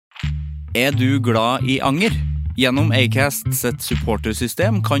du glad I anger? Gjennom Acast sitt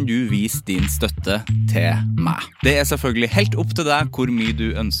supportersystem kan du vise din støtte til meg. Det selvfølgelig helt opp til deg hvor mye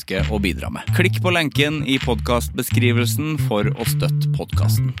du ønsker å bidra med. Klikk på lenken I podcastbeskrivelsen for å støtte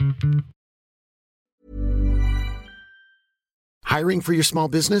podcasten. Hiring for your small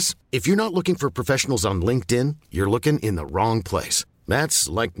business? If you're not looking for professionals on LinkedIn, you're looking in the wrong place. That's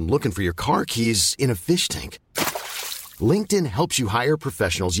like looking for your car keys in a fish tank. LinkedIn helps you hire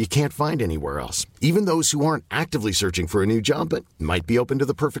professionals you can't find anywhere else, even those who aren't actively searching for a new job but might be open to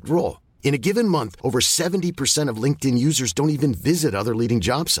the perfect role. In a given month, over 70% of LinkedIn users don't even visit other leading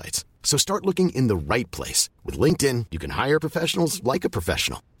job sites. So start looking in the right place. With LinkedIn, you can hire professionals like a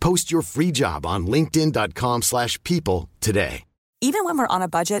professional. Post your free job on linkedin.com/people today. Even when we're on a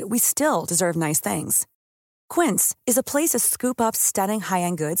budget, we still deserve nice things. Quince is a place to scoop up stunning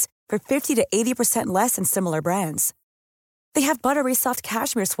high-end goods for 50 to 80% less than similar brands. They have buttery soft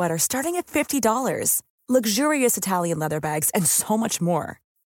cashmere sweaters starting at $50, luxurious Italian leather bags, and so much more.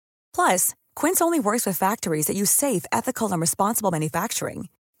 Plus, Quince only works with factories that use safe, ethical, and responsible manufacturing.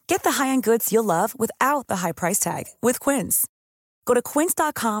 Get the high-end goods you'll love without the high price tag with Quince. Go to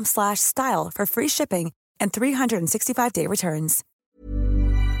quince.com/style for free shipping and 365-day returns.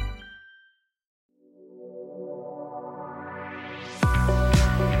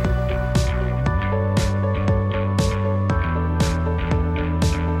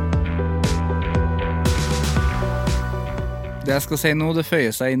 Det jeg skal si nå, det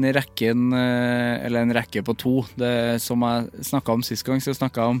føyer seg inn I rekken, eller en rekke på to. Det som jeg snakket om sist gang, så jeg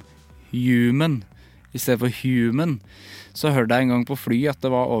snakket om human. I stedet for human, så hørte jeg en gang på fly at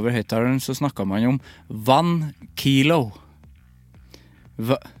det var over høyttaleren, så snakket man om 1 kilo.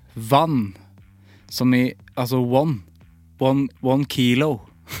 Vann. Som I, altså one kilo.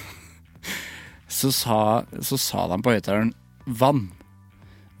 Så sa de på høyttaleren, vann.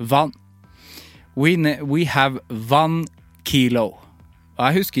 We have 1 kilo. Og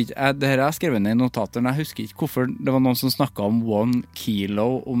jeg husker ikke, det her jeg skrevet ned I notateren, jeg husker ikke hvorfor det var noen som snakket om 1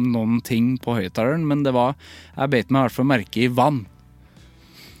 kilo om noen ting på høyttaleren, men det var, jeg bet meg I hvert fall merke I vann.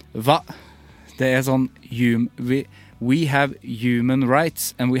 Det sånn, we have human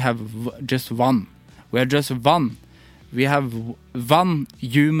rights, and we have just one. We are just one. We have one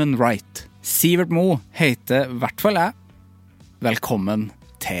human right. Sivert Mo heter I hvert fall jeg. Velkommen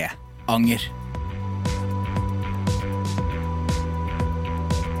til Anger.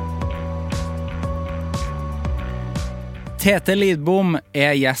 Tete Lidbom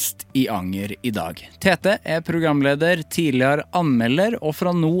gjest I Anger I dag. Tete programleder, tidligere anmelder og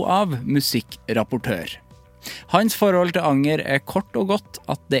fra nå av musikkrapportør. Hans forhold til Anger kort og godt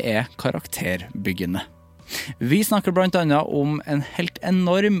at det karakterbyggende. Vi snakker blant annet om en helt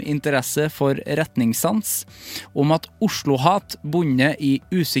enorm interesse for retningssans, om at Oslo-hat bunner I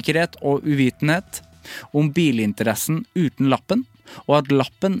usikkerhet og uvitenhet, om bilinteressen uten lappen, og at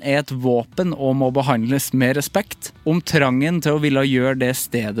lappen et våpen og må behandles med respekt, om trangen til å ville gjøre det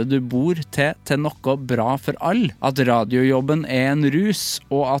stedet du bor til noe bra for alle, at radiojobben en rus,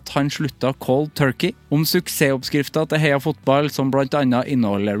 og at han slutta cold turkey, om suksessoppskrifter til Heia Fotball som blant annet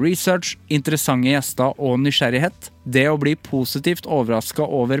inneholder research, interessante gjester og nysgjerrighet, det å bli positivt overrasket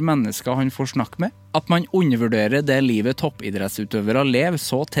over mennesker han får snakke med, at man undervurderer det livet toppidrettsutøvere lever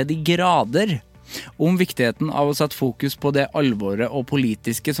så til de grader, om viktigheten av å sette fokus på det alvoret og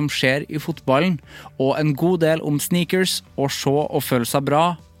politiske som skjer I fotballen, og en god del om sneakers, og se og føle seg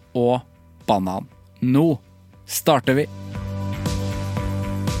bra, og banan. Nå starter vi!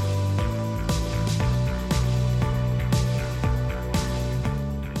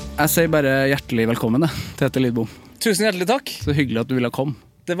 Jeg sier bare hjertelig velkommen, Tete Lidbom. Tusen hjertelig takk. Så hyggelig at du ville komme.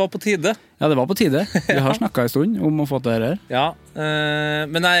 Det var på tide. Ja, det var på tide. Vi har snakket en stund om å få det her. Ja,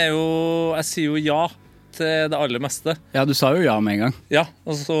 men jeg sier jo ja til det aller meste. Ja, du sa jo ja med en gang. Ja,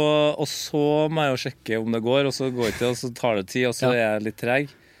 og så må jeg jo sjekke om det går, og så går det ikke, og så tar det tid, og så jeg litt treg.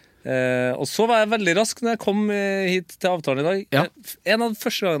 Og så var jeg veldig rask når jeg kom hit til avtalen I dag. Ja. En av de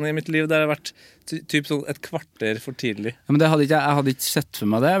første gangene I mitt liv der jeg har vært typ sånn et kvarter for tidlig. Ja, men det hadde jeg hadde ikke sett for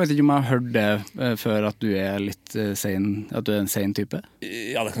meg det. Jeg vet ikke om jeg har hørt det før at du litt sen, at du en sen type.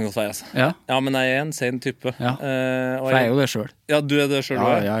 Ja, det kan godt være, altså. Ja, Ja, men jeg en sen type. Ja. For jeg jo det selv. Ja, du det selv.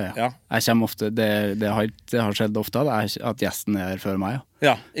 Ja. Jeg kommer ofte, det har skjedd ofte at gjesten før meg, ja.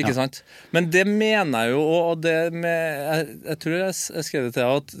 Ja, ikke sant? Men det mener jeg jo, og det med, jeg tror jeg skrev det til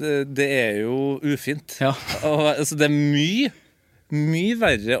deg, at det jo ufint. Ja. Og, altså, det mye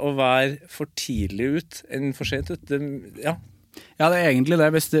verre å være for tidlig ut enn for sent ut. Ja, det egentlig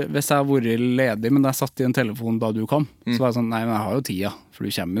det. Hvis jeg har vært ledig, men jeg satt I en telefon da du kom, så var jeg sånn, nei, men jeg har jo tida, for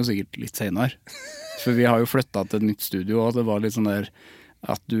du kommer jo sikkert litt senere. For vi har jo flyttet til et nytt studio, og det var litt sånn der,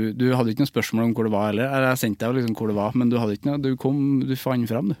 At du hadde ikke noe spørsmål om hvor det var heller. Jeg sendte deg jo liksom hvor det var, men du hadde ikke noe, du fant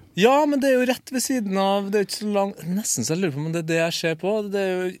frem, du. Ja, men det er jo rett ved siden av, det er ikke så langt, nesten så jeg lurer på om det er det jeg ser på. Det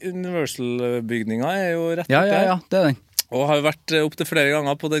er jo Universal-bygninga er jo rett Ja, opp der. ja, det er den. Og har jo vært opp til flere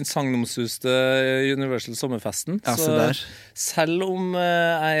ganger på den sagnomsuste Universal sommerfesten. Ja, så der. selv om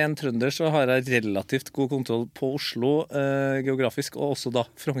jeg er en trønder, så har jeg relativt god kontroll på Oslo geografisk, og også da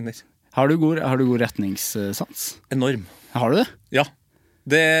Frogner. Har du god retningssans? Enorm. Har du det? Ja.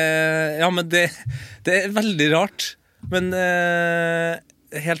 Men det er veldig rart. Men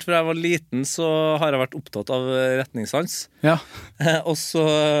helt fra jeg var liten så har jeg vært opptatt av retningssans. Ja. Og så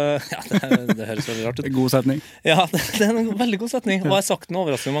ja, det høres veldig rart ut. God setning. Ja, det er en veldig god setning. Og jeg har sagt den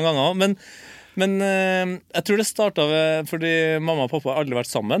overraskende mange ganger. Men jeg tror det startet fordi mamma og pappa har aldri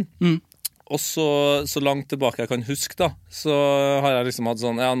vært sammen. Og så langt tilbake jeg kan huske da, så har jeg liksom hatt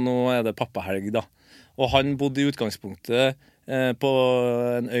sånn, ja, nå er det pappahelg da. Og han bodde i utgangspunktet på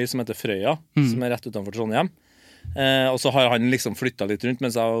en øy som heter Frøya, som er rett utenfor Trondheim. Og så har han liksom flyttet litt rundt,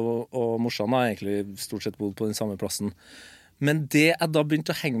 mens jeg og morsan har egentlig stort sett bodd på den samme plassen. Men det jeg da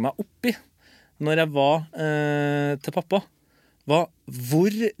begynte å henge meg opp i, når jeg var til pappa, var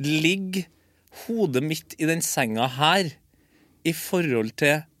hvor ligger hodet mitt i den senga her i forhold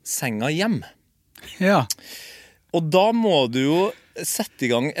til senga hjem? Ja. Og da må du jo sette i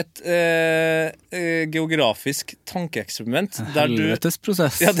gang et geografisk tankeeksperiment.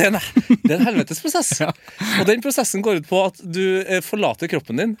 Helvetesprosess. Ja, det er en helvetesprosess. Ja. Og den prosessen går ut på at du forlater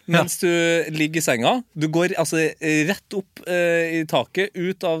kroppen din mens du ligger i senga. Du går altså rett opp i taket,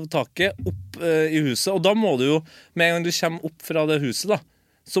 ut av taket, opp i huset. Og da må du jo, med en gang du kommer opp fra det huset da,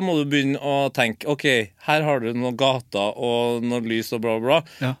 så må du begynne å tenke, ok, her har du noen gater og noe lys og bla bla.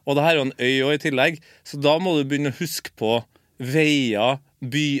 Ja. Og det her er jo en øy også i tillegg. Så da må du begynne å huske på veier,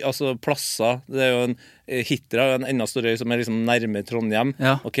 altså plasser. Det er jo Hitra, en enda større øy som er liksom nærmere Trondheim.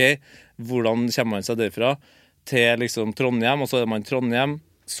 Ja. Ok, hvordan kommer man seg derfra til liksom Trondheim, og så er man Trondheim,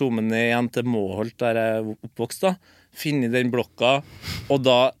 zoomer ned igjen til Måholt, der jeg er oppvokst da, finner den blokka, og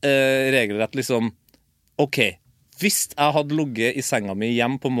da regelrett liksom, ok, hvis jeg hadde ligget i senga mi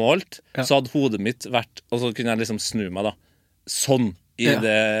hjem på Måholt, så hadde hodet mitt vært, og så kunne jeg liksom snu meg da, sånn i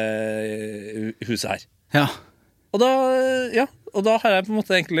det huset her. Ja. Og da har jeg på en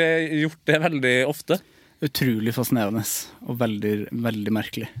måte egentlig gjort det veldig ofte. Utrolig fascinerende, og veldig, veldig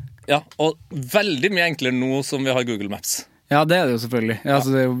merkelig. Ja, og veldig mye enklere nå som vi har Google Maps. Ja, det er det jo selvfølgelig. Ja,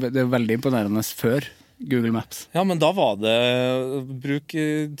 altså, det er jo veldig imponerende før Google Maps. Ja, men da var det bruk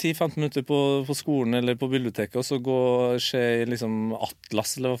 10-15 minutter på skolen eller på biblioteket, og så gå og se i liksom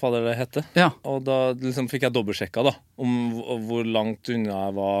Atlas, eller hva fader det heter. Ja. Og da liksom fikk jeg dobbeltsjekka da, om hvor langt unna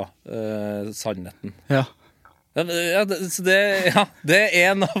jeg var sannheten. Ja. Ja, det er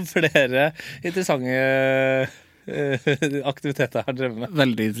en av flere interessante aktiviteter jeg har drevet med.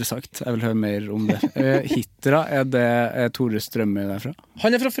 Veldig interessant. Jeg vil høre mer om det. Hitra, er Tore Strømme derfra?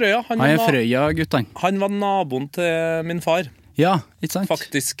 Han er fra Frøya. Han er Frøya, guttene. Han var naboen til min far. Ja, ikke sant?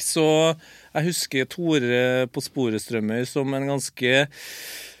 Faktisk, så jeg husker Tore på Sporet Strømøy som en ganske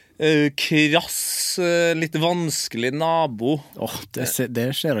krass, litt vanskelig nabo. Det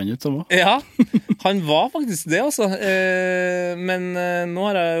ser han ut som også. Ja, han var faktisk det altså. Men nå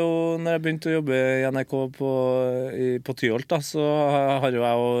har jeg jo, når jeg begynte å jobbe i NRK på Tyholt da, så har jo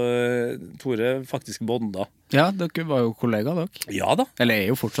jeg og Tore faktisk bonda. Ja, dere var jo kollegaer dere. Ja da. Eller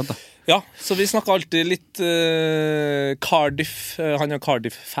er jo fortsatt da. Ja, så vi snakket alltid litt Cardiff, han er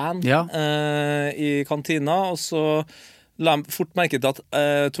Cardiff-fan i kantina, og så la jeg fort merke til at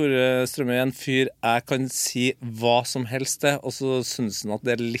Tore Strømøy er en fyr jeg kan si hva som helst til, og så synes han at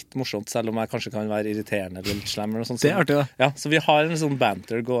det er litt morsomt, selv om jeg kanskje kan være irriterende eller litt slem eller noe sånt. Det er artig da. Ja, så vi har en sånn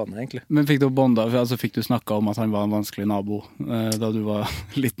banter gående egentlig. Men fikk du bonda, altså fikk du snakket om at han var en vanskelig nabo da du var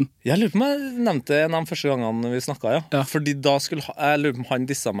liten? Jeg lurer på om jeg nevnte en av de første gangene vi snakket, ja. Fordi da jeg lurer på om han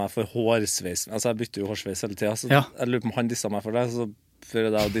dissa meg for hårsveis, altså jeg bytter jo hårsveis hele tiden, så jeg lurer på om han dissa meg for det, så før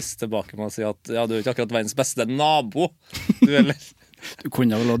jeg disse tilbake med å si at ja, du er ikke akkurat verdens beste nabo, du eller? Du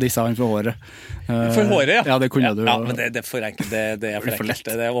kunne vel også disse han for håret. For håret, ja. Ja, det kunne du. Ja, men det er for enkelt, det er for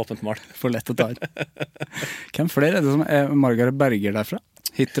enkelt, det er åpent mål. For lett å ta her. Hvem flere er det som er Margaret Berger derfra?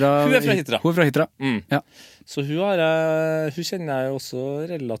 Hitra, hun er fra Hitra. Hun er fra Hitra, ja. Så hun kjenner jeg også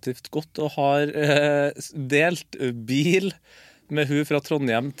relativt godt, og har delt bil med hun fra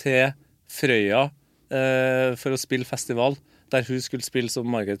Trondheim til Frøya for å spille festival, der hun skulle spille som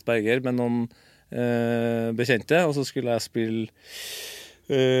Margaret Berger med noen bekjente, og så skulle jeg spille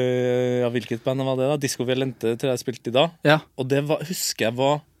hvilket band var det da? Disco Violente tror jeg spilte i dag. Ja. Og det husker jeg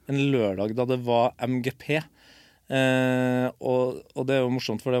var en lørdag da det var MGP Og det er jo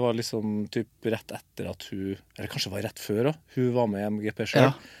morsomt, for det var liksom typ rett etter at hun, eller kanskje var rett før også, hun var med i MGP selv.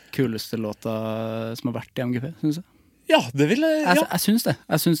 Ja, kuleste låta som har vært i MGP, synes jeg. Ja, det vil jeg, ja. Jeg synes det.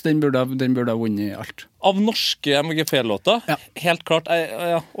 Jeg synes den burde ha vunnet alt. Av norske MGP-låter, Ja. helt klart, jeg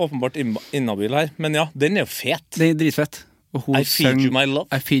er åpenbart inhabil her, men ja, den er jo fet. Den er dritfett. Og hun I feed you my love.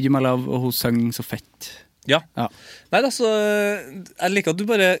 I feed you my love, og hun sang så fett. Ja. Ja. Nei, altså, jeg liker at du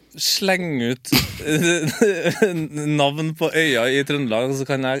bare slenger ut navn på øya i Trøndelag, og så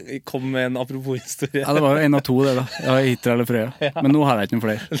kan jeg komme med en apropos-historie. Ja, det var jo en av to det da. Det var Hitra eller Frøya. Men nå har jeg ikke noen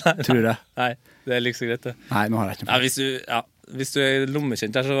flere, tror jeg. Nei, det er like så greit det. Nei, nå har jeg ikke noen flere. Hvis du er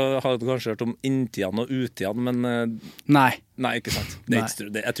lommekjent her, så har du kanskje hørt om inntidene og uttidene, men Nei, ikke sant. Det er ikke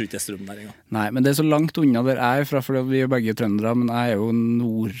strøm, jeg tror ikke det er strøm der engang. Nei, men det er så langt unna der jeg er fra, for vi er begge trøndere, men jeg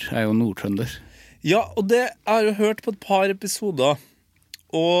er jo nordtrønder. Ja, og det jeg har jo hørt på et par episoder,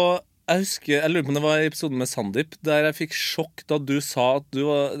 og jeg lurer på om det var episoden med Sandeep, der jeg fikk sjokk da du sa at du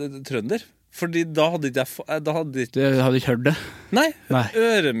var trønder. Fordi da hadde ikke jeg... Du hadde ikke hørt det? Nei, Nei.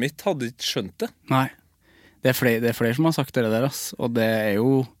 øret mitt hadde ikke skjønt det. Nei. Det er flere som har sagt det der, ass. Og det er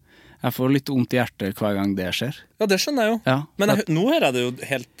jo... Jeg får litt vondt i hjertet hver gang det skjer. Ja, det skjønner jeg jo. Ja, Men nå hører jeg det jo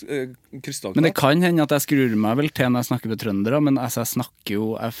helt krystallklart. Men det kan hende at jeg skrur meg vel til når jeg snakker med trøndere, men altså, jeg snakker jo...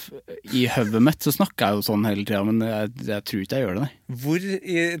 I høvet mitt så snakker jeg jo sånn hele tiden, men jeg tror ikke jeg gjør det, nei. Hvor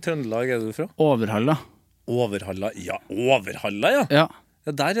i Trøndelag er du fra? Overhalla. Overhalla? Ja, Overhalla, ja. Ja. Ja,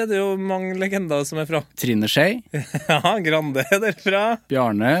 der er det jo mange legender som er fra. Trine Skei, Ja, Grande er derfra.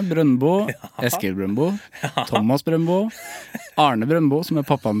 Bjarne Brøndbo, Eskil Brøndbo, Thomas Brøndbo, Arne Brøndbo, som er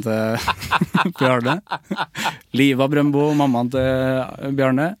pappaen til Bjarne, Liva Brøndbo, mammaen til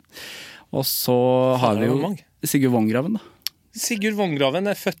Bjarne, og så har vi jo Sigurd Vongraven da. Sigurd Vongraven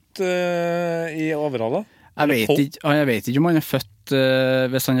er født i Overhalla. Jeg vet ikke om han er født,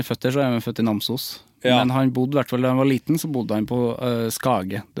 hvis han er født der, så er han født i Namsos. Ja. Men han bodde, i hvert fall da han var liten, så bodde han på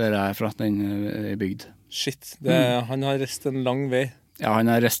Skage, der jeg er fra, den bygd. Shit, han har reist en lang vei. Ja, han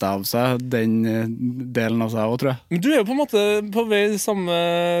har restet av seg den delen av seg også, tror jeg. Men du er jo på en måte på vei i samme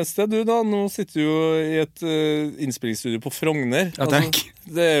sted, du da. Nå sitter du jo i et innspillingsstudio på Frogner. Ja, takk.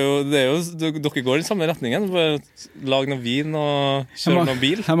 Dere går i samme retningen. Bare lag noe vin og kjøre noe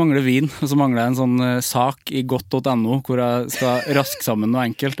bil. Jeg mangler vin, og så mangler jeg en sånn sak i godt.no, hvor jeg skal raske sammen noe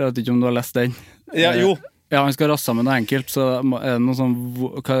enkelt. Jeg vet ikke om du har lest den. Ja, jo. Ja, han skal raske sammen noe enkelt, så er det noe sånn,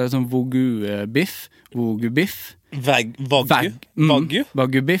 hva er det, sånn Vogu-biff? Wagyu-biff.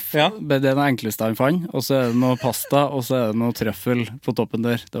 Ja. Det er det enkleste han fant, og så er det noe pasta, og så er det noe trøffel på toppen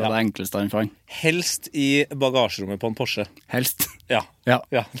der. Det var det enkleste han fant. Helst i bagasjerommet på en Porsche. Helst. Ja, Ja,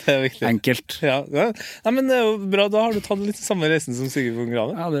 det er viktig. enkelt. Ja. Nei, men det er jo bra, da har du tatt litt samme reisen som Sigurd von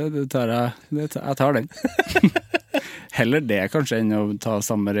Graven. Ja, det tar jeg. Jeg tar den. Heller det kanskje enn å ta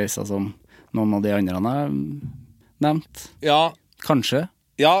samme reisa som noen av de andre han har nevnt. Ja. Kanskje,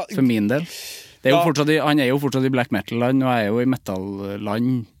 Ja, for min del. Det er jo Ja. fortsatt han er jo fortsatt i black metal-land, og jeg er jo i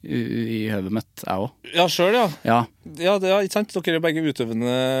metal-land i høvet mitt, jeg også. ja selv, ja. Ja, Ja, det er ikke sant. Dere er begge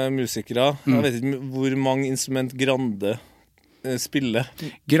utøvende musikere. Jeg vet ikke hvor mange instrument Grande spiller.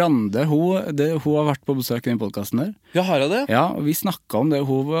 Grande, hun har vært på besøk i den podcasten der. Ja, har jeg det? Ja, og vi snakket om det.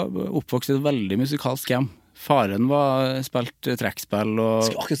 Hun var oppvokst i et veldig musikalsk hjem. Faren var spilt trekkspill og...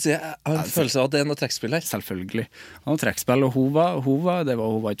 Skal akkurat si, jeg har en følelse av at det er noe trekkspill her. Selvfølgelig. Han var trekkspill, og hun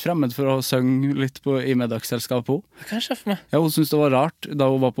var ikke fremmed for å synge litt i middagsselskap også. Det kan jeg se for meg. Ja, hun syntes det var rart da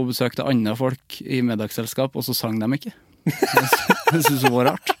hun var på besøk til andre folk i middagsselskap, og så sang de ikke. Hun syntes det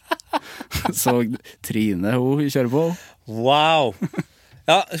var rart. Så Trine, hun kjører på. Wow!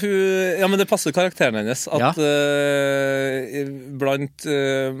 Ja, men det passer karakteren hennes at blant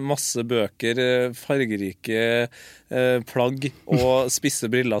masse bøker, fargerike plagg og spisse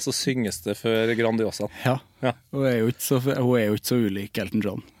briller, så synges det for Grandiosa. Ja, Ja. hun er jo ikke så ulik Elton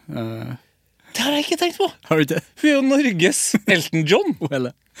John. Det har jeg ikke tenkt på! Har du ikke? Hun er jo Norges Elton John!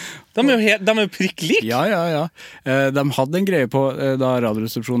 Eller? De er jo prikk lik! Ja. De hadde en greie på, da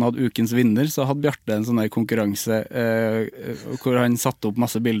Radioresepsjonen hadde Ukens vinner, så hadde Bjarte en sånn der konkurranse hvor han satte opp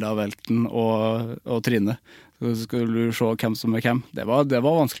masse bilder av Elton og Trine. Så skulle du se hvem som er hvem. Det var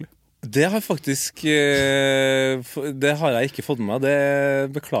vanskelig. Det har faktisk Det har jeg ikke fått med meg.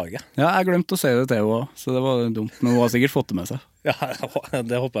 Det beklager jeg. Ja, jeg glemte å si det til henne også, så det var dumt. Men hun har sikkert fått det med seg. Ja,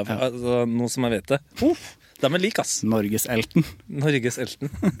 det håper jeg på. Altså, nå som jeg vet det. De er like, ass. Norges Elton. Norges Elton.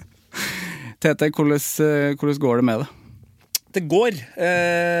 Tete, hvordan går det med det? Det går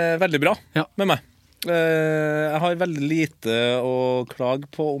veldig bra Ja. med meg. Jeg har veldig lite å klage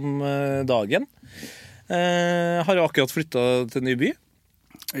på om dagen. Jeg har jo akkurat flyttet til en ny by.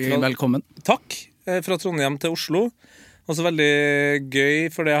 Velkommen. Takk. Fra Trondheim til Oslo. Også veldig gøy,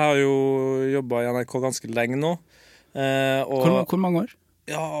 for jeg har jo jobbet i NRK ganske lenge nå. Hvor mange år?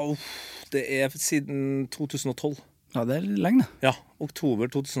 Ja, det er siden 2012. Ja, det lenge. Ja, oktober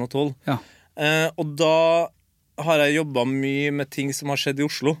 2012. Ja. Og da har jeg jobbet mye med ting som har skjedd i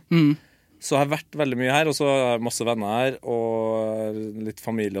Oslo. Så jeg har vært veldig mye her, og så har jeg masse venner her, og litt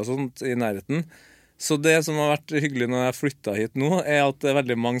familie og sånt i nærheten. Så det som har vært hyggelig når jeg flyttet hit nå, er at det er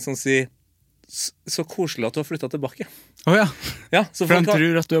veldig mange som sier så koselig at du har flyttet tilbake. Åja, Ja, så for de folk har,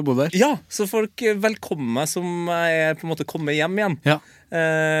 tror at du har bodd der. ja, så folk velkommer meg som jeg er på en måte kommet hjem igjen. Ja.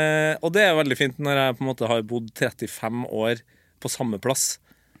 Og det er veldig fint når jeg på en måte har bodd 35 år på samme plass.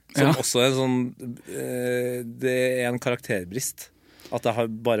 Som Ja. også er sånn det er en karakterbrist. At jeg har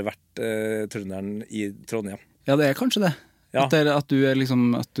bare vært trønderen i Trondheim. Ja, det er kanskje det. Ja. At du er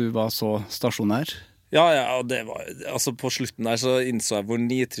liksom, at du var så stasjonær. Ja, og det var, altså på slutten der så innså jeg hvor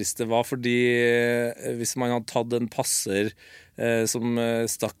nitrist det var, fordi hvis man hadde tatt en passer som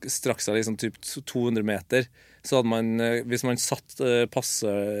strakk seg liksom typ 200 meter, så hadde man, hvis man satt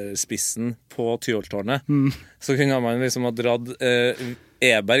passerspissen på Tyholttårnet, så kunne man liksom ha dratt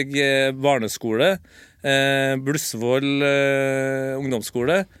Eberg barneskole, Blussvoll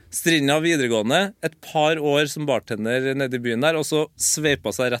ungdomsskole, Strinda videregående, et par år som bartender nede i byen der, og så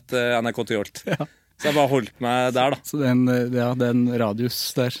sveipa seg rett til NRK Tyholt. Ja. Så jeg bare holdt meg der, da. Så det er en radius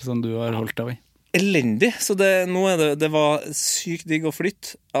der som du har holdt deg i. Elendig. Så det var sykt digg å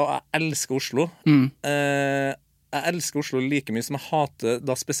flytte, og jeg elsker Oslo. Jeg elsker Oslo like mye som jeg hater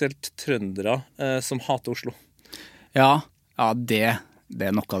da spesielt trøndere som hater Oslo. Ja, det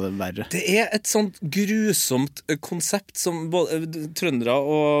er noe av det verre. Det er et sånt grusomt konsept som både trøndere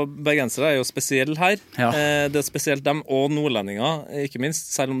og bergensere er jo spesielle her. Ja. Det er spesielt dem, og nordlendinger, ikke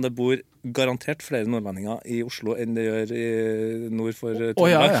minst, selv om det bor garantert flere nordlendinger i Oslo enn det gjør nord for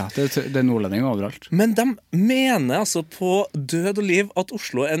Trøndelag. Ja. Det er nordlendinger overalt. Men de mener altså på død og liv at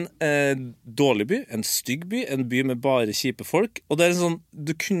Oslo er en dårlig by, en stygg by, en by med bare kjipe folk. Og det er sånn,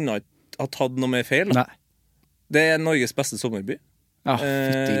 du kunne ikke ha tatt noe mer feil. Nei. Det er Norges beste sommerby. Ja,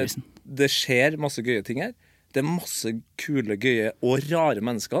 fyttegrisen. Det skjer masse gøye ting her. Det er masse kule, gøye og rare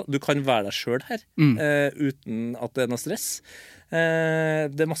mennesker. Du kan være deg selv her, uten at det er noe stress.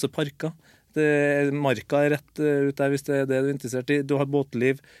 Det er masse parker. Marka er rett ut der hvis det er det du er interessert i. Du har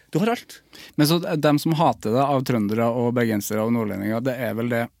båtliv. Du har alt. Men så dem som hater det av trøndere og bergensere og nordlendinger, det er vel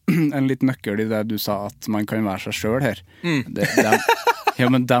det en litt nøkkel i det du sa, at man kan være seg selv her. Ja,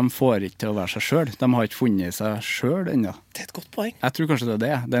 men de får ikke til å være seg selv. De har ikke funnet seg selv ennå. Det er et godt poeng. Jeg tror kanskje det er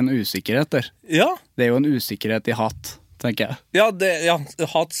det. Det er en usikkerhet der. Ja. Det er jo en usikkerhet i hat, tenker jeg. Ja,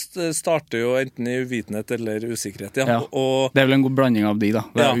 hat starter jo enten i uvitenhet eller usikkerhet. Ja. Ja. Og Det er vel en god blanding av de, da.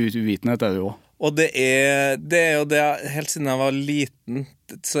 Det er Ja. Uvitenhet er det jo også. Og det er jo det, helt siden jeg var liten,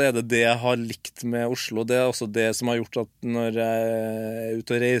 så er det jeg har likt med Oslo. Det er også det som har gjort at når jeg er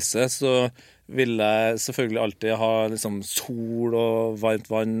ute og reiser, så vil jeg selvfølgelig alltid ha liksom sol og varmt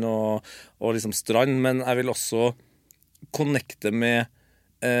vann og liksom strand, men jeg vil også connecte med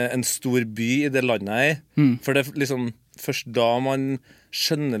en stor by i det landet jeg er i. For det er liksom først da man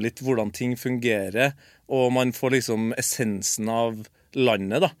skjønner litt hvordan ting fungerer, og man får liksom essensen av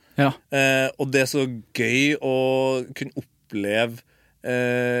landet, da. Ja. Og det er så gøy å kunne oppleve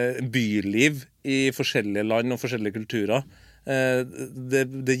byliv i forskjellige land og forskjellige kulturer.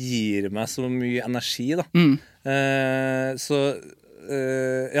 Det gir meg så mye energi, da.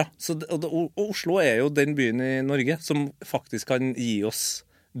 Og Oslo er jo den byen i Norge som faktisk kan gi oss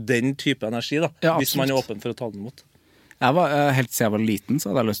den type energi, da. Ja, hvis man er absolutt. åpen for å ta den imot. Helt siden jeg var liten, så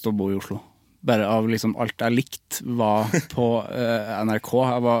hadde jeg lyst til å bo i Oslo. Bare av liksom alt jeg likte var på NRK.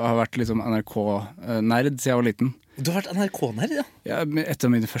 Jeg har vært liksom NRK-nerd siden jeg var liten. Du har vært NRK-nerd, ja? Ja, et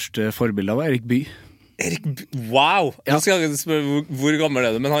av mine første forbilder var Erik Bye. Wow! Ja. Nå skal jeg ikke spørre hvor gammel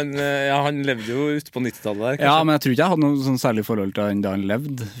er du, men han levde jo ute på 90-tallet der, Ja, kanskje? men jeg tror ikke jeg hadde noe sånn særlig forhold til han da han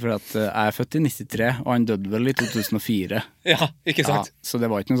levde. For at jeg er født i 93, og han døde vel i 2004. Ja, ikke sant? Ja, så det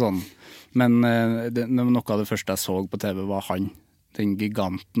var ikke noe sånn. Men noe av det første jeg så på TV var han. Den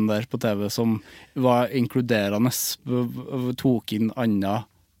giganten der på TV som var inkluderende, tok inn andre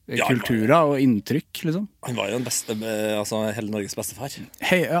Ja, kulturer og inntrykk, liksom. Han var jo den beste, altså hele Norges beste far.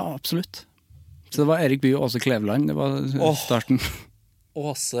 Hei, ja, absolutt. Så det var Erik Bye og Åse Kleveland, det var starten.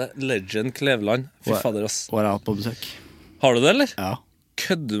 Åse Legend Kleveland. Fy fader, ass. Og jeg har hatt på besøk. Har du det, eller? Ja.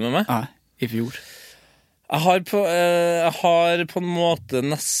 Kødder du med meg? Nei, i fjor. Jeg har på en måte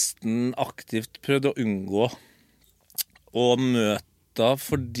nesten aktivt prøvd å unngå å møte henne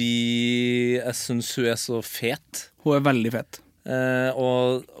fordi jeg synes hun er så fet. Hun er veldig fett.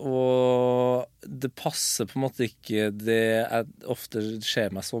 Og det passer på en måte ikke det jeg ofte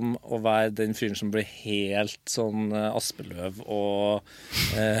ser meg som å være den fyren som blir helt sånn Aspeløv og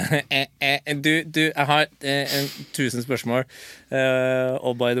jeg har 1000 spørsmål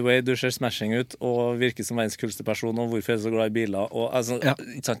og by the way, du ser smashing ut og virker som verdens kuleste person og hvorfor er du så glad i biler og altså,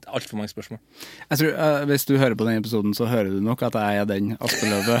 ikke sant, alt for mange spørsmål. Jeg tror, hvis du hører på den episoden så hører du nok at jeg den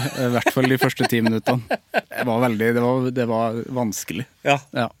Aspeløvet, i hvert fall de første 10 minuttene. Det var vanskelig. Ja.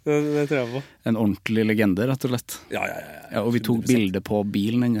 Det tror jeg på. En ordentlig legende, rett og slett. Ja. Og vi tok bilder på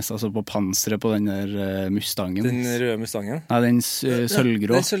bilen hennes, altså på panseret på den der Mustangen. Den røde Mustangen? Nei, den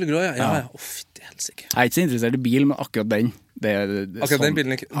sølvgrå. Den sølvgrå, ja. Fytti helsike. Jeg er ikke så interessert i bil, men akkurat den. Akkurat den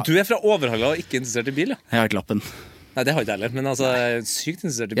bilen ikke. Du er fra Overhalla og ikke interessert i bil, ja? Jeg har ikke lappen. Nei, det har jeg ikke heller, men altså, jeg er sykt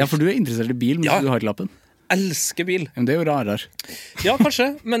interessert i bil. Ja, for du er interessert i bil, men du har ikke lappen. Elsker bil. Men det er jo rarere. Ja, kanskje,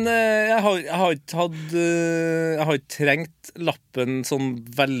 men jeg har ikke trengt lappen sånn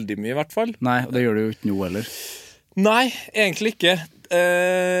veldig mye, i hvert fall. Nei, og det gjør du jo ikke nå heller. Nei, egentlig ikke.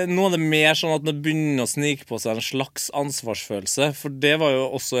 Nå er det mer sånn at det begynner å snike på seg en slags ansvarsfølelse, for det var jo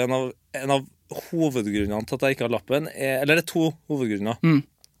også en av hovedgrunnene til at jeg ikke har lappen. Eller det er 2 hovedgrunner.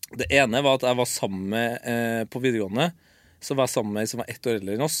 Det ene var at jeg var sammen med på videregående, så var jeg sammen med en som var 1 år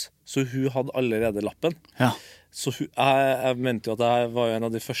eldre enn oss, så hun hadde allerede lappen. Ja. Så jeg mente jo at jeg var jo en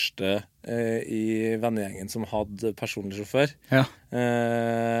av de første i vennegjengen som hadde personlig sjåfør. Ja.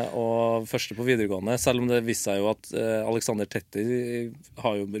 Og første på videregående, selv om det viste seg jo at Alexander Tetti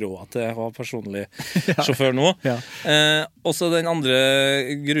har jo råd til å ha personlig sjåfør nå. Ja. Og så den andre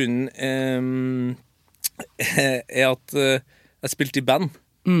grunnen er at jeg spilte i band.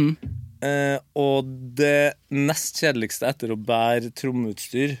 Og det nest kjedeligste etter å bære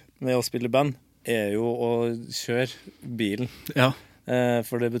trommeutstyr med å spille band er jo å kjøre bilen. Ja.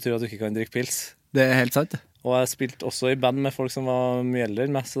 For det betyr at du ikke kan drikke pils. Det er helt sant. Og jeg spilte også i band med folk som var mye eldre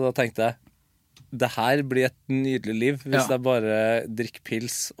enn meg, så da tenkte jeg det her blir et nydelig liv hvis jeg bare drikker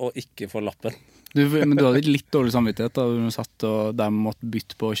pils og ikke får lappen. Men du hadde ikke litt dårlig samvittighet da du satt og de måtte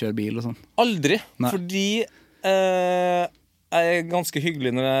bytte på å kjøre bil og sånn? Aldri, fordi jeg er ganske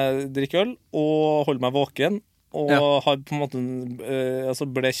hyggelig når jeg drikker øl og holder meg våken og har på en måte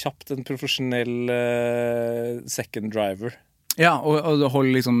ble kjapt en profesjonell second driver. Ja, og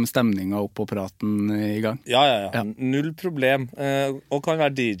holde liksom stemningen opp og praten i gang. Ja. Null problem. Og kan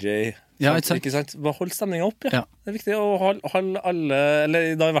være DJ. Ja, ikke sant? Bare hold stemningen opp, ja. Det er viktig å holde alle,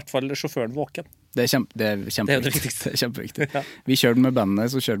 eller da i hvert fall sjåføren våken. Det er kjempeviktig. Det er kjempeviktig. Ja. Vi kjørte med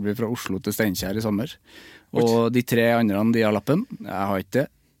bandet, så kjørte vi fra Oslo til Steinkjer i sommer. Og de 3 andre, de har lappen. Jeg har ikke det.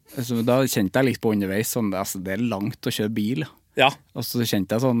 Så da kjente jeg litt på underveis, sånn, altså, det er langt å kjøre bil. Ja. Og så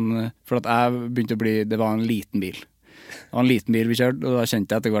kjente jeg sånn, for at jeg begynte å det var en liten bil. Det var en liten bil vi kjørte, og da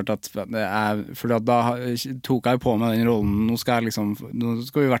kjente jeg etter hvert at for da tok jeg på meg den rollen, nå skal vi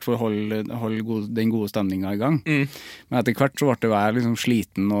i hvert fall holde den gode stemningen i gang. Men etter hvert så ble jeg liksom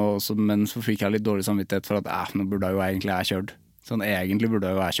sliten, men så fikk jeg litt dårlig samvittighet for at nå burde jo egentlig jeg kjørt. Sånn egentlig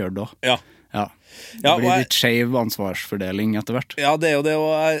burde jo jeg kjørt da. Ja. Det blir litt skjev ansvarsfordeling etter hvert. Ja, det er jo det,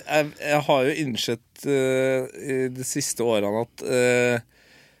 og jeg har jo innsett i de siste årene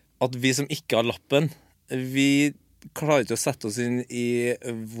at vi som ikke har lappen, vi klarer ikke å sette oss inn i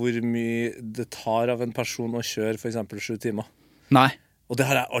hvor mye det tar av en person å kjøre for eksempel 7 timer. Nei. Og det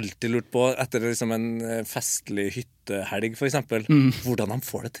har jeg alltid lurt på etter liksom en festlig hyttehelg for eksempel. Hvordan de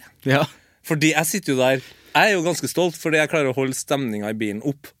får det til. Ja. Fordi jeg sitter jo der, jeg er jo ganske stolt fordi jeg klarer å holde stemningen i bilen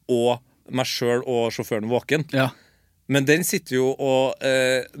opp og meg selv og sjåføren våken. Ja. Men den sitter jo og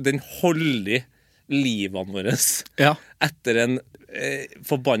den holder livene våre etter en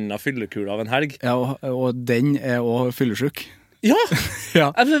forbanna fyllekule av en helg. Ja, og den er også fyllesyk. Ja!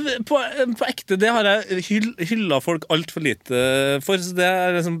 På ekte, det har jeg hyllet folk alt for lite for, så det har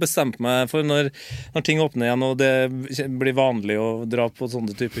jeg liksom bestemt meg for når ting åpner igjen og det blir vanlig å dra på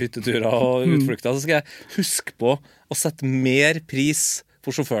sånne type hytteturer og utflukter, så skal jeg huske på å sette mer pris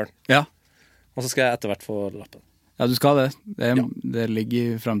på sjåføren. Ja. Og så skal jeg etter hvert få lappen. Ja, du skal det. Det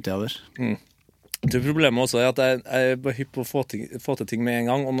ligger i fremtiden der. Det problemet også er at jeg er bare hypp på å få til ting med en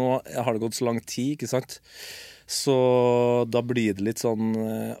gang, og nå har det gått så lang tid, ikke sant? Så da blir det litt sånn,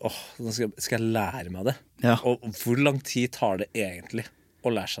 nå skal jeg lære meg det? Ja. Og hvor lang tid tar det egentlig å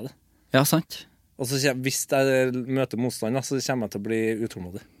lære seg det? Ja, sant. Og så hvis jeg møter motstand, så kommer jeg til å bli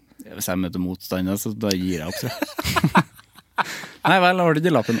utålmodig. Hvis jeg møter motstand, så da gir jeg opp det. Nei vel, da har du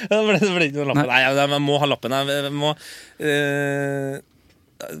ikke lappen. Ja, det ble ikke lappen. Nei, jeg må ha lappen.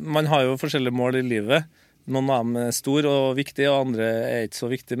 Man har jo forskjellige mål i livet. Noen av dem er store og viktige, og andre er ikke så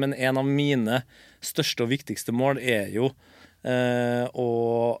viktige. Men en av mine største og viktigste mål er jo å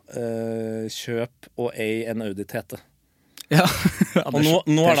kjøpe og eie en Audi TT. Ja. Og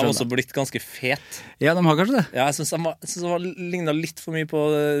nå har de også blitt ganske fet. Ja, de har kanskje det. Ja, jeg synes de lignet litt for mye på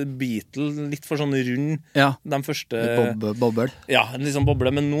Beatle, litt for sånn rund. Ja. De første... Bobbel. Ja, litt sånn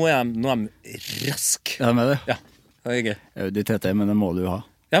boble, men nå er de rask. Ja, med det. Ja, det er gøy. Audi TT, men det må du jo ha.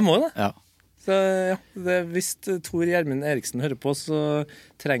 Jeg må det. Ja. Så ja, hvis Tor Gjermund Eriksen hører på, så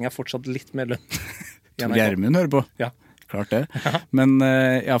trenger jeg fortsatt litt mer lønn. Tor Gjermund hører på? Ja. Klart det. Men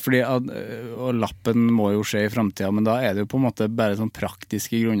ja, fordi og lappen må jo skje i fremtiden, men da er det jo på en måte bare sånn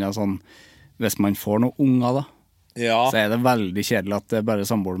praktiske grunner, sånn, hvis man får noen unger da, så er det veldig kjedelig at det er bare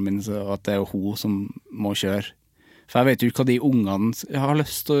samboeren min, og at det er hun som må kjøre. For jeg vet jo ikke hva de ungene har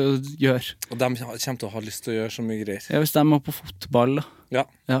lyst til å gjøre. Og de kommer til å ha lyst til å gjøre så mye greier. Ja, hvis de må på fotball da. Ja.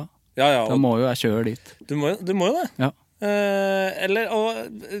 Da må jo jeg kjøre dit. Du må jo det. Ja. Og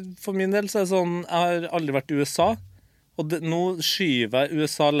for min del så er det sånn, jeg har aldri vært i USA, og nå skyver jeg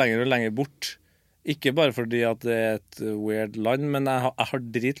USA lenger og lenger bort. Ikke bare fordi at det er et weird land, men jeg har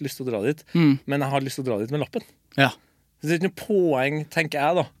drit lyst til å dra dit. Men jeg har lyst til å dra dit med lappen. Ja. Det er ikke noe poeng, tenker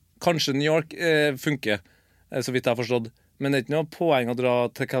jeg da. Kanskje New York funker, så vidt jeg har forstått. Men det er ikke noe poeng å dra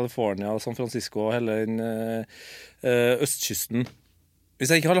til California og San Francisco og hele den østkysten hvis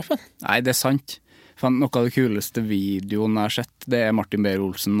jeg ikke har lappen. Nei, det er sant. Noe av det kuleste videoen jeg har sett, det er Martin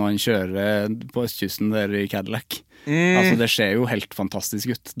Beyer-Olsen når han kjører på østkysten der i Cadillac. Altså det ser jo helt fantastisk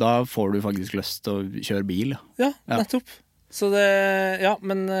ut. Da får du faktisk lyst til å kjøre bil. Ja, nettopp. Så det,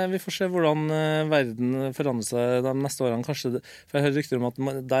 men vi får se hvordan verden forandrer seg de neste årene. Kanskje for jeg hører rykter om at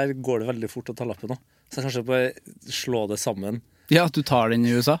der går det veldig fort å ta lappen nå. Så kanskje bare slå det sammen. Ja, at du tar den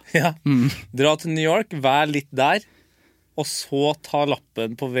i USA? Ja. Dra til New York, vær litt der, og så ta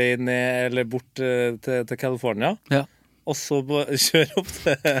lappen på vei ned eller bort til California. Ja. Og så kjøre opp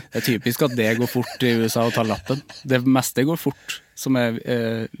til... Det er typisk at det går fort i USA å ta lappen. Det meste går fort, som er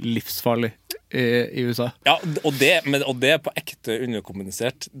livsfarlig i USA. Ja, og det er på ekte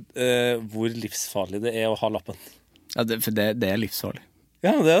underkommunisert hvor livsfarlig det er å ha lappen. Ja, for det er livsfarlig.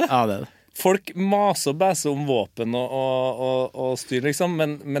 Ja, det er det. Ja, det er det. Folk maser og bæser om våpen og styr, liksom,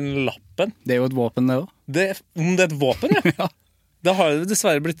 men lappen... Det er jo et våpen, det også. Om det er et våpen, ja. Ja. Det har det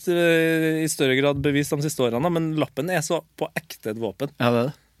dessverre blitt i større grad bevist de siste årene, men lappen er så på ekte et våpen. Ja, det er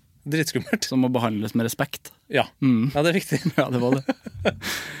det. Dritskummelt. Som må behandles med respekt. Ja, ja det er viktig. Ja, det var det.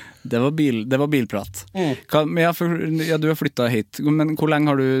 Det var bilprat. Du har flyttet hit, men hvor lenge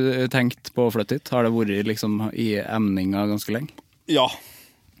har du tenkt på å flytte hit? Har det vært liksom i emninga ganske lenge? Ja.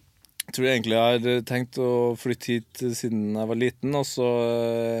 Jeg tror egentlig jeg har tenkt å flytte hit siden jeg var liten, og så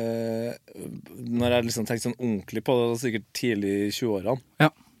når jeg liksom tenkte sånn ordentlig på det, det var sikkert tidlig i 20-årene. Ja.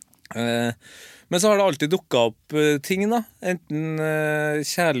 Men så har det alltid dukket opp ting da, enten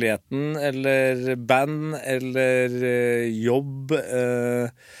kjærligheten, eller band, eller jobb,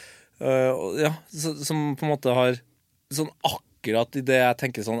 som på en måte har sånn akkurat i det jeg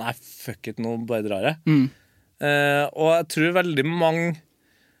tenker sånn, fuck it, nå bare drar jeg. Og jeg tror veldig mange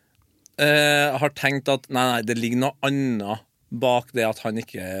har tenkt at nei, det ligger noe annet bak det at han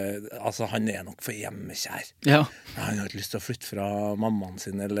ikke, altså han er nok for hjemmekjær. Ja. Han har ikke lyst til å flytte fra mammaen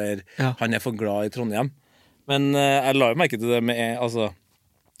sin, eller han er for glad i Trondheim. Men jeg la jo merke til det med, altså,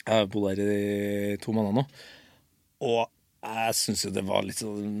 jeg har bodd her i 2 måneder nå, og jeg synes jo det var litt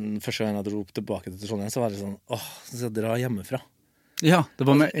sånn, første gang jeg dro tilbake til Trondheim, så var det sånn, så skal jeg dra hjemmefra. Ja, det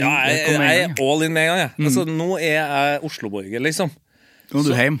var med, jeg er all in med en gang, jeg. Altså, nå er jeg Oslo-borger, liksom. Nå er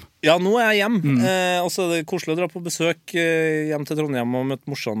du hjem? Ja, nå er jeg hjem. Og så er det koselig å dra på besøk hjem til Trondheim og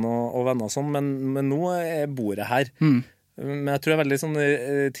møte morsan og venner og sånn, men nå bor jeg her. Men jeg tror jeg er veldig sånn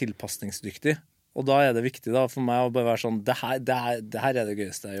tilpasningsdyktig, og da er det viktig da, for meg å bare være sånn, det her er det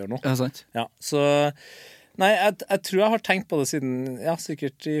gøyeste jeg gjør nå. Ja, sant. Ja, så... Nei, jeg tror jeg har tenkt på det siden,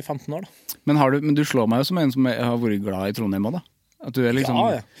 sikkert i 15 år da. Men du slår meg jo som en som har vært glad i Trondheim også da. At du er liksom...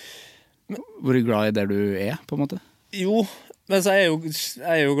 vært glad i der du er, på en måte. Jo, men så er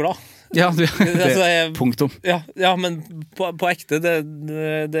jeg jo glad. Ja, punktum. Ja, men på ekte, det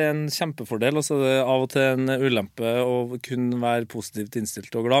er en kjempefordel, og så er det av og til en ulempe å kunne være positivt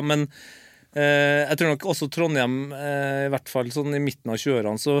innstilt og glad, men jeg tror nok også Trondheim, i hvert fall sånn i midten av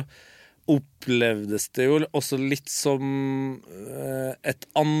 20-årene, så opplevdes det jo også litt som et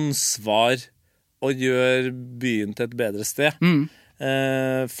ansvar å gjøre byen til et bedre sted.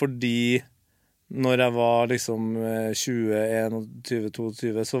 Fordi når jeg var liksom 20, 21,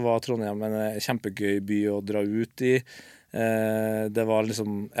 22, så var Trondheim en kjempegøy by å dra ut i. Det var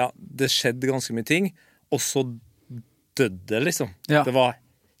liksom, det skjedde ganske mye ting, og så døde det liksom. Ja. Det var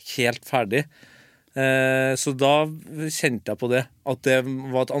helt ferdig. Så da kjente jeg på det, at det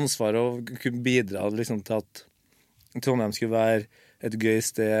var et ansvar å kunne bidra liksom, til at Trondheim skulle være et gøy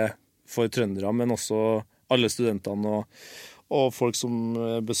sted for trøndere, men også alle studentene og folk som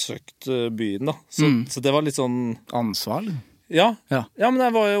besøkte byen da. Så det var litt sånn Ansvar, eller? ja, Ja. men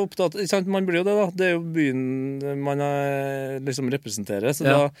jeg var jo opptatt, ikke sant, man blir jo det da, det er jo byen man liksom representerer, så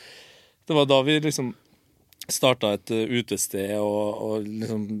det var da vi liksom startet et utested og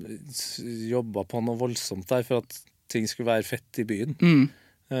liksom jobbet på noe voldsomt der for at ting skulle være fett i byen.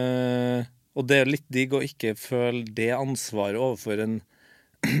 Og det er litt digg å ikke føle det ansvaret overfor en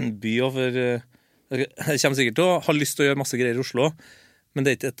by over... Jeg kommer sikkert til å ha lyst til å gjøre masse greier i Oslo, men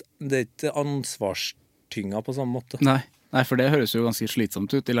det er ikke ansvarstynga på samme måte. Nei, for det høres jo ganske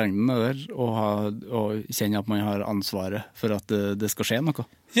slitsomt ut i lengden det der, å kjenne at man har ansvaret for at det skal skje noe.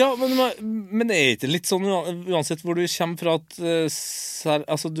 Ja, men det er ikke litt sånn uansett hvor du kommer fra at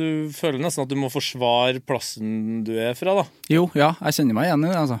altså du føler nesten at du må forsvare plassen du er fra da. Jo, ja, jeg kjenner meg igjen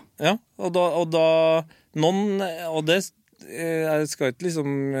i det, altså. Ja, og da noen, og det jeg skal ikke liksom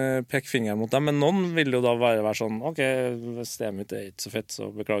peke fingeren mot dem, men noen vil jo da være sånn, ok, stedet mitt er ikke så fett,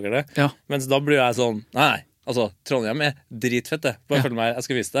 så beklager det. Ja. Mens da blir jeg sånn, nei, altså, Trondheim er dritfett det. Bare følg meg, jeg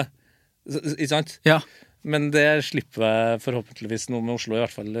skal vise det. Ikke sant? Ja. Men det slipper jeg forhåpentligvis noe med Oslo, i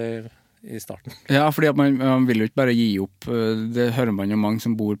hvert fall i starten. Ja, fordi at man vil jo ikke bare gi opp. Det hører man jo mange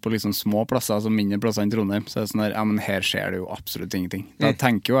som bor på liksom små plasser, altså mindre plasser enn Trondheim. Så er det sånn der, ja, men her skjer det jo absolutt ingenting. Da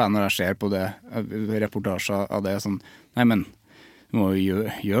tenker jo jeg når jeg ser på det, reportasjer av det, sånn, nei, men du må jo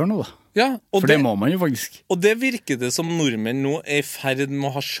gjøre noe da. Ja, for det må man jo faktisk. Og det virker det som nordmenn nå er i ferd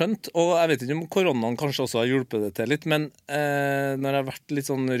med å ha skjønt, og jeg vet ikke om koronaen kanskje også har hjulpet det til litt, men når jeg har vært litt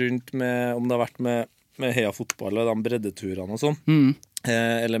sånn rundt med, om det har vært med Heia Fotball og de breddeturene og sånn,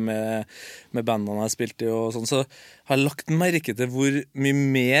 eller med bandene jeg spilte i og sånn, så har jeg lagt merke til hvor mye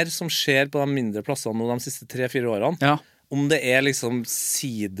mer som skjer på de mindre plassene nå de siste 3-4 årene. Ja. Om det er liksom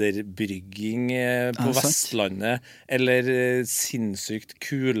siderbrygging på Vestlandet, eller sinnssykt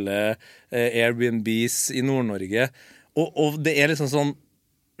kule Airbnbs i Nord-Norge. Og det er liksom sånn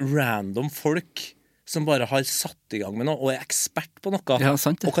random folk som bare har satt i gang med noe, og er ekspert på noe, Ja,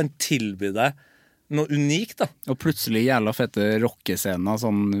 sant, og kan tilby deg noe unikt da. Og plutselig jævla fette rockescener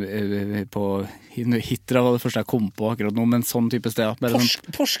sånn på Hitra var det første jeg kom på akkurat nå, men sånn type sted.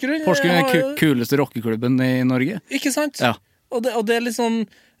 Porsgrunn er kuleste rockeklubben i Norge. Ikke sant? Ja. Og det er litt sånn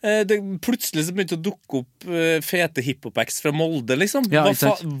plutselig så begynte å dukke opp fete hiphop-acts fra Molde, liksom. Ja,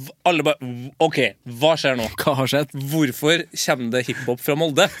 ikke sant? Alle bare, ok, hva skjer nå? Hva har skjedd? Hvorfor kommer det hiphop fra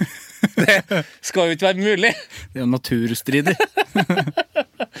Molde? Det skal jo ikke være mulig. Det er jo naturstridig.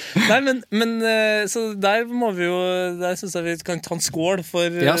 Nei, men så der må vi jo, der synes jeg vi kan ta en skål for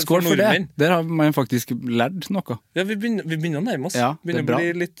skål for nordmenn. det. Der har man faktisk lært noe. Ja, vi begynner å nærme oss. Ja, det er begynner å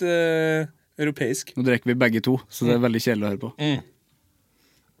bli litt europeisk. Nå drikker vi begge to, så det er veldig kjedelig å høre på.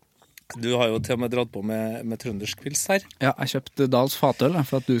 Du har jo til og med dratt på med trøndersk pils her. Ja, jeg kjøpte Dals fatøl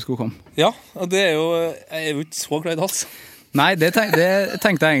for at du skulle komme. Ja, og det er jo, jeg er jo ikke så glad i Dals. Nei, det tenkte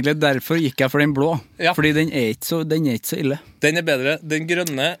jeg egentlig, derfor gikk jeg for den blå. Ja. Fordi den er ikke så ille. Den er bedre. Den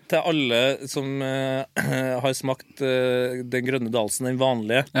grønne, til alle som har smakt den grønne Dalsen, den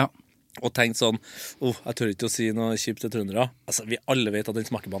vanlige, og tenkt sånn, jeg tør ikke å si noe kjipt til trøndere. Altså, vi alle vet at den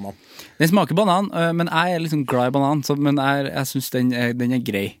smaker banan. Den smaker banan, men jeg er liksom glad i banan, men jeg synes den er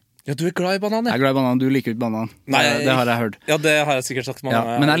grei. Ja, du er glad i banan, ja. Jeg er glad i banan, du liker ikke banan. Nei, det har jeg hørt. Ja, det har jeg sikkert sagt mange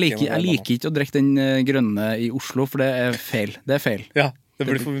ganger. Men jeg liker ikke å drikke den grønne i Oslo, for det er feil. Det er feil. Ja, det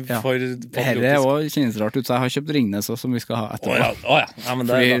blir for patriotisk. Her er også kjennes rart ut, så jeg har kjøpt Ringnes også, som vi skal ha etterpå. Ja, men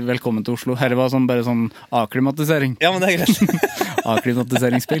det er Fordi velkommen til Oslo. Her var bare sånn akklimatisering. Ja, men det er greit.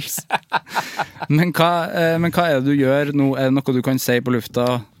 Akklimatiseringspils. Men hva er det du gjør nå? Er det noe du kan si på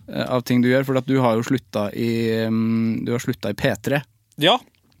lufta av ting du gjør? For at du har jo sluttet i P3. Ja.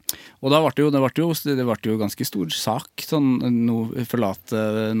 Og da det ble jo ganske stor sak, sånn, nå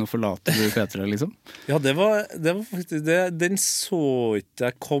forlater du P3, liksom. Ja, det var faktisk det. Den så ikke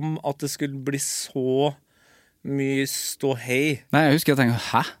jeg kom at det skulle bli så mye ståhei. Nei, jeg husker jeg tenkte,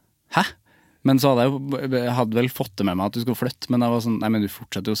 hæ? Men så hadde jeg vel fått det med meg at du skulle flytte, men jeg var sånn, nei, men du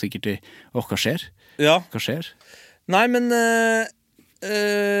fortsetter jo sikkert hva skjer? Ja. Hva skjer? Nei, men...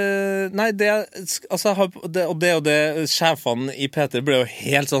 nei, sjefene i P3 ble jo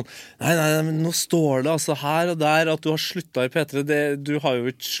helt sånn nei, men nå står det altså her og der at du har sluttet i P3 du har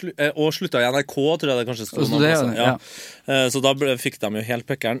jo ikke og sluttet i NRK, tror jeg det kanskje stod noe, ja. Så da fikk de jo helt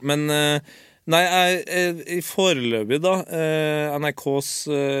pekkeren, men nei, i foreløpig da NRKs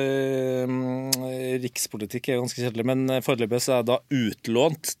rikspolitikk er ganske kjedelig, men foreløpig så er jeg da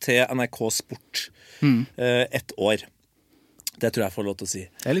utlånt til NRK Sport 1 år. Det tror jeg får lov til å si.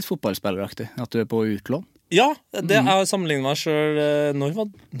 Det er litt fotballspilleraktig, at du er på utlån. Ja, det har jeg sammenlignet meg selv. Når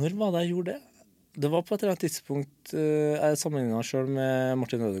var det jeg gjorde det? Det var på et eller annet tidspunkt jeg sammenlignet meg selv med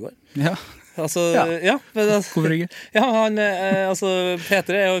Martin Ødegaard. Ja. Altså, Ja. Men, altså, Hvorfor ikke? Ja, altså,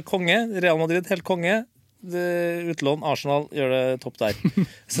 Peter er jo konge. Real Madrid, helt konge. Utlån, Arsenal gjør det topp der.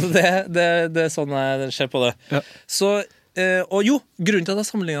 Så det er sånn jeg ser på det. Ja. Så, og jo, grunnen til at jeg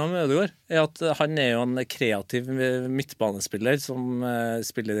sammenligner med Ødegaard, er at han er jo en kreativ midtbanespiller som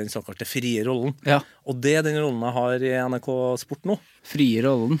spiller den såkalte frie rollen. Ja. Og det er den rollen jeg har i NRK Sport nå. Frie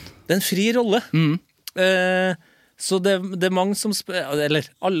rollen. Det er en fri rolle. Så det er mange som spør, eller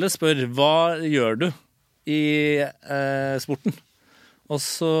alle spør, hva gjør du i sporten? Og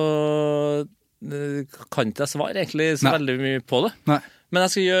så kan ikke jeg svare egentlig så veldig mye på det. Nei. Men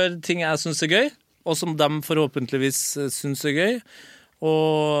jeg skal gjøre ting jeg synes er gøy, og som de forhåpentligvis synes er gøy.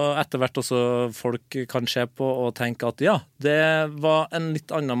 Og etter hvert også folk kan se på og tenke at ja, det var en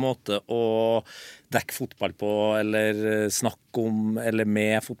litt annen måte å dekke fotball på, eller snakke om, eller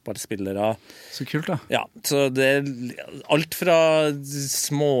med fotballspillere. Så kult da. Ja, så det er alt fra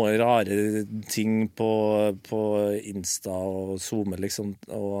små, rare ting på Insta og Zoom, liksom,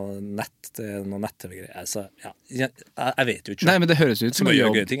 og nett til noen nett-TV-greier. Altså, ja, jeg vet jo ikke. Nei, men det høres ut som en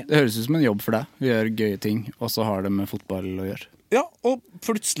jobb. Ting, ja. Det høres ut som en jobb for deg. Vi gjør gøye ting, og så har det med fotball å gjøre. Ja, og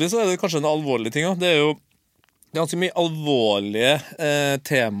plutselig så er det kanskje en alvorlig ting. Det er jo ganske mye alvorlige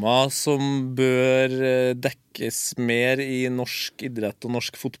tema som bør dekkes mer i norsk idrett og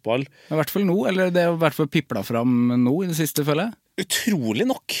norsk fotball. I hvert fall nå, eller det er i hvert fall pipla fram nå i det siste, føler jeg. Utrolig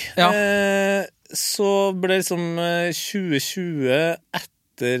nok. Ja. Så ble liksom 2020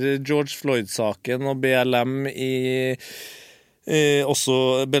 etter George Floyd-saken og BLM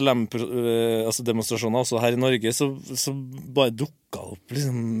også BLM, altså demonstrasjoner også her i Norge, så bare dukket opp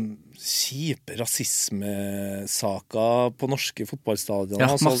liksom kjipe rasismesaker på norske fotballstadioner.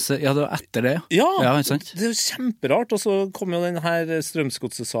 Ja, masse. Ja, det var etter det. Ja, ikke sant? det er jo kjemperart. Og så kom jo den her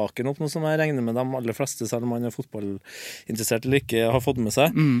Strømsgodset-saken opp, noe som jeg regner med de aller fleste, selv om man er fotballinteressert eller ikke, har fått med seg.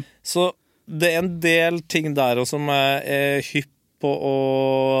 Så det er en del ting der også som jeg er hypp på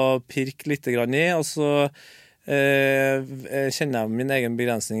å pirke litt grann i, og så kjenner jeg min egen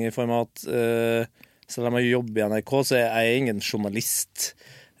begrensning i form av at selv om jeg jobber i NRK, så er jeg ingen journalist,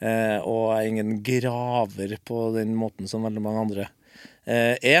 og jeg er ingen graver på den måten som veldig mange andre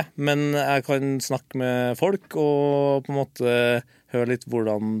men jeg kan snakke med folk og på en måte høre litt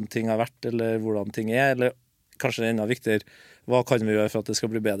hvordan ting har vært, eller hvordan ting er, eller kanskje enda viktigere, hva kan vi gjøre for at det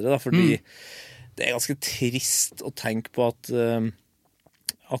skal bli bedre da, fordi det er ganske trist å tenke på at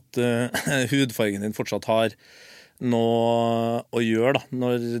hudfargen din fortsatt har noe å gjøre da,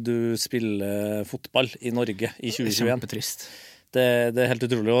 når du spiller fotball i Norge i 2021. Kjempetrist. Det er helt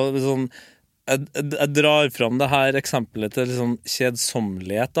utrolig. Og sånn, jeg drar fram det her eksempelet til liksom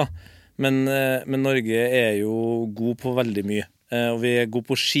kjedsommelighet, da. Men Norge er jo god på veldig mye. Og vi er gode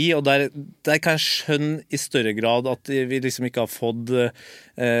på ski, og der kan jeg skjønne i større grad at vi liksom ikke har fått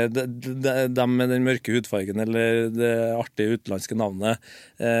dem med den mørke hudfargen eller det artige utenlandske navnet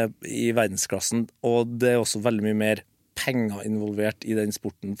i verdensklassen, og det er også veldig mye mer penger involvert i den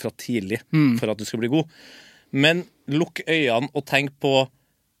sporten fra tidlig for at du skal bli god. Men lukk øynene og tenk på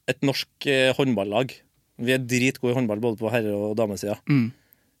et norsk håndballag. Vi er dritgode i håndball både på herre- og damesiden.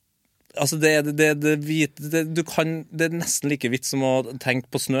 Altså det er nesten like vidt som å tenke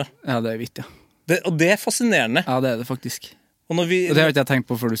på snø. Ja, det er vidt, ja. Og det er fascinerende. Ja, det er det faktisk. Og det har ikke jeg tenkt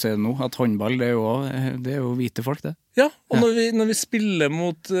på før du sier det nå, at håndball, det er jo hvite folk, det. Ja, og når vi spiller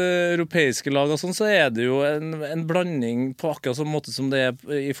mot europeiske lag og sånn, så er det jo en blanding på akkurat sånn måte som det er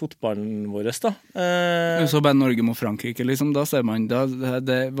i fotballen vår, da. Så bare Norge mot Frankrike, liksom, da ser man,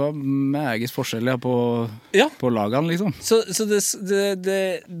 det var meget forskjell på lagene, liksom. Så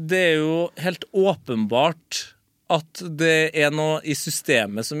det er jo helt åpenbart at det er noe i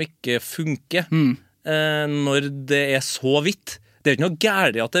systemet som ikke funker. Når det er så vidt. Det er ikke noe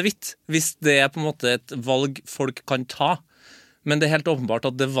gærent at det er vidt, hvis det er på en måte et valg folk kan ta. Men det er helt åpenbart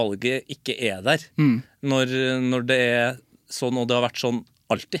at det valget ikke er der når det er sånn, og det har vært sånn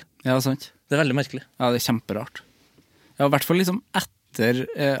alltid. Ja, sant. Det er veldig merkelig. Ja, det er kjemperart. Ja, i hvert fall liksom etter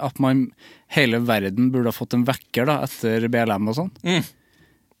at man hele verden burde ha fått en vekker da, etter BLM og sånn.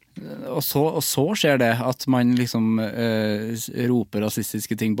 Og så skjer det at man liksom roper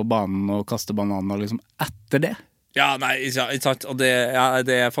rasistiske ting på banen og kaster bananer liksom etter det. Ja, nei, ikke sant. Og det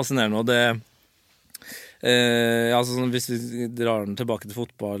er fascinerende, og det altså, sånn, hvis vi drar den tilbake til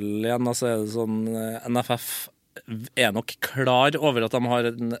fotball igjen, så er det sånn NFF er nok klar over at de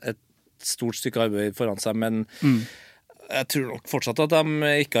har et stort stykke arbeid foran seg, men jeg tror nok fortsatt at de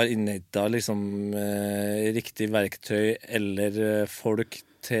ikke har innhentet liksom, riktig verktøy eller folk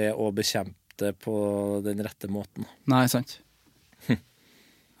til å bekjempe det på den rette måten. Nei, sant.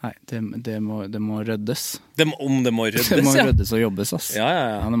 Nei, det må ryddes. Om det må ryddes, Det må ja. ryddes og jobbes, ass. Ja.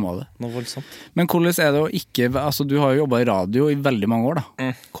 Det må det. Noe voldsomt. Men hvordan er det å ikke, altså du har jo jobbet i radio i veldig mange år da.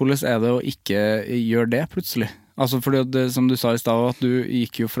 Hvordan er det å ikke gjøre det plutselig? Altså fordi det, som du sa i sted, at du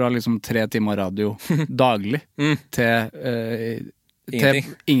gikk jo fra liksom 3 timer radio daglig til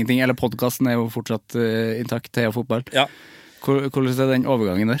ingenting, eller podcasten er jo fortsatt intakt til fotball. Ja. Hvordan er den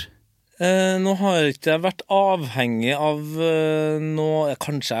overgangen der? Nå har ikke jeg vært avhengig av noe,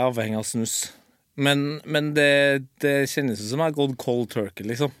 kanskje jeg er avhengig av snus, men det kjennes som jeg har gått cold turkey,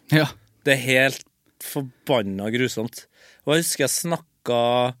 liksom. Ja. Det er helt forbanna grusomt. Og jeg husker jeg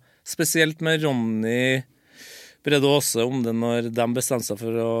snakket spesielt med Ronny Brede Aase om det når de bestemte seg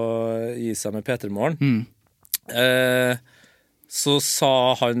for å gi seg med Peter Morgen. Så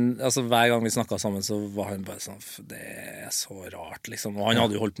sa han, altså hver gang vi snakket sammen, så var han bare sånn, det er så rart, liksom. Og han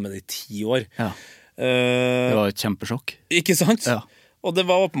hadde jo holdt på med det i 10 år. Ja. Det var et kjempesjokk. Ikke sant? Ja. Og det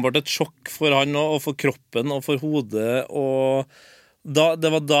var åpenbart et sjokk for han, og for kroppen, og for hodet, og det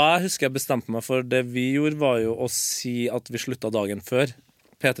var da jeg husker jeg bestemte meg for det vi gjorde, var jo å si at vi sluttet dagen før.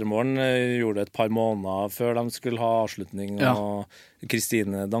 Peter Morgen gjorde det et par måneder før de skulle ha avslutning, og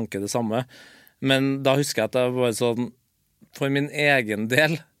Kristine Danke det samme. Men da husker jeg at jeg var sånn, for min egen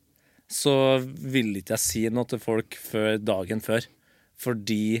del så vil ikke jeg si noe til folk før dagen før.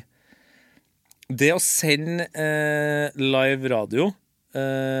 Fordi det å sende live radio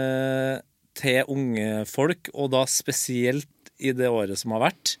til unge folk, og da spesielt i det året som har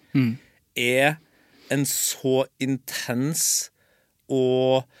vært, er en så intens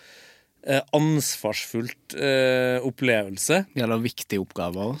og ansvarsfullt opplevelse. Jævla viktig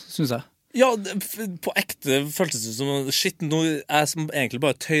oppgave, synes jeg. Ja, på ekte føltes det som shit, nå jeg som egentlig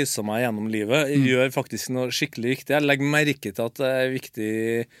bare tøyser meg gjennom livet, gjør faktisk noe skikkelig viktig. Jeg legger merke til at det er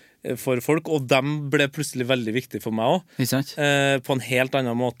viktig for folk, og dem ble plutselig veldig viktig for meg også. På en helt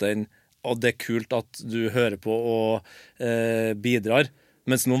annen måte enn at det er kult at du hører på og bidrar.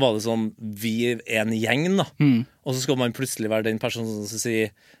 Mens nå var det sånn, vi er en gjeng da. Og så skal man plutselig være den personen som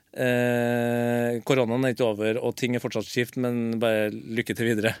sier koronaen er ikke over og ting er fortsatt skift, men bare lykke til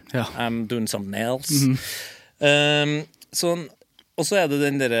videre. I'm doing something else. Og så er det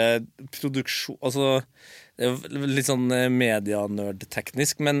den der produksjon, altså det er litt sånn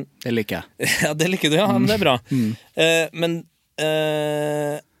medianerd-teknisk, men det liker jeg. Ja, det liker du, ja, men det er bra. Men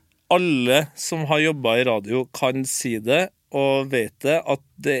alle som har jobbet i radio kan si det og vet det, at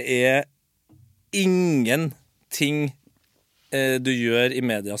det er ingenting du gjør i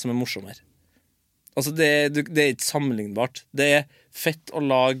media som er morsommere. Altså, det er ikke sammenlignbart. Det er fett å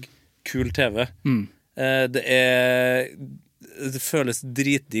lage kul TV. Det føles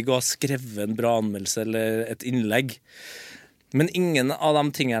dritdigg å ha skrevet en bra anmeldelse eller et innlegg. Men ingen av de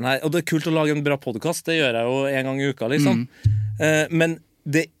tingene her, og det er kult å lage en bra podcast, det gjør jeg jo en gang i uka, liksom. Men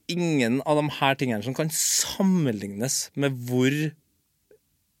det er ingen av de her tingene som kan sammenlignes med hvor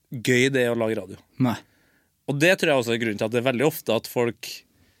gøy det er å lage radio. Nei. Og det tror jeg også er grunnen til at det er veldig ofte at folk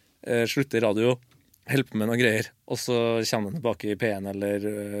slutter i radio, holder på med noe greier, og så kommer de tilbake i P1 eller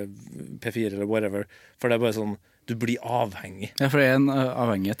P4 eller whatever. For det er bare sånn, du blir avhengig. Ja, for det er en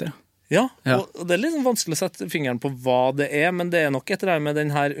avhengighet, ja. Og det er litt vanskelig å sette fingeren på hva det er, men det er nok et eller annet med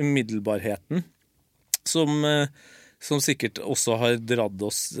den her umiddelbarheten som sikkert også har dratt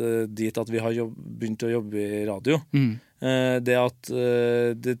oss dit at vi har begynt å jobbe i radio. Det at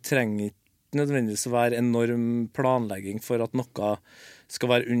det trenger ikke nødvendigvis å være enorm planlegging for at noe skal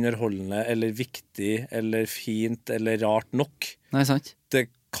være underholdende eller viktig eller fint eller rart nok. Nei, sant. Det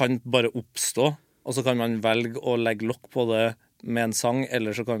kan bare oppstå, og så kan man velge å legge lokk på det med en sang,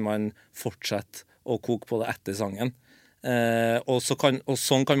 eller så kan man fortsette å koke på det etter sangen. Og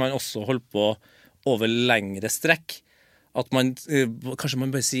sånn kan man også holde på over lengre strekk. At man, kanskje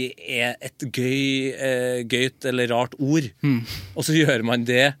man bare sier er et gøyt eller rart ord, og så gjør man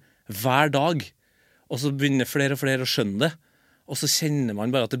det hver dag, og så begynner flere og flere å skjønne det, og så kjenner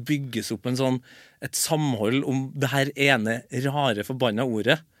man bare at det bygges opp et samhold om det her ene rare forbanna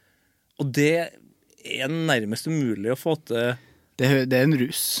ordet, og det er nærmest umulig å få til. Det er en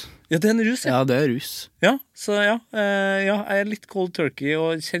rus. Ja, det er en rus, ja. Ja, det er rus. Ja, så jeg er litt cold turkey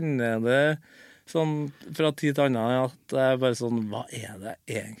og kjenner det sånn fra tid til annen, at det er bare sånn, hva er det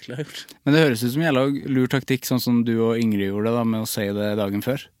jeg egentlig har gjort? Men det høres ut som jævla lur taktikk, sånn som du og Ingrid gjorde da, med å si det dagen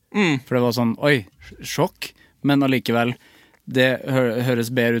før. For det var sånn, oi, sjokk, men allikevel, det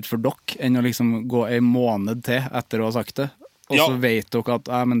høres bedre ut for dere enn å liksom gå en måned til etter å ha sagt det. Og så vet dere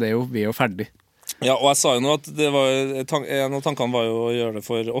at men vi er jo ferdig. Ja, og jeg sa jo nå at en av tankene var jo å gjøre det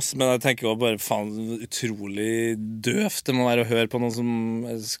for oss, men jeg tenker jo bare, faen, utrolig døvt det må være å høre på noen som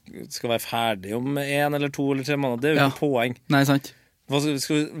skal være ferdig om 1 eller 2 eller 3 måneder. Det er jo ikke poeng. Nei, sant.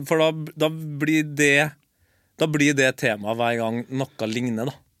 For da blir det tema hver gang noe ligner,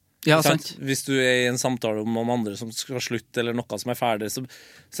 da. Ja, sant. Hvis du er i en samtale om noen andre som skal slutte, eller noe som er ferdig, så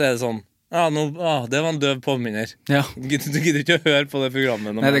er det sånn det var en døv påminner. Ja. Du gidder ikke å høre på det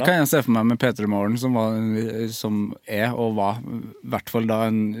programmet. Nei, det kan jeg se for meg med Peter Morgen, som er og var i hvert fall da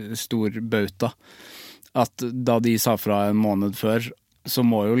en stor bauta. At da de sa fra en måned før, så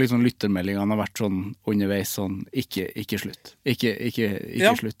må jo liksom lyttermeldingene ha vært sånn underveis, sånn, ikke slutt.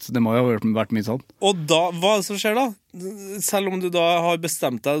 Ikke slutt. Det må jo ha vært mye sånn. Og da, hva er det som skjer da? Selv om du da har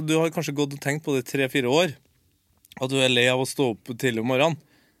bestemt deg, du har kanskje gått og tenkt på det i 3-4 år, at du er lei av å stå opp tidlig om morgenen,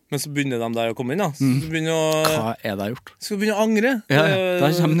 men så begynner de der å komme inn, da. Så du begynner å... Hva er det jeg har gjort? Skal du begynne å angre? Ja,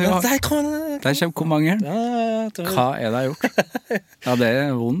 der kommer jo... Der kommer komangeren. Hva er det jeg har gjort? Ja, det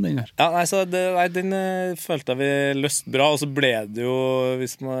er vond, den her. Ja, den følte jeg vi løst bra, og så ble det jo,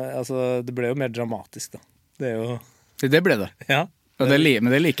 det ble jo mer dramatisk, da. Det er jo... Det ble det. Ja. Men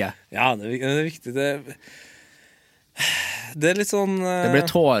det liker jeg. Ja, det er viktig. Det er litt sånn Det ble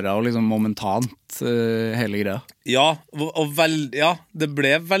tårer og liksom momentant hele greia. Ja, det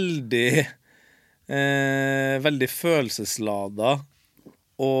ble veldig følelseslada.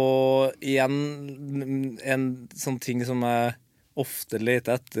 Og igjen en sånn ting som jeg ofte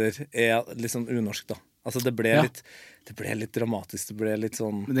leter etter, er litt sånn unorsk, da. Altså det ble litt dramatisk. Det ble litt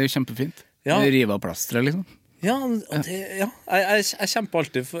sånn... Men det er jo kjempefint. Ja. Rive av plasteret, liksom. Ja, jeg kjemper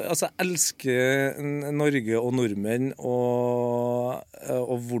alltid for, jeg elsker Norge og nordmenn og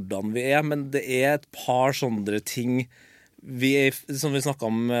hvordan vi er, men det er et par sånne ting som vi snakket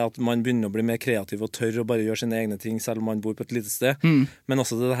om, at man begynner å bli mer kreativ og tør å bare gjøre sine egne ting selv om man bor på et lite sted, men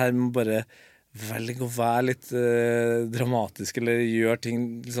også det her med bare velge å være litt dramatisk eller gjøre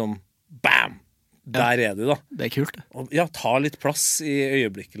ting liksom, bam! Der er du, da. Det er kult, det. Og, ta litt plass i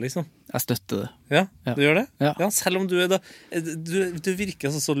øyeblikket, liksom. Jeg støtter det. Ja, du gjør det? Ja, selv om du er da... Du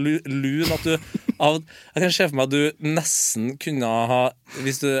virker så lun at du... Jeg kan se for meg at du nesten kunne ha...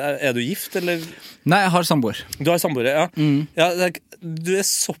 Er du gift, eller? Nei, jeg har samboer. Du har samboer, ja. Du er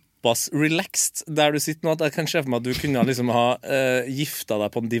såpass relaxed der du sitter nå, at jeg kan se for meg at du kunne liksom ha gifta deg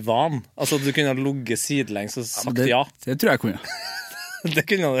på en divan. Altså, du kunne ha ligget sidelengs og sagt ja. Det tror jeg kunne. Det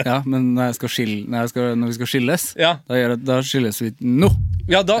kunne du. Ja, men når vi skal skilles, da skilles vi nå.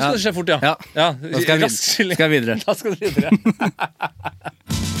 Ja, da skal det skje fort, ja. Da skal jeg videre. Da skal du videre.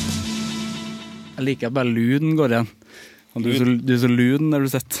 Jeg liker at bare luden går igjen. Du er så luden når du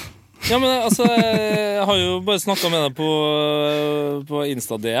sitter. Ja, men jeg har jo bare snakket med deg på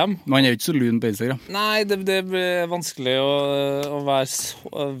Insta-DM. Man er jo ikke så lun på Instagram. Nei, det blir vanskelig å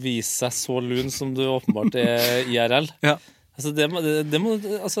vise seg så lun som du åpenbart er IRL. Ja. Vi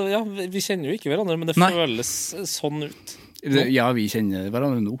kjenner jo ikke hverandre, men det føles sånn ut. Ja, vi kjenner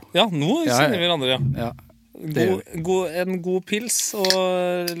hverandre nå. Ja, nå kjenner vi hverandre, ja. En god pils og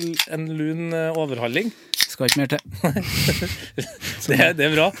en lun overhalling. Skal ikke mer til. Det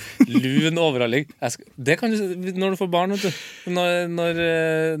er bra. Lun overhalling. Det kan du, når du får barn, vet du. Når du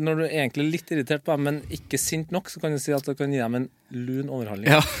er egentlig litt irritert på dem, men ikke sint nok, så kan du si at det kan gi dem en lun overhalling.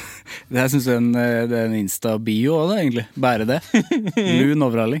 Ja, det synes jeg det er en Insta-bio også, egentlig. Bare det. Lun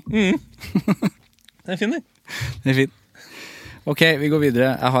overhalling. Det er fint, det. Det er fint. Ok, vi går videre.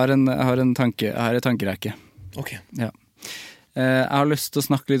 Jeg har en tankerekke. Ok. Ja. Jeg har lyst til å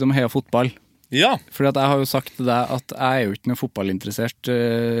snakke litt om Heia Fotball. Ja. Fordi at jeg har jo sagt til deg at jeg er jo ikke noe fotballinteressert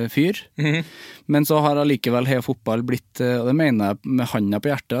fyr. Men så har allikevel Heia Fotball blitt, og det mener jeg med handa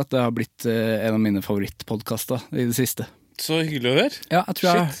på hjertet, at det har blitt en av mine favorittpodcaster i det siste. Så hyggelig å høre. Ja, jeg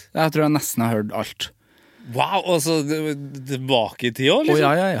tror jeg nesten har hørt alt. Wow, altså tilbake i tida,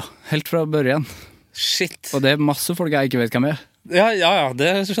 liksom? Ja. Helt fra børjen. Shit. Og det er masse folk jeg ikke vet hvem er. Ja,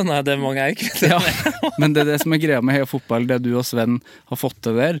 det skjønner jeg. Det er mange jeg ikke vet. Ja, men det som er greia med Heia Fotball, det du og Sven har fått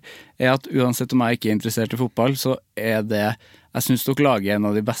til der, er at uansett om jeg ikke er interessert i fotball, så er det, jeg synes dere lager en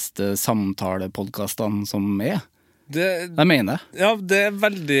av de beste samtalepodcastene som er. Jeg mener det. Ja, det er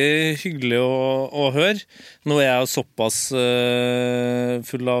veldig hyggelig å høre. Nå er jeg jo såpass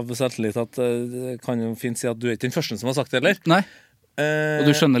full av selvtillit at jeg kan jo fint si at du er ikke den første som har sagt det, eller? Nei. Og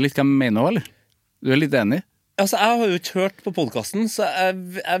du skjønner litt hva jeg mener også, eller? Du er litt enig? Altså, jeg har jo ikke hørt på podcasten, så jeg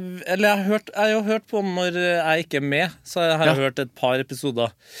har jo hørt på den når jeg ikke er med, så jeg har hørt et par episoder.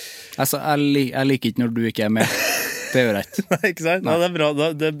 Altså, jeg liker ikke når du ikke er med. Det gjør jeg ikke. Nei, ikke sant? Nei, det er bra,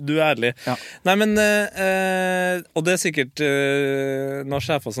 du er ærlig. Ja. Nei, men, og det er sikkert noen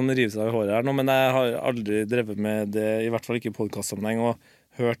sjefer som river seg i håret her nå, men jeg har aldri drevet med det, i hvert fall ikke i podcastsammenheng, og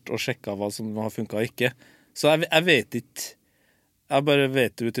hørt og sjekket hva som har funket og ikke. Så jeg vet ikke. Jeg bare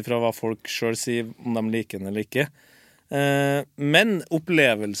vet ut ifra hva folk selv sier, om de liker den eller ikke. Men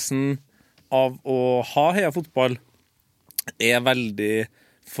opplevelsen av å ha Heia Fotball veldig,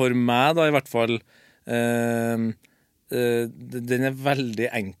 for meg da i hvert fall, den veldig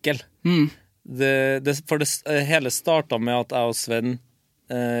enkel. Hele startet med at jeg og Sven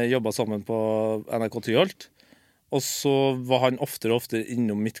jobbet sammen på NRK Tyholt, og så var han oftere og oftere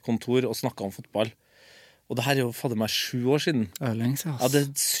innom mitt kontor og snakket om fotball. Og det her jo fader meg 7 år siden. Det lenge siden, ass. Ja,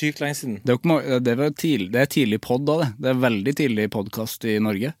 det sykt lenge siden. Det er tidlig podd da, det. Det er veldig tidlig podcast i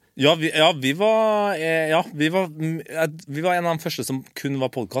Norge. Ja, vi var en av de første som kun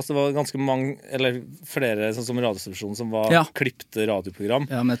var podcast. Det var ganske mange, eller flere sånn som radiostasjonen som var klippte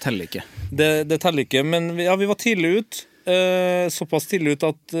radioprogram. Ja, men det teller ikke. Det teller ikke, men vi var tidlig ut. Såpass tidlig ut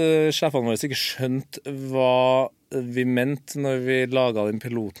at sjefene våre ikke skjønte hva vi mente når vi laget den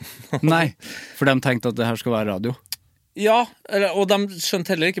piloten. Nei, for de tenkte at det her skal være radio. Ja, og de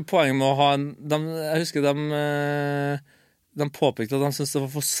skjønte heller ikke poenget med å ha jeg husker de påpekte at de syntes det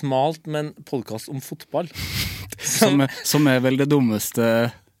var for smalt med en podcast om fotball. Som vel det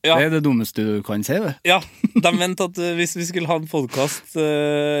dummeste. Det er det dummeste du kan si, det. Ja, de mente at hvis vi skulle ha en podcast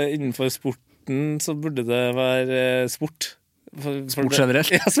innenfor sporten, så burde det være sport. Sport generelt?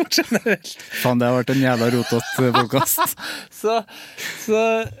 Ja, sport generelt. Faen, det har vært en jævla rotet podcast.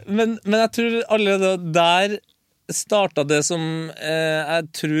 Men jeg tror allerede der startet det som jeg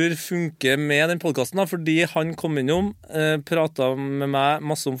tror funker med den podcasten da, fordi han kom innom, pratet med meg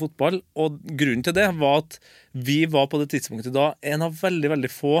masse om fotball, og grunnen til det var at vi var på det tidspunktet da en av veldig,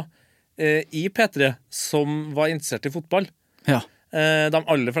 veldig få i P3 som var interessert i fotball. Ja. De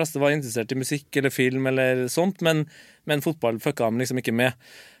aller fleste var interessert i musikk eller film eller sånt, men fotball fucka de liksom ikke med.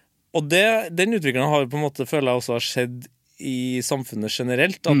 Og den utviklingen har på en måte, føler jeg også har skjedd i samfunnet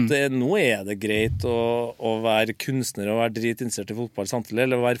generelt, at nå er det greit å være kunstner og være dritinteressert i fotball samtidig,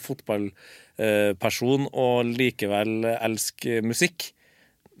 eller å være fotballperson og likevel elske musikk.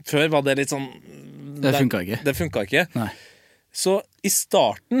 Før var det litt sånn... Det funket ikke. Det funket ikke. Nei. Så i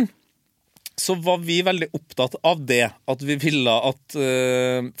starten så var vi veldig opptatt av det, at vi ville at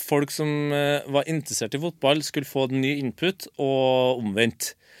folk som var interessert i fotball skulle få en ny input, og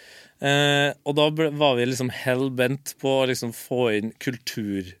omvendt. Og da var vi liksom hell-bent på å liksom få inn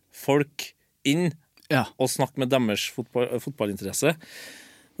kulturfolk inn, og snakke med deres fotballinteresse.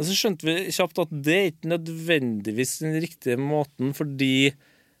 Men så skjønte vi kjapt at det ikke nødvendigvis den riktige måten, fordi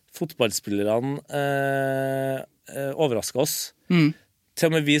fotballspillerne overrasket oss. Til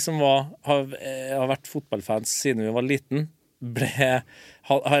og med vi som har vært fotballfans siden vi var liten,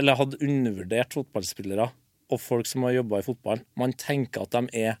 hadde undervurdert fotballspillere og folk som har jobbet i fotball. Man tenker at de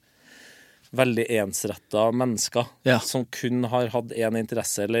veldig ensrettet mennesker som kun har hatt en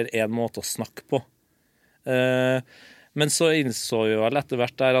interesse eller en måte å snakke på. Men så innså jo vel etter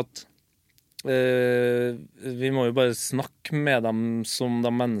hvert der at vi må jo bare snakke med dem som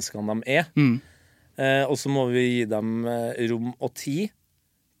de menneskene de og så må vi gi dem rom og tid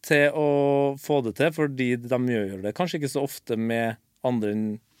til å få det til, fordi de gjør det kanskje ikke så ofte med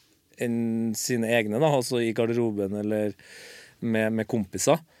andre enn sine egne, da, altså i garderoben eller med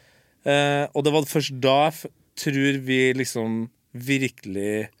kompiser. Og det var først da jeg tror vi liksom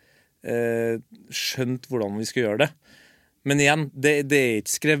virkelig skjønte hvordan vi skulle gjøre det. Men igjen, det er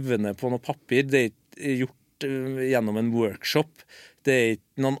ikke skrevet ned på noe papir, det er ikke gjort gjennom en workshop. Det er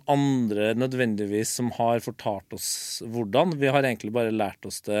ikke noen andre nødvendigvis som har fortalt oss hvordan. Vi har egentlig bare lært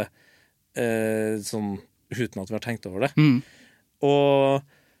oss det sånn, uten at vi har tenkt over det. Og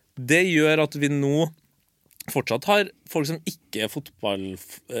det gjør at vi nå fortsatt har folk som ikke er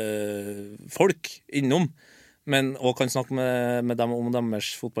fotballfolk innom, og kan snakke med dem om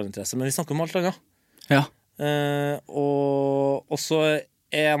deres fotballinteresse. Men vi snakker om alt annet. Ja. Og så er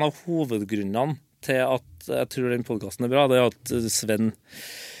en av hovedgrunnene til at jeg tror den podcasten er bra, det er at Sven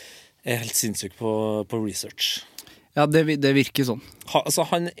er helt sinnssyk på research. Ja, det virker sånn. Altså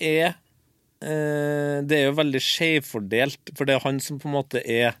han det er jo veldig skjevfordelt, for det er han som på en måte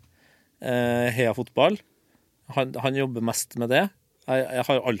er heia fotball. Han jobber mest med det. Jeg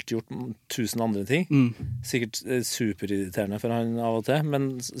har alltid gjort 1000 andre ting. Sikkert superirriterende for han av og til, men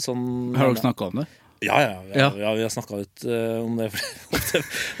sånn... Har du snakket om det? Ja, vi har snakket ut om det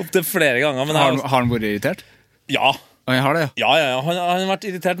opp til flere ganger. Men har han vært irritert? Ja. Jeg har det, ja. Han har vært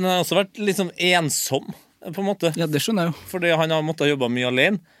irritert, men han har også vært litt sånn ensom, på en måte. Ja, det skjønner jeg jo. Fordi han har måttet jobbe mye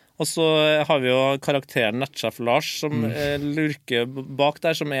alene. Og så har vi jo karakteren nettsjef Lars, som lurker bak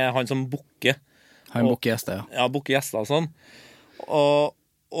der, som er han som bukker. Han bukker gjester, ja. Ja, bukker gjester og sånn. Og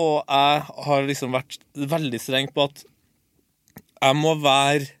jeg har liksom vært veldig streng på at jeg må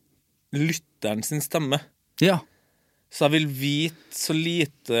være lytteren sin stemme. Ja. Så jeg vil vite så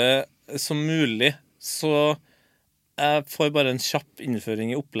lite som mulig, så jeg får bare en kjapp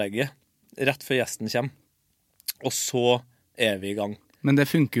innføring i opplegget rett før gjesten kommer. Og så er vi i gang. Men det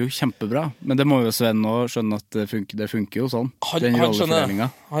funker jo kjempebra. Men det må jo Sven nå skjønne at det funker jo sånn. Den rollefordelingen.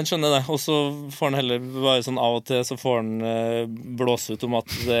 Han skjønner det, og så får han heller bare sånn av og til så får han blåse ut om at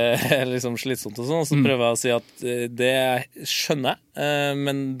det er liksom slitsomt og sånn, og så prøver jeg å si at det skjønner jeg,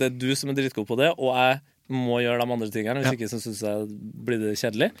 men det er du som er dritgod på det, og jeg må gjøre de andre tingene, hvis ikke så synes jeg blir det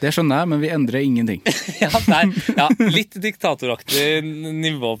kjedelig. Det skjønner jeg, men vi endrer ingenting. Litt diktatoraktig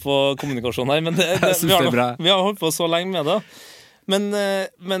nivå på kommunikasjon her, men vi har holdt på så lenge med det. Men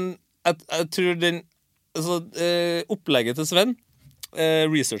jeg tror opplegget til Sven,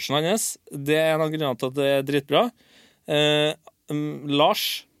 researchen hans, det er en av grunnene til at det er dritbra. Lars,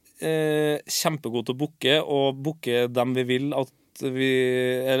 kjempegod til å booke dem vi vil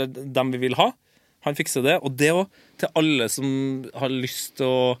eller dem vi vil ha. Han fikser det, og det også til alle som har lyst til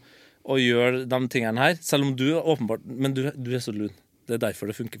å gjøre de tingene her, selv om du åpenbart, men du er så lun. Det er derfor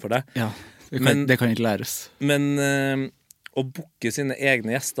det funker for deg. Ja, det kan ikke læres. Men å booke sine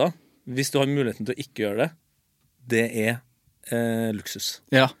egne gjester, hvis du har muligheten til å ikke gjøre det, det er luksus.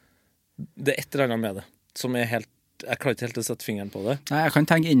 Ja. Det er et eller annet med det, som er helt, jeg klarer ikke helt å sette fingeren på det. Nei, jeg kan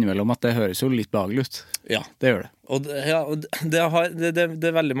tenke innimellom at det høres jo litt behagelig ut. Ja. Det gjør det. Og det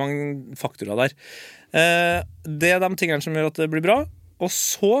er veldig mange faktorer der. Det er de tingene som gjør at det blir bra, og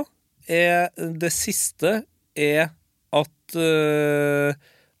så er det siste at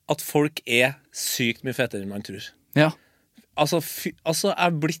folk er sykt mye fetere enn man tror. Ja. Altså, jeg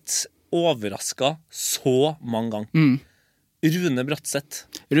har blitt overrasket så mange ganger. Rune Bratseth,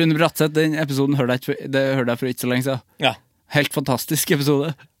 den episoden hørte jeg for ikke så lenge siden. Ja. Helt fantastisk episode.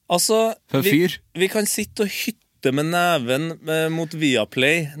 Altså, fyr. Vi kan sitte og hytte med neven mot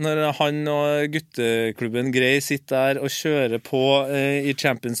Viaplay når han og gutteklubben Grey sitter der og kjører på i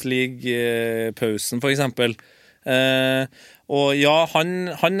Champions League-pausen, for eksempel. Og ja,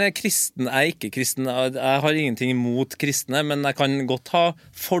 han er kristen, jeg er ikke kristen, jeg har ingenting imot kristne, men jeg kan godt ha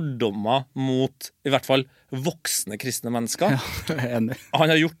fordommer mot i hvert fall voksne kristne mennesker. Ja, jeg er enig. Han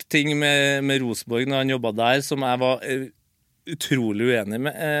har gjort ting med Rosenborg når han jobbet der som jeg var utrolig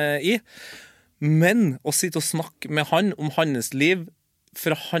uenig i. Men å sitte og snakke med han om hans liv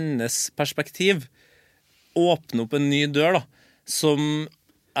fra hans perspektiv, åpne opp en ny dør da, som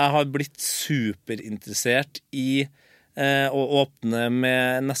jeg har blitt superinteressert i å åpne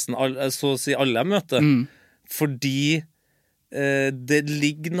med nesten så å si alle jeg møter. Fordi det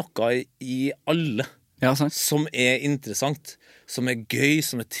ligger noe i alle som er interessant, som er gøy,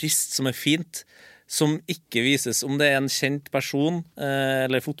 som er trist, som er fint, som ikke vises om det er en kjent person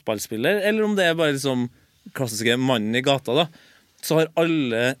eller fotballspiller, eller om det er bare liksom klassiske mannen i gata da. Så har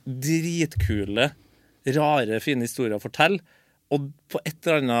alle dritkule, rare, fine historier å fortelle, og på et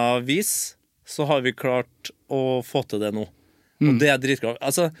eller annet vis så har vi klart å få til det nå. Og det er dritklart.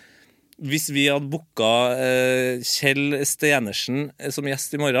 Altså, hvis vi hadde booket Kjell Stenersen som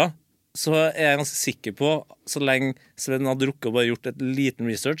gjest i morgen, så er jeg ganske sikker på, så lenge Sven hadde rukket å bare gjort et liten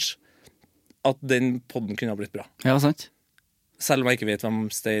research, at den podden kunne ha blitt bra. Ja, sant. Selv om jeg ikke vet hvem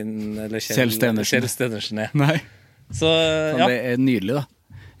Kjell Stenersen er. Nei. Så, ja. Det er nydelig da.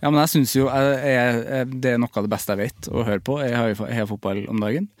 Ja, men jeg synes jo det er noe av det beste jeg vet å høre på. Jeg har fotball om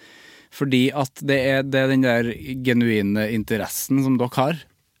dagen. Fordi at det er den der genuine interessen som dere har,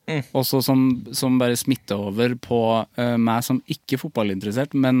 også som bare smitter over på meg som ikke er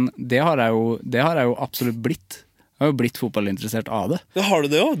fotballinteressert, men det har jeg jo absolutt blitt. Jeg har jo blitt fotballinteressert av det. Ja, har du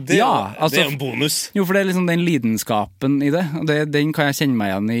det også? Det er en bonus. Jo, for det er liksom den lidenskapen i det. Og den kan jeg kjenne meg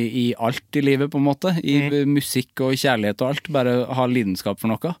igjen i alt i livet, på en måte. I musikk og kjærlighet og alt. Bare ha lidenskap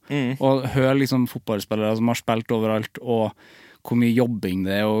for noe. Og høre liksom fotballspillere som har spilt overalt, og hvor mye jobbing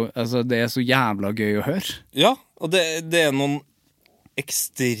det er. Og, altså, det er så jævla gøy å høre. Ja, og det er noen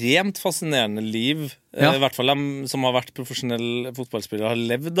ekstremt fascinerende liv. I hvert fall de som har vært profesjonelle fotballspillere har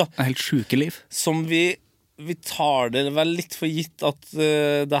levd da. Helt syke liv. Som vi tar det vel litt for gitt at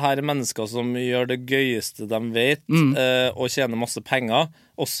det her er mennesker som gjør det gøyeste de vet, og tjener masse penger,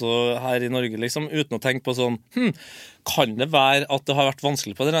 også her i Norge, liksom, uten å tenke på sånn, kan det være at det har vært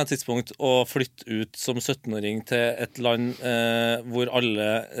vanskelig på denne tidspunkt å flytte ut som 17-åring til et land hvor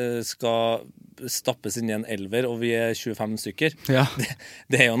alle skal stappes inn i en elver, og vi er 25 stykker. Ja.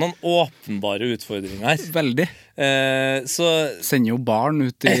 Det er jo noen åpenbare utfordringer her. Veldig. Så sender jo barn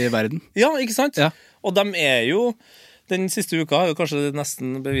ut i verden. Ja, ikke sant? Ja. Og de er jo, den siste uka har jo kanskje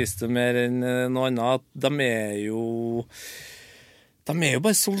nesten bevist det mer enn noe annet, at de er jo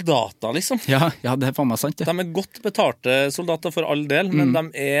bare soldater, liksom. Ja, det er faen meg sant, ja. De er godt betalte soldater for all del, men de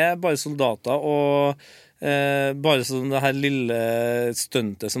er bare soldater, og bare sånn det her lille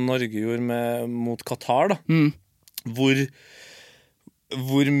stuntet som Norge gjorde mot Qatar, da, hvor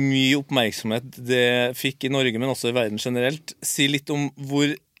hvor mye oppmerksomhet det fikk i Norge, men også i verden generelt. Si litt om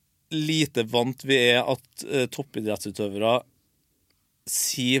hvor lite vant vi at toppidrettsutøvere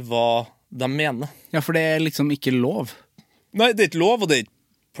sier hva de mener. Ja, for det liksom ikke lov. Nei, det ikke lov, og det ikke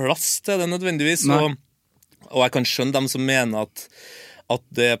plass til det nødvendigvis. Og jeg kan skjønne dem som mener at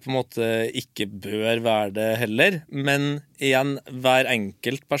det på en måte ikke bør være det heller. Men igjen, hver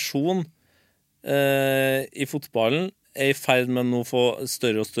enkelt person i fotballen i ferd med å nå få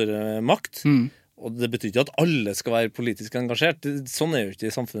større og større makt. Og det betyr ikke at alle skal være politisk engasjert. Sånn jo ikke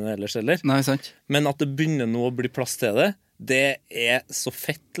i samfunnet ellers heller. Nei, sant. Men at det begynner nå å bli plass til det, det så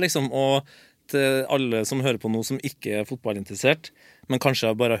fett, liksom. Og til alle som hører på noe som ikke fotballinteressert, men kanskje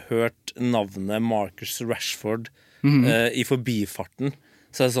har bare hørt navnet Marcus Rashford i forbifarten,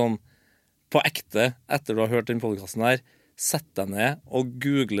 så det sånn, på ekte, etter du har hørt den podcasten her, sett deg ned og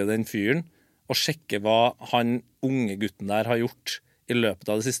google den fyren, og sjekke hva han unge gutten der har gjort i løpet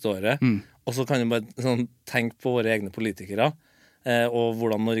av det siste året. Og så kan du bare sånn, tenke på våre egne politikere, og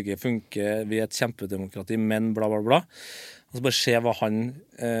hvordan Norge funker. Vi et kjempedemokrati, men bla bla bla. Og så bare se hva han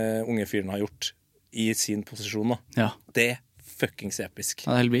unge fyren har gjort i sin posisjon. Da. Ja. Det fuckings episk.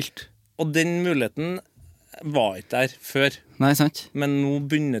 Ja, det helt vilt. Og den muligheten var ikke der før. Nei, sant. Men nå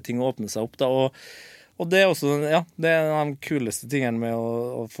begynner ting å åpne seg opp, da, og det også, ja, det en av de kuleste tingene med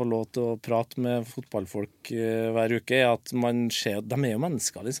å få lov til å prate med fotballfolk hver uke, at man ser at de jo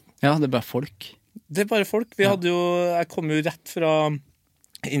mennesker, liksom. Ja, det bare folk. Det bare folk. Jeg kom jo rett fra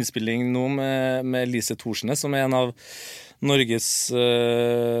innspilling nå med Lise Thorsnes, som en av Norges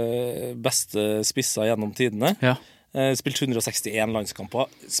beste spisser gjennom tidene. Ja. Spilt 161 landskamper,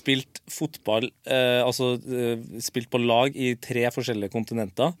 spilt fotball, spilt på lag i 3 forskjellige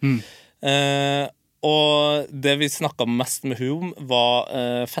kontinenter. Og det vi snakket mest med hun om var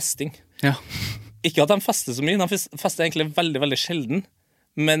festing. Ja. Ikke at de fester så mye, de fester egentlig veldig, veldig sjelden.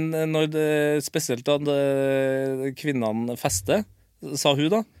 Men når spesielt da kvinnene fester, sa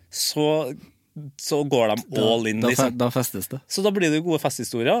hun da, så går de all in, liksom. Da festes det. Så da blir det gode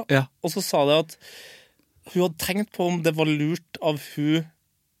festhistorier. Ja. Og så sa det at hun hadde tenkt på om det var lurt av hun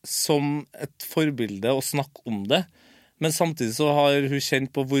som et forbilde å snakke om det, men samtidig så har hun kjent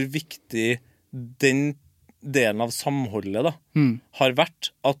på hvor viktig den delen av samholdet da, har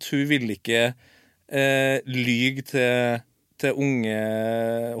vært, at hun vil ikke lyge til unge,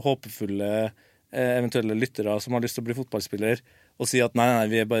 håpefulle, eventuelle lyttere som har lyst til å bli fotballspiller, og si at nei,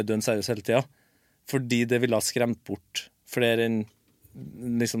 vi bare dønn seriøs hele tiden. Fordi det ville ha skremt bort flere enn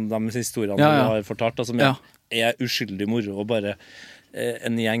liksom, de historiene du har fortalt, som uskyldig moro, og bare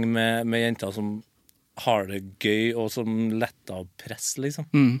en gjeng med jenter som har det gøy, og som letter av press, liksom.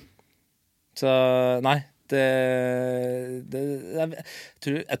 Så nei, jeg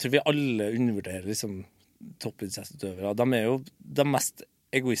tror vi alle undervurderer liksom, toppidrettsutøvere. De jo de mest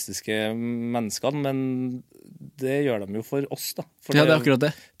egoistiske menneskene, men det gjør de jo for oss, da. For det akkurat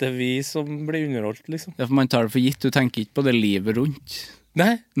det. Det vi som blir underholdt, liksom. Ja, for man tar det for gitt. Du tenker ikke på det livet rundt.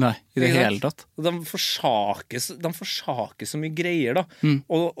 Nei, i det hele tatt. De forsaker så mye greier, da.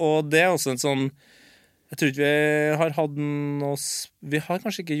 Og det også en sånn, jeg tror ikke vi har hatt vi har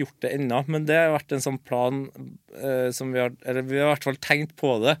kanskje ikke gjort det ennå, men det har vært en sånn plan som vi har i hvert fall tenkt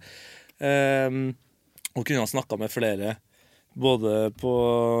på det, og kunne ha snakket med flere, både på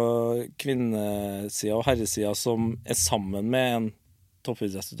kvinnesida og herresida, som sammen med en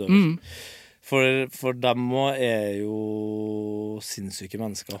toppidrettsutøver. For dem også jo sinnssyke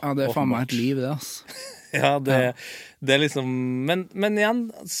mennesker. Ja, det faen meg et liv, det, altså. Ja, det liksom, men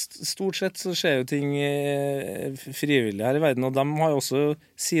igjen, stort sett så skjer jo ting frivillig her i verden, og de har jo også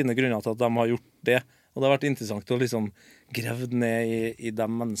sine grunner til at de har gjort det, og det har vært interessant å liksom grevd ned i de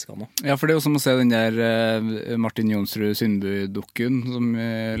menneskene. Ja, for det jo som å se den der Martin Jonsrud Sundby-dukken som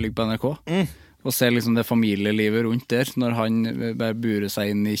ligger på NRK, og se liksom det familielivet rundt der, når han bare burer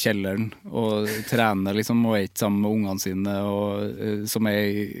seg inn i kjelleren og trener liksom, og ikke sammen med ungene sine, og, som i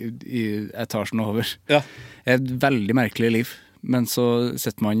etasjen over. Ja. Et veldig merkelig liv. Men så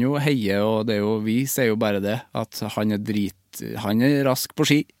setter man jo heie, og det jo, vi ser jo bare det, at han han rask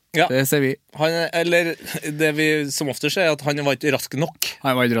på ski. Ja. Det ser vi. Eller det vi som ofte ser, at han var ikke rask nok.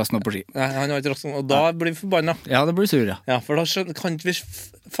 Han var ikke rask nok på ski. Nei, han var ikke rask nok, og da blir vi forbannet. Ja, det blir sur, ja. Ja, for da kan ikke vi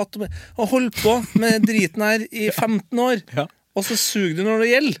fatte med å holde på med driten her i 15 år, og så suger du når det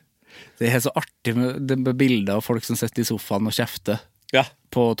gjelder. Det så artig med bilder av folk som sitter i sofaen og kjefter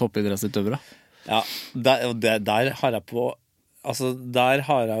på toppidrettsutøvere. Ja, der har jeg på, altså der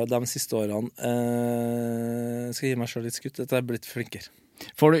har jeg jo de siste årene, skal jeg gi meg selv litt skutt, etter jeg har blitt flinkere.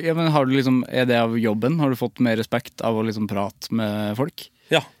 Men har du liksom, det av jobben? Har du fått mer respekt av å liksom prate med folk?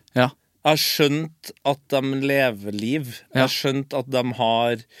 Ja. Jeg har skjønt at de lever liv. Jeg har skjønt at de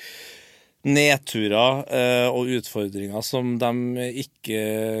har nedturer og utfordringer som de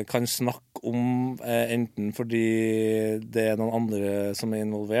ikke kan snakke om, enten fordi det noen andre som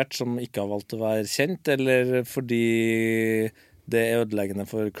involvert, som ikke har valgt å være kjent, eller fordi det ødeleggende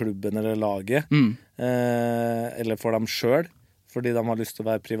for klubben eller laget, eller for dem selv, fordi de har lyst til å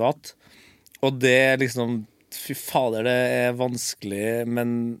være privat. Og det liksom, fy fader, det vanskelig,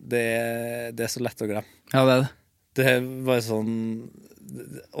 men det så lett å glemme. Ja, det det. Det bare sånn,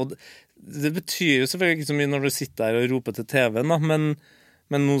 og det betyr jo selvfølgelig ikke så mye når du sitter der og roper til TV-en, da,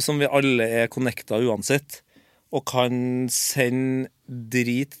 men nå som vi alle connectet uansett, og kan sende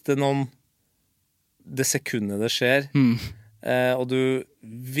drit til noen det sekundet det skjer, og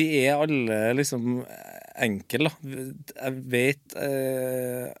vi alle liksom enkle, da. Jeg vet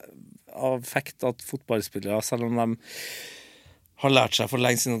av fakt at fotballspillere, selv om de har lært seg for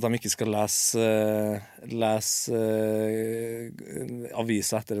lenge siden at de ikke skal lese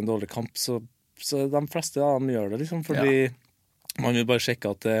aviser etter en dårlig kamp, så de fleste av dem gjør det liksom, fordi man vil bare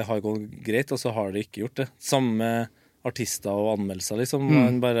sjekke at det har gått greit, og så har det ikke gjort det. Samme med artister og anmeldelser, liksom.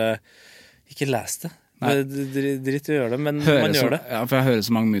 Man bare ikke leser det. Dritt å gjøre det, men man gjør det. Ja, for jeg hører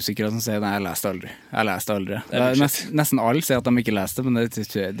så mange musikere som sier nei, jeg leste aldri. Nesten alle sier at de ikke leste, men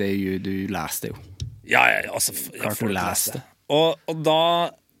du leste jo. Ja, altså, klart du leste. Og da,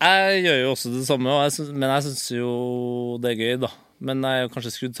 jeg gjør jo også det samme, men jeg synes jo det gøy da. Men jeg har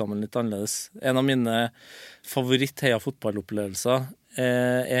kanskje skrudd sammen litt annerledes. En av mine favoritt-heia fotballopplevelser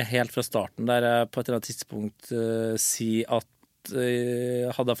helt fra starten, der jeg på et eller annet tidspunkt sier at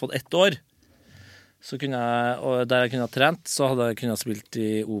hadde jeg fått 1 år, så kunne jeg, og der jeg kunne ha trent, så hadde jeg kunnet ha spilt i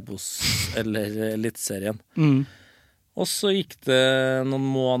Obos eller Elitserien. Og så gikk det noen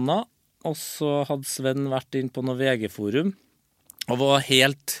måneder, og så hadde Sven vært inn på noe VG-forum, og var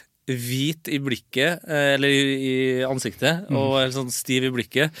helt hvit i blikket, eller i ansiktet, og helt sånn stiv i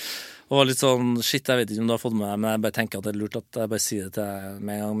blikket, og var litt sånn, shit, jeg vet ikke om du har fått med deg, men jeg bare tenker at det lurt at jeg bare sier det til deg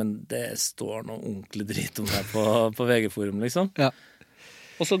med en gang, men det står noe ordentlig drit om det på VG-forum, liksom. Ja.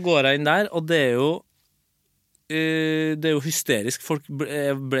 Og så går jeg inn der, og det er jo hysterisk. Folk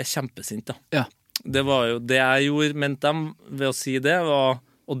ble kjempesint, da. Ja. Det var jo det jeg gjorde, mente dem, ved å si det, var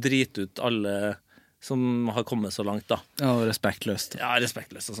å drite ut alle som har kommet så langt, da. Ja, og respektløst. Ja,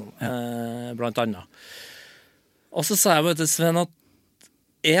 respektløst og sånn, blant annet. Og så sa jeg bare til Sven at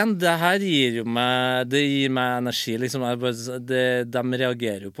det her gir meg energi, liksom. De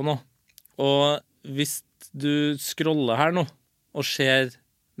reagerer jo på noe. Og hvis du scroller her nå, og ser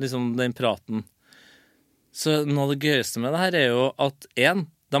liksom den praten, så noe av det gøyeste med det her er jo at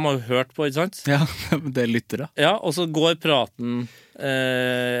de har jo hørt på, ikke sant? Ja, det lytter da. Ja, og så går praten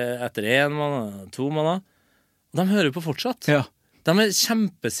etter 1 måned, 2 måneder, og de hører på fortsatt. Ja. De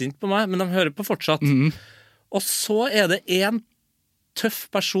kjempesint på meg, men de hører på fortsatt. Og så det en tøff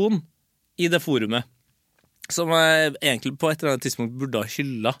person i det forumet, som jeg egentlig på et eller annet tidspunkt burde ha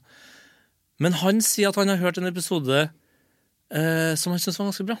hyllet. Men han sier at han har hørt en episode som han synes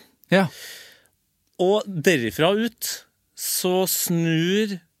var ganske bra. Ja. Og derifra ut så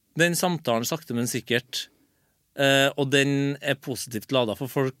snur den samtalen sakte, men sikkert, og den positivt ladet, for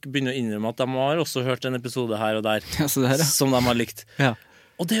folk begynner å innrømme at de har også hørt en episode her og der, ja, som de har likt. Ja.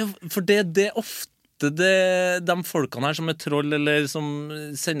 Og for det ofte de folkene her som troll, eller som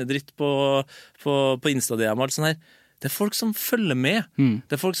sender dritt på Insta-DM og alt sånt her, det folk som følger med.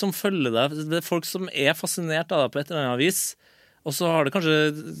 Det folk som følger deg, det folk som fascinert av deg på et eller annet vis. Og så har det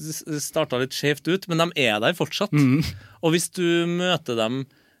kanskje startet litt skjevt ut, men de der fortsatt. Og hvis du møter dem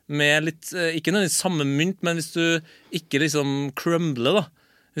med litt, ikke nødvendigvis samme mynt, men hvis du ikke liksom crumbler da,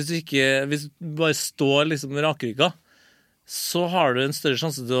 hvis du bare står liksom rakrygga, så har du en større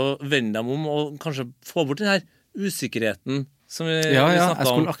sjanse til å vende dem om og kanskje få bort den her usikkerheten som vi snakket om. Ja, jeg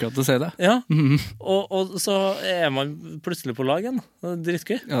skulle akkurat å si det. Ja, og så man plutselig på lag igjen. Det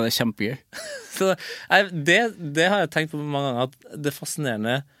dritgøy. Ja, det kjempegøy. Så det har jeg tenkt på mange ganger, at det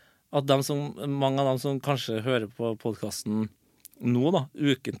fascinerende at mange av dem som kanskje hører på podcasten nå da,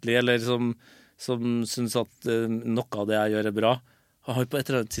 ukentlig, eller som synes at noe av det jeg gjør bra, har på et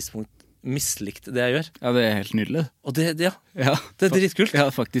eller annet tidspunkt mislikt det jeg gjør. Ja, det helt nydelig. Og det er dritkult. Ja,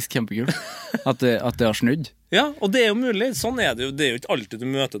 faktisk kjempekult. At det har snudd. Ja, og det er jo mulig. Sånn det jo. Det er jo ikke alltid du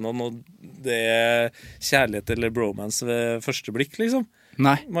møter noen, og det kjærlighet eller bromance ved første blikk, liksom.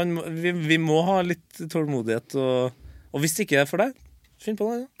 Nei. Vi må ha litt tålmodighet, og hvis det ikke for deg, finn på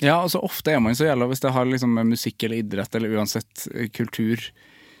det. Ja, og så ofte man så gjelder, hvis det har liksom med musikk eller idrett, eller uansett kultur,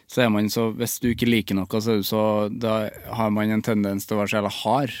 så man så, hvis du ikke liker noe, så da har man en tendens til å være så jævla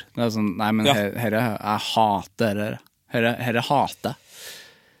hard. Det sånn, nei, men jeg hater det. Herre hater.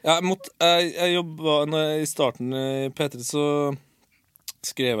 Jeg jobbet I starten I P3, så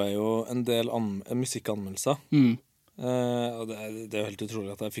skrev jeg jo en del musikkanmeldelser. Og det jo helt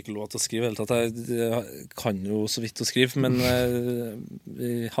utrolig at jeg fikk lov til å skrive. Jeg kan jo så vidt å skrive, men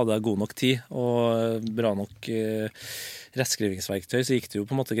hadde jeg god nok tid og bra nok rettskrivingsverktøy, så gikk det jo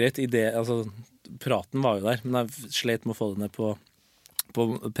på en måte greit. Praten var jo der, men jeg slet med å få det ned på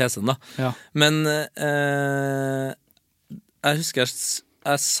PC-en da. Ja. Men jeg husker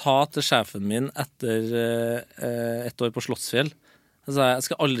jeg sa til sjefen min etter et år på Slottsfjell, jeg sa jeg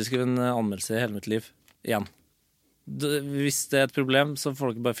skal aldri skrive en anmeldelse I hele mitt liv igjen. Hvis det et problem, så får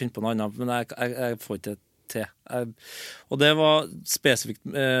dere bare finne på noe annet, men jeg får ikke til. Og det var spesifikt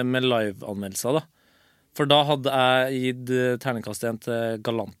med live-anmeldelser da. For da hadde jeg gitt terningkast 1 til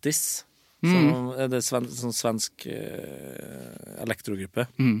Galantis, som det sånn svensk elektrogruppe,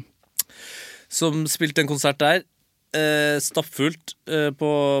 som spilte en konsert der, stappfullt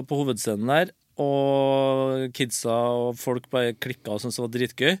på hovedscenen der, og kidsa og folk bare klikket og syntes det var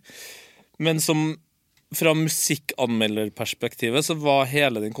dritgøy. Men som fra musikkanmelderperspektivet så var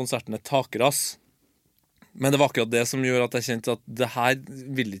hele den konserten et takras. Men det var akkurat det som gjorde at jeg kjente at det her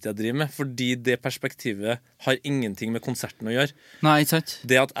vil ikke jeg drive med, fordi det perspektivet har ingenting med konserten å gjøre. Nei, ikke sant?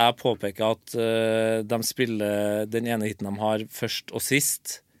 Det at jeg påpeker at de spiller den ene hiten de har først og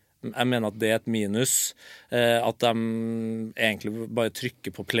sist, jeg mener at det et minus. At de egentlig bare trykker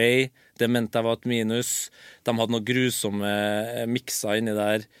på play, det mente jeg var et minus. De hadde noen grusomme mikser inni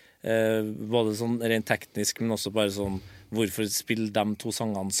der, både sånn rent teknisk, men også bare sånn hvorfor spiller de to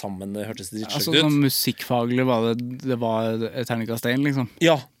sangene sammen, det hørtes drittsjukt ut. Sånn musikkfaglig var det var et terningkast 1 liksom.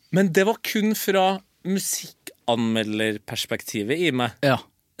 Ja, men det var kun fra musikkanmelderperspektivet I meg. Ja.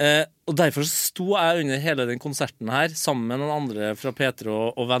 Og derfor sto jeg under hele den konserten her sammen med noen andre fra P3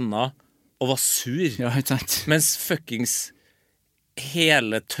 og venner og var sur. Ja, ikke sant. Mens fuckings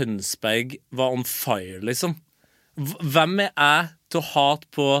hele Tønsberg var on fire, liksom. Hvem jeg til å hate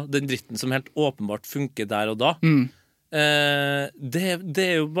på den dritten som helt åpenbart funker der og da? Det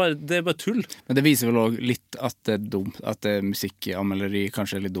jo bare, det bare tull. Men det viser vel også litt at det dumt, at musikkanmelderi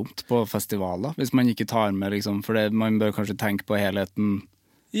kanskje litt dumt på festivaler, hvis man ikke tar med liksom, for man bør kanskje tenke på helheten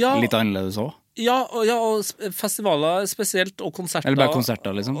litt annerledes også. Ja, og festivaler spesielt, og konserter. Eller bare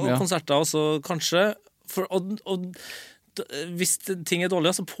konserter, liksom. Og konserter også, kanskje. Og hvis ting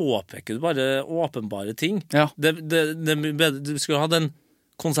dårlig, så påpeker du bare åpenbare ting. Ja. Du skulle ha den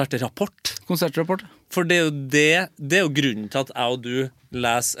konsertrapport. Konsertrapport. For det jo grunnen til at jeg og du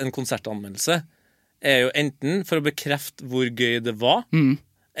leser en konsertanmeldelse, jo enten for å bekrefte hvor gøy det var,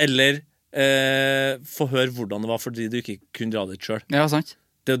 eller få høre hvordan det var, fordi du ikke kunne dra dit selv. Ja, sant.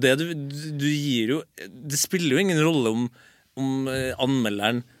 Det jo det du gir jo. Det spiller jo ingen rolle om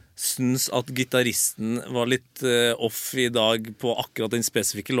anmelderen syns at gitaristen var litt off I dag på akkurat den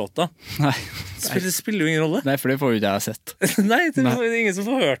spesifikke låta. Nei. Det spiller jo ingen rolle. Nei, for det får jo ikke jeg sett. Nei, det er ingen som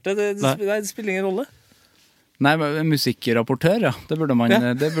får hørt det. Det spiller ingen rolle. Nei, men musikkrapportør, ja. Det burde man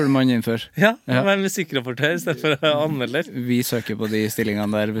innføre. Ja, men musikkrapportør I stedet for anmelder. Vi søker på de stillingene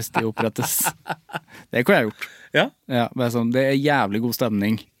der hvis de opprettes. Det kunne jeg gjort. Ja, bare sånn, det jævlig god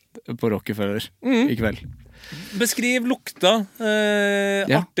stemning på Rockefeller I kveld. Beskriv lukta,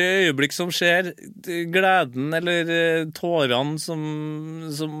 artig øyeblikk som skjer, gleden eller tårene som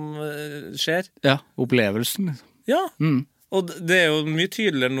skjer. Ja, opplevelsen. Ja, og det jo mye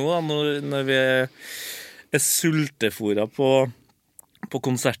tydeligere nå da, når vi sultefora på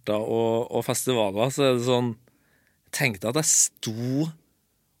konserter og festivaler, så det sånn, tenkte at jeg sto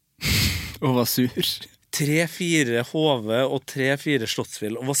og var sur. 3-4 HV og 3-4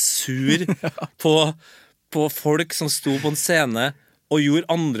 Slottsfjell og var sur på folk som sto på en scene og gjorde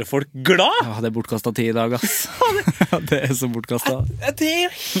andre folk glad. Ja, det bortkastet 10 dager, ass. Det så bortkastet. Det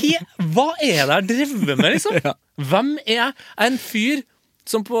jo hva det jeg drevet med, liksom? Ja. Hvem jeg? En fyr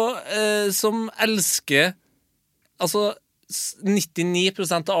som elsker, altså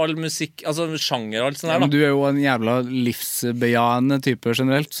 99% av all musikk, altså sjanger og alt sånt der da. Men du jo en jævla livsbejane type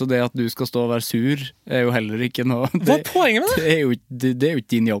generelt, så det at du skal stå og være sur jo heller ikke noe. Hva poenget med det? Det jo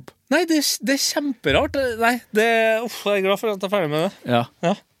ikke din jobb. Nei, det kjemperart. Nei, jeg glad for at jeg ferdig med det. Ja,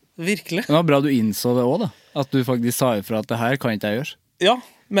 virkelig. Det var bra du innså det også da, at du faktisk sa ifra at det her kan ikke jeg gjøre. Ja,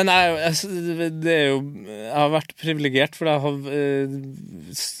 men det jo jeg har vært privilegert, for jeg har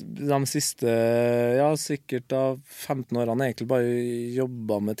de siste sikkert av 15 årene egentlig bare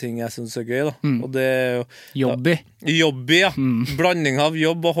jobbet med ting jeg synes gøy da. Og det Jobby, ja. Blanding av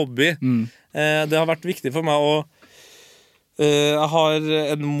jobb og hobby. Det har vært viktig for meg, og jeg har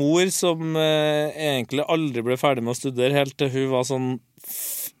en mor som egentlig aldri ble ferdig med å studere helt til hun var sånn,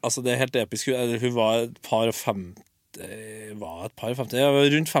 altså det helt episk, hun var et par og 50 Det var et par 50. Jeg var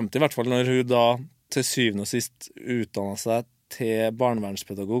rundt 50 I hvert fall, når hun da til syvende og sist utdannet seg til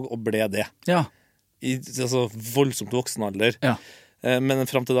barnevernspedagog, og ble det. Ja. I altså, voldsomt voksen alder. Ja. Men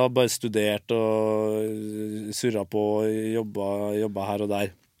frem til da bare studert og surret på, jobba her og der.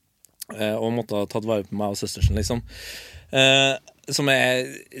 Og måtte ha tatt vare på meg og søstersen, liksom. Som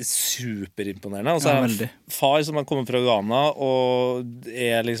superimponerende. Og så veldig. Far som kommer fra Ghana og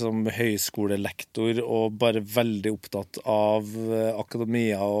liksom høyskolelektor og bare veldig opptatt av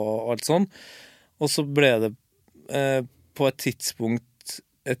akademia og alt sånn. Og så ble det på et tidspunkt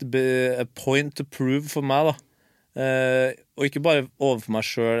et point to prove for meg, da. Og ikke bare overfor meg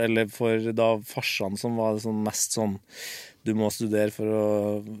selv eller for da farsan som var sånn mest sånn du må studere for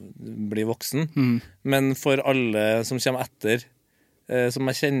å bli voksen, men for alle som kommer etter, som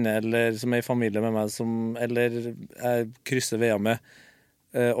jeg kjenner eller som I familie med meg, eller jeg krysser veier med,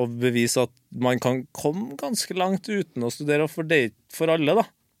 og bevise at man kan komme ganske langt uten å studere, og for det for alle da.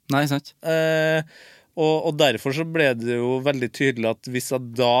 Nei, sant. Og derfor så ble det jo veldig tydelig at hvis jeg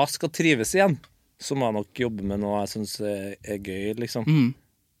da skal trives igjen, så må jeg nok jobbe med noe jeg synes gøy, liksom.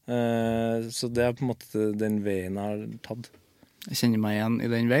 Så det på en måte den veien jeg har tatt. Jeg kjenner meg igjen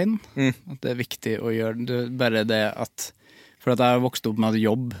I den veien. At det viktig å gjøre det, bare det at for at jeg har vokst opp med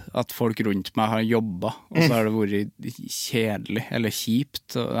jobb, at folk rundt meg har jobbet, og så har det vært kjedelig eller kjipt.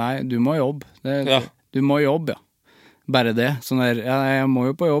 Nei, du må jobbe. Du må jobbe, ja. Bare det. Sånn der, jeg må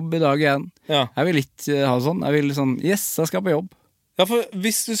jo på jobb I dag igjen. Ja. Jeg vil ikke ha sånn. Jeg vil sånn, yes, jeg skal på jobb. Ja, for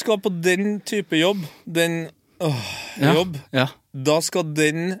hvis du skal på den type jobb, jobb, da skal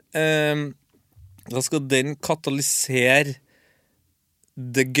den katalysere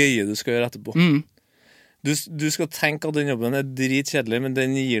det gøye du skal gjøre etterpå. Du skal tenke at den jobben dritkjedelig, men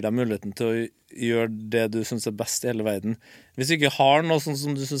den gir deg muligheten til å gjøre det du synes best I hele verden. Hvis du ikke har noe sånt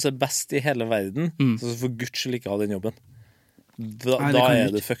som du synes best I hele verden, så for Guds skyld ikke ha den jobben. Da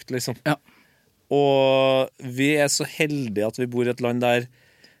du fucked, liksom. Ja. Og vi så heldige at vi bor I et land der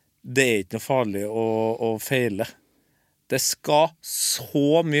det ikke noe farlig å feile. Det skal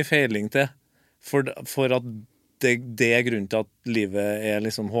så mye feiling til for at det grunnen til at livet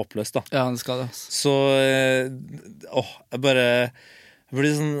liksom håpløst da. Ja, det skal det. Så jeg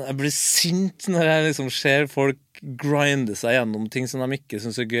blir sint når jeg liksom ser folk grinde seg gjennom ting som de ikke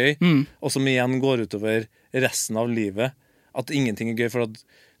synes gøy, og som igjen går utover resten av livet. At ingenting gøy for at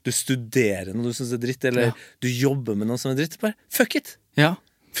du studerer når du synes dritt, eller du jobber med noe som dritt. Bare, fuck it! Ja.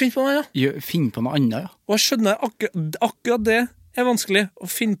 Finn på noe annet. Finn på noe annet, ja. Og jeg skjønner akkurat det vanskelig, å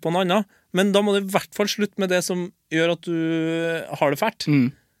finne på noe annet. Men da må du I hvert fall slutte med det som gjør at du har det fælt.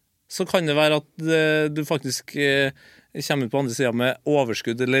 Så kan det være at du faktisk kommer ut på andre siden med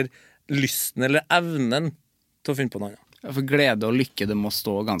overskudd, eller lysten, eller evnen til å finne på noe annet. Ja, for glede og lykke, det må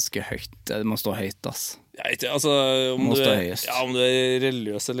stå ganske høyt. Det må stå høyt, ass. Altså, om du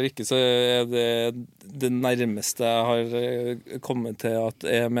religiøs eller ikke, så det nærmeste jeg har kommet til at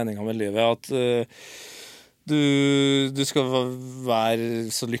meningen med livet, at du skal være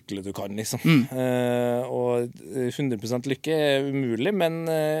så lykkelig du kan, liksom. Og 100% lykke umulig, men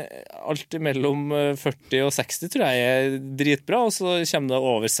alt mellom 40 og 60 tror jeg dritbra, og så kommer det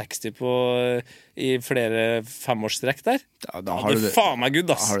over 60 I flere 5-årsstrekk der. Da har du det faen meg good,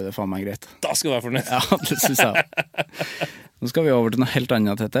 ass. Da har du det faen meg greit. Da skal du være fornøyd. Ja, det synes jeg. Nå skal vi over til noe helt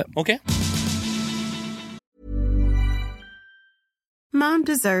annet, Tete. Ok. Mom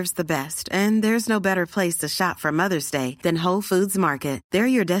deserves the best, and there's no better place to shop for Mother's Day than Whole Foods Market. They're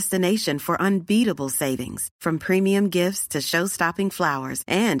your destination for unbeatable savings, from premium gifts to show-stopping flowers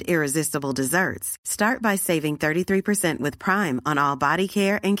and irresistible desserts. Start by saving 33% with Prime on all body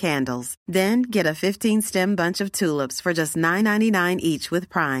care and candles. Then get a 15-stem bunch of tulips for just $9.99 each with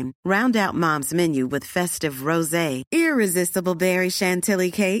Prime. Round out Mom's menu with festive rosé, irresistible berry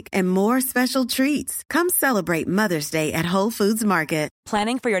chantilly cake, and more special treats. Come celebrate Mother's Day at Whole Foods Market.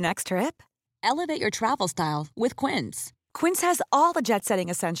 Planning for your next trip? Elevate your travel style with Quince. Quince has all the jet-setting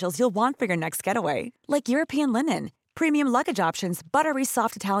essentials you'll want for your next getaway, like European linen, premium luggage options, buttery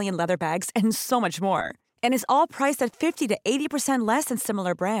soft Italian leather bags, and so much more. And is all priced at 50 to 80% less than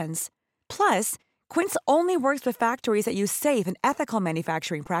similar brands. Plus, Quince only works with factories that use safe and ethical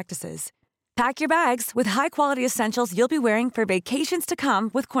manufacturing practices. Pack your bags with high-quality essentials you'll be wearing for vacations to come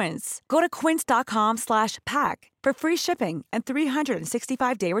with Quince. Go to quince.com/pack for free shipping and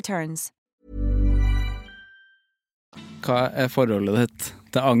 365-day returns. Hva forholdet ditt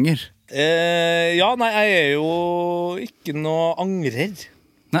til anger? Nei, jeg jo ikke noe angrer.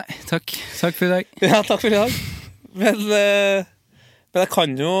 Nei, takk. Takk for I dag. Ja, takk for I dag. Men jeg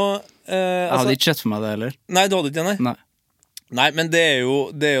kan jo jeg hadde ikke sett for meg det heller. Nei, du hadde ikke det, nei? Nei. Nei, men det er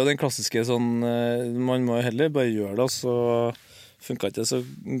jo den klassiske sånn man må jo heller bare gjøre det, og så funker ikke det, så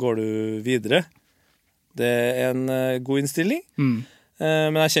går du videre. Det er en god innstilling.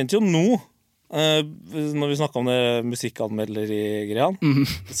 Men jeg kjente jo nå, når vi snakket om det musikkanmelder-greiene,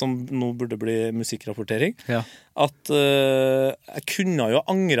 som nå burde bli musikkrapportering, at jeg kunne jo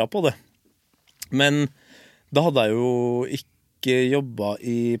angre på det. Men da hadde jeg jo ikke jobbet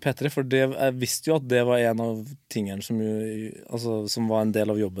i P3, for jeg visste jo at det var en av tingene som var en del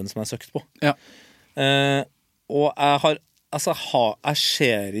av jobben som jeg søkte på. Ja. Og jeg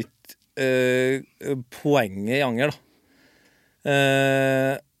ser ikke poenget i anger, da.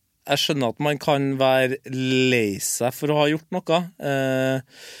 Jeg skjønner at man kan være lei seg for å ha gjort noe,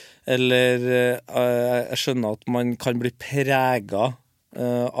 eller jeg skjønner at man kan bli preget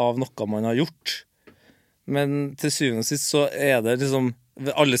av noe man har gjort. Men til syvende og sist så er det liksom,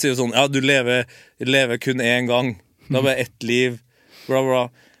 alle sier jo sånn, ja, du lever kun en gang, det er bare ett liv, bla bla.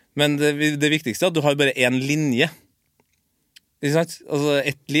 Men det viktigste er at du har bare en linje. Ikke sant? Altså,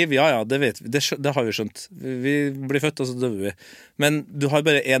 ett liv, ja, det vet vi, det har vi skjønt. Vi blir født, og så dør vi. Men du har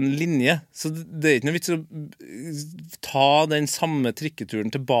bare en linje, så det er ikke noe vits å ta den samme trikketuren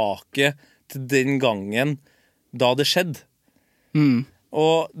tilbake til den gangen da det skjedde.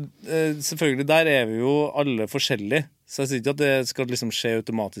 Og selvfølgelig, der er vi jo alle forskjellige. Så jeg sier ikke at det skal liksom skje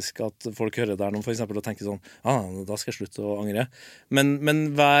automatisk at folk hører der noen for eksempel og tenker sånn, da skal jeg slutte å angre.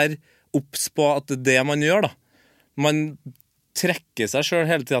 Men vær obs på at det er det man gjør, da. Man trekker seg selv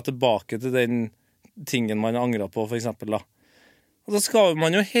hele tiden tilbake til den tingen man angret på, for eksempel, da. Og da skal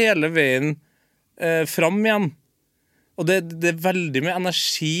man jo hele veien fram igjen. Og det er veldig mye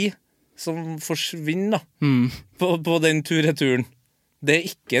energi som forsvinner, da, på den tur-returen. Det er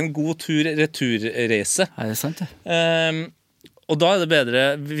ikke en god tur-returreise. Nei, det er sant, det. Og da er det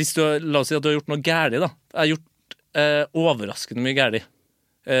bedre, la oss si at du har gjort noe gærlig, da. Jeg har gjort overraskende mye gærlig.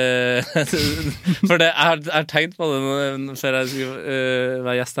 For jeg har tenkt på det før jeg skulle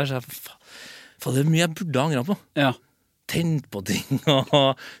være gjest her, så faen, det er mye jeg burde angre på. Ja. Tent på ting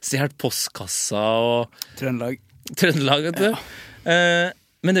og stjert postkassa og Trøndelag, vet du. Ja.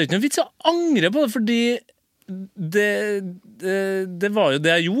 Men det er jo ikke noe vits å angre på det, fordi det var jo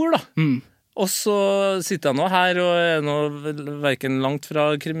det jeg gjorde, da. Og så sitter jeg nå her og er nå hverken langt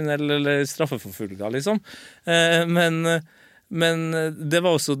fra kriminell eller straffeforfølga, liksom. Men det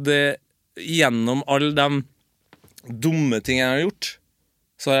var også det, gjennom alle de dumme tingene jeg har gjort,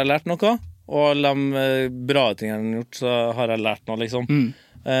 så har jeg lært noe, og alle de bra tingene jeg har gjort, så har jeg lært noe, liksom.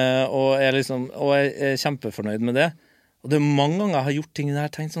 Og jeg er kjempefornøyd med det. Og det er mange ganger jeg har gjort ting der jeg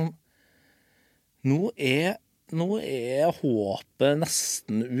har tenkt sånn, nå er håpet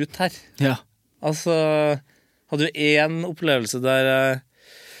nesten ut her. Ja. Altså, hadde jo en opplevelse der jeg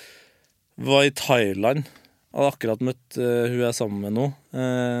var i Thailand, og hadde akkurat møtt hun jeg er sammen med nå,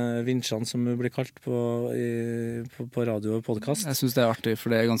 Vinsjan, som hun blir kalt på radio og podcast. Jeg synes det er artig,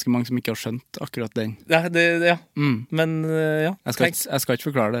 for det er ganske mange som ikke har skjønt akkurat den. Ja. Men ja. Jeg skal ikke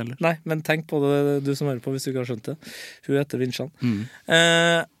forklare det heller. Nei, men tenk på det, du som hører på, hvis du ikke har skjønt det. Hun heter Vinsjan.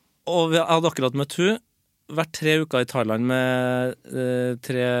 Og jeg hadde akkurat møtt hun, vært 3 uker i Thailand med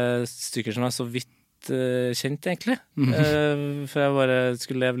 3 stykker som er så vidt kjent, egentlig. For jeg bare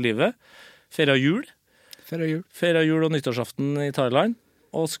skulle leve livet. Feira jul og nyttårsaften i Thailand,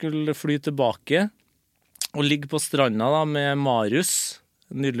 og skulle fly tilbake og ligge på stranda da, med Marius,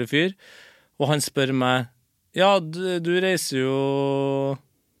 en nydelig fyr, og han spør meg, ja, du reiser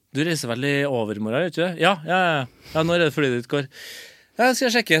vel i overmorgen, ikke? Ja, når er det flyet ditt går? Ja, skal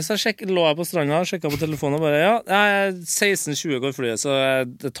jeg sjekke? Så lå jeg på stranda, sjekket på telefonen og bare, 16:20 går flyet, så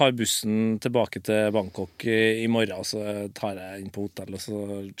jeg tar bussen tilbake til Bangkok i morgen, så tar jeg inn på hotell, og så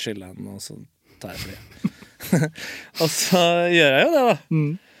chiller jeg den, og så tar jeg flyet. Og så gjør jeg jo det, da.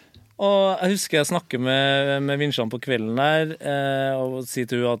 Og jeg husker jeg snakker med Vinsjan på kvelden der, og sier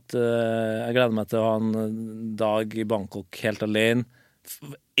til hun at jeg gleder meg til å ha en dag i Bangkok helt alene.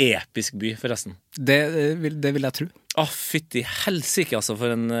 Episk by, forresten. Det vil jeg tro. Fytti helsike, altså,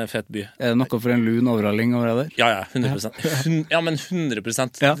 for en fet by. Er det noe for en lun overhaling over det der? Ja, 100%. Ja, men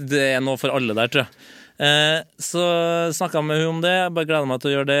 100%. Ja. Det er noe for alle der, tror jeg. Så snakket jeg med hun om det. Jeg bare gleder meg til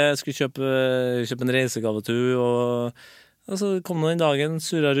å gjøre det. Jeg skulle kjøpe en reisegave til hun, og så kom den dagen,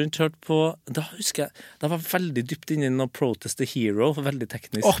 surret rundt, hørt på. Da husker jeg, da var jeg veldig dypt inne i noe Protest the Hero, veldig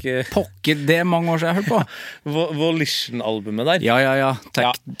teknisk. Pokker, det er mange år siden jeg hørte på. Volition-albumet der. Ja.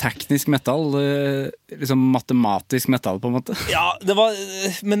 Teknisk metal, liksom matematisk metal, på en måte. Ja,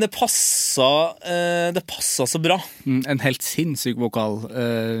 men det passet så bra. En helt sinnssyk vokal,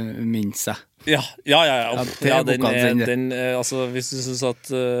 minns jeg. Ja, altså, hvis du synes at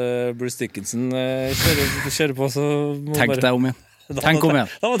Bruce Dickinson kjører på, så må Tenk deg om igjen. Tenk om igjen.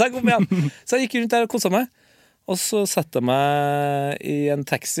 Da må tenk om igjen. Så jeg gikk rundt der og koset meg, og så satte jeg meg i en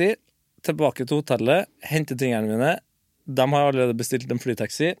taxi tilbake til hotellet, hentet tingene mine. De har allerede bestilt en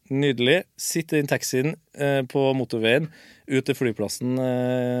flytaxi. Nydelig. Sitter i den taxien på motorveien ut til flyplassen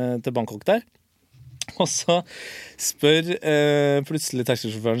til Bangkok der. Og så spør plutselig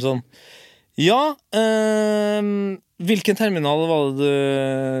taxisjåføren sånn: Ja, hvilken terminal var det du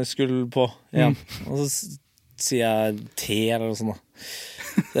skulle på igjen? Og så sier jeg T eller noe sånt da.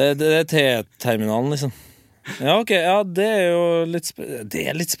 Det er T-terminalen liksom. Ja, ok, ja, det er jo det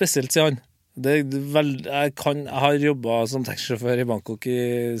er litt spesielt, sier han. Jeg har jobbet som taxisjåfør i Bangkok i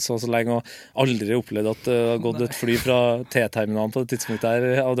så lenge og aldri opplevd at det har gått et fly fra T-terminalen på det tidspunktet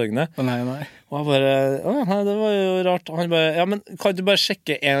der av døgnet. Nei. Og jeg bare, nei, det var jo rart. Han bare, ja, men kan du bare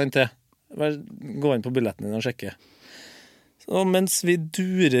sjekke en gang til? Bare gå inn på billetten din og sjekke. Og mens vi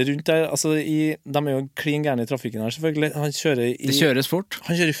durer rundt der, altså de er jo klin gærne i trafikken her selvfølgelig. Det kjøres fort.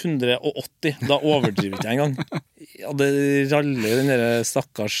 Han kjører 180, da overdriver ikke jeg engang. Ja, det raller den der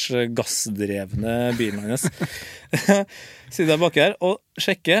stakkars gassdrevne bilen hans. Sitter jeg bak her og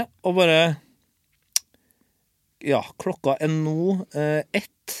sjekker, og bare, ja, klokka er nå 1,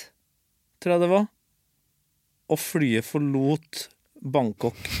 tror jeg det var, og flyet forlot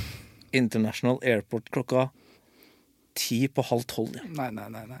Bangkok International Airport klokka 10:30. Nei.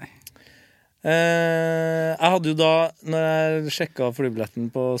 Jeg hadde jo da, når jeg sjekket flybilletten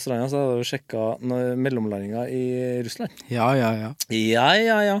på stranda, så hadde jeg jo sjekket mellomlandinga i Russland. Ja. Og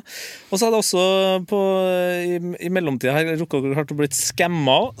så hadde jeg også i mellomtida her klart å bli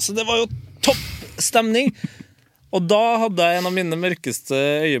skammet, så det var jo topp stemning. Og da hadde jeg en av mine mørkeste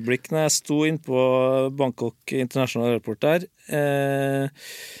øyeblikk når jeg sto inn på Bangkok International Airport der,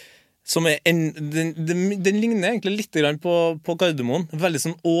 som den ligner egentlig litt grann på Gardermoen. Veldig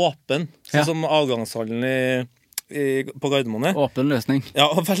sånn åpen, sånn som avgangshallen på Gardermoen er. Åpen løsning.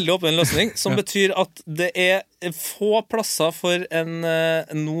 Ja, veldig åpen løsning, som betyr at det er få plasser for en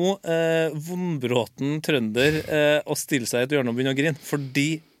vondbråten trønder å stille seg i et hjørne og begynne å grine,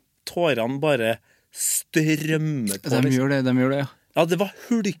 fordi tårene bare strømmer på. De gjør det, ja. Ja, det var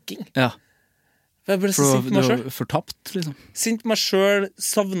hulking. Ja. Jeg ble så sint på meg selv. Fortapt, liksom. Sint på meg selv,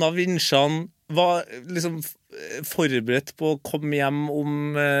 savnet vinsjene, var liksom forberedt på å komme hjem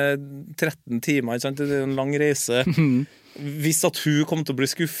om 13 timer, ikke sant? Det er en lang reise. Visste at hun kom til å bli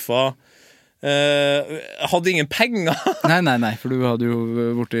skuffet. Hadde ingen penger. Nei, for du hadde jo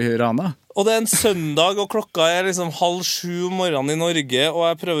vært i Rana. Og det er en søndag, og klokka er liksom 6:30 om morgenen i Norge, og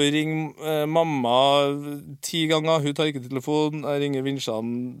jeg prøver å ringe mamma 10 ganger, hun tar ikke telefonen. Jeg ringer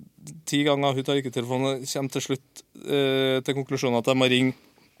vinsjene 10 ganger, hun tar ikke telefonen. Jeg kommer til slutt til konklusjonen at jeg må ringe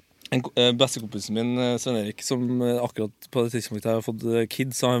bestekompisen min, Sven Erik, som akkurat på det tidspunktet jeg har fått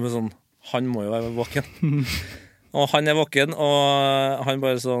kids, så han må jo være våken. Og han er våken, og han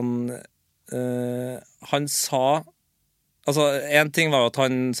bare sånn han sa, altså en ting var at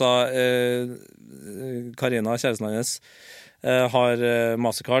han sa Karina, kjæresten hans, har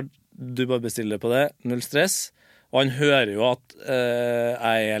Mastercard, du bare bestiller på det, null stress. Og han hører jo at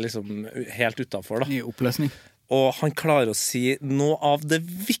jeg er liksom helt utenfor da. I oppløsning. Og han klarer å si noe av det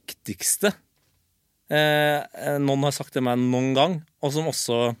viktigste noen har sagt til meg noen gang, og som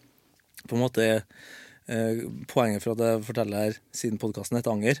også på en måte poenget for at jeg forteller her siden podcasten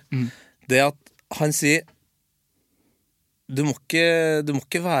heter Anger, det at han sier du må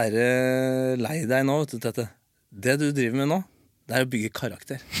ikke være lei deg nå, vet du, Tete. Det du driver med nå, det er å bygge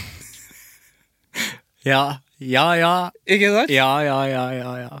karakter. Ja. Ikke sant? Ja.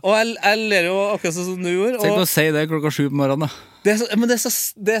 Og jeg ler jo akkurat sånn som du gjorde. Tenk å si det 7:00 på morgenen da. Men det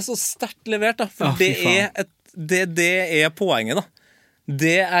er så sterkt levert da, for det er poenget da.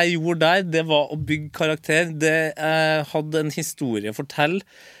 Det jeg gjorde der, det var å bygge karakter. Jeg hadde en historie å fortelle,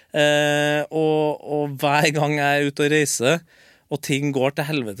 og hver gang jeg er ute og reiser, og ting går til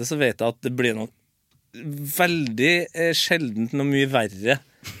helvete, så vet jeg at det blir noe veldig sjeldent noe mye verre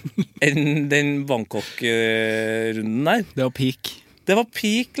enn den Bangkok-runden der. Det var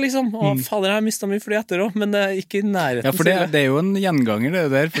peak, liksom. Og fader, jeg har mistet mye fly etter også, men det er ikke i nærheten. Ja, for det er jo en gjenganger det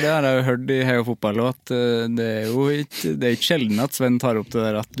der, for det har jeg jo hørt i Heia Fotball, at det er jo ikke sjelden at Sven tar opp det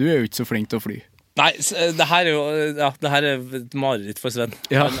der at du er jo ikke så flink til å fly. Nei, det her er et mareritt for Sven.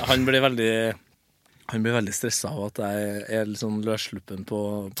 Ja. Han blir veldig stresset av at jeg er litt sånn løssluppen på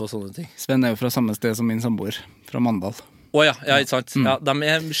sånne ting. Sven er jo fra samme sted som min samboer, fra Mandal. Ja, ikke sant? Ja, de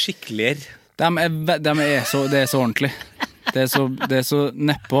er skikkeligere. Det er så ordentlig. Det er så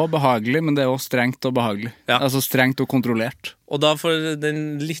neppe og behagelig, men det er også strengt og behagelig. Ja. Altså strengt og kontrollert. Og da for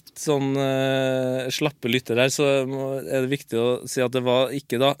den litt sånn slappe lytter her, så er det viktig å si at det var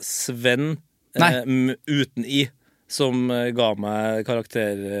ikke da Sven uten I som ga meg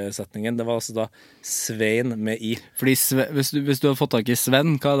karaktersetningen. Det var altså da Svein med I. Fordi hvis du hadde fått tak i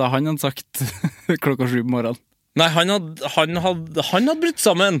Sven, hva hadde han sagt 7:00 på morgenen? Nei, han hadde brutt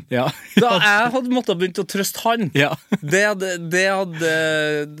sammen. Ja. Da jeg hadde måttet begynt å trøste han. Ja. Det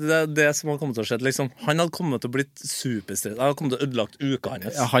som hadde kommet til å skje, liksom. Han hadde kommet til å blitt superstress. Han hadde kommet til å ødelagt uka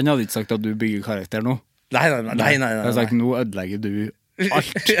hans. Ja, han hadde ikke sagt at du bygger karakter nå. Nei. Han hadde sagt, nå ødelegger du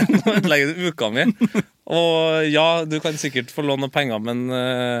alt. Nå ødelegger du uka mi. Og ja, du kan sikkert få låne penger, men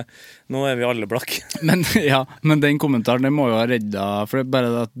nå er vi alle blakk. Men den kommentaren, det må jo ha redda, for det er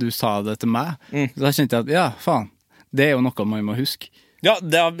bare at du sa det til meg. Så da kjente jeg at, ja, faen, det er jo noe man må huske. Ja,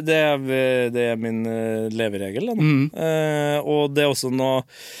 det er min leveregel. Og det er også noe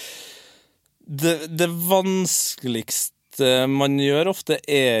det vanskeligste man gjør ofte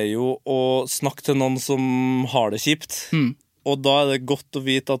er jo å snakke til noen som har det kjipt. Og da er det godt å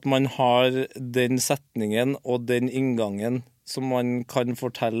vite at man har den setningen og den inngangen som man kan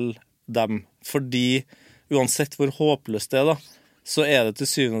fortelle dem. Fordi uansett hvor håpløst det er da, så er det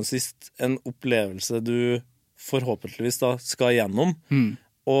til syvende og sist en opplevelse du forhåpentligvis da skal gjennom.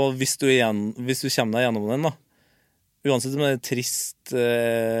 Og hvis du kommer deg gjennom den da, uansett om det er trist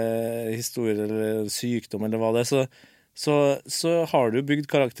historie eller sykdom eller hva det er, så har du bygd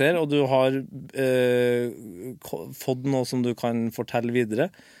karakter, og du har fått noe som du kan fortelle videre,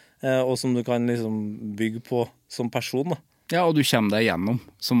 og som du kan liksom bygge på som person da. Ja, og du kommer deg gjennom.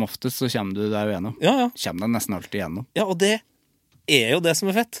 Som oftest så kommer du deg gjennom. Ja. Kommer deg nesten alltid gjennom. Ja, og det er jo det som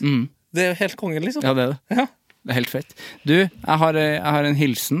er fett. Det er jo helt kongen, liksom. Ja, det er det. Ja. Det er helt fett. Du, jeg har en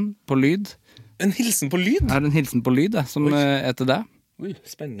hilsen på lyd. En hilsen på lyd? Jeg har en hilsen på lyd, som er til deg. Oi,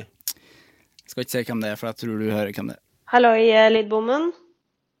 spennende. Jeg skal ikke si hvem det er, for jeg tror du hører hvem det er. Halloi, Lydbommen.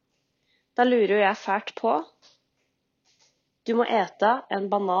 Da lurer jo jeg fælt på. Du må ete en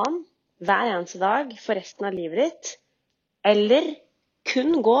banan hver eneste dag for resten av livet ditt, eller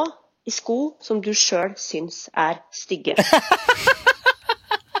kun gå i sko som du selv syns er stygge.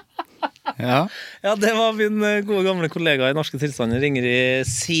 Ja. Ja, det var min gode gamle kollega i Norske Tilstander, Ingrid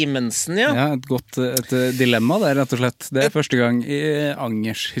Simensen, ja. Ja, et dilemma der, rett og slett. Det er første gang i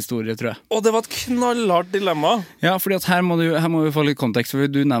Angers historie, tror jeg. Og det var et knallhardt dilemma. Ja, fordi at her må vi få litt kontekst, for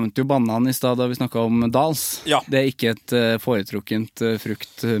du nevnte jo banan i sted da vi snakket om Dals. Ja. Det er ikke et foretrukkent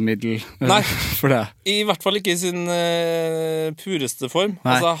fruktmiddel Nei. for deg. I hvert fall ikke i sin pureste form.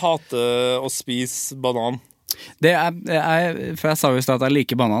 Nei. Altså, jeg hater å spise banan. For jeg sa jo i sted at jeg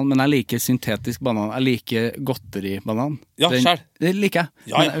liker banan, men jeg liker syntetisk banan. Jeg liker godteribanan. Ja, selv. Det liker jeg.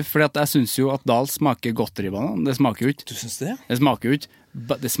 Ja. Fordi at jeg synes jo at Dahl smaker godteribanan. Det smaker jo ikke. Du synes det? Det smaker jo ikke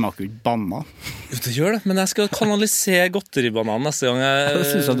banan. Jo, det gjør det, men jeg skal kanalisere godteribanan neste gang det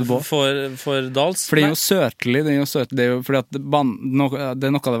synes jeg du må. For Dals. For det er jo søtlig. Det er jo fordi at det er noe av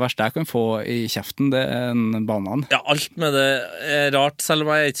det verste jeg kan få i kjeften, det er en banan. Ja, alt med det er rart. Selv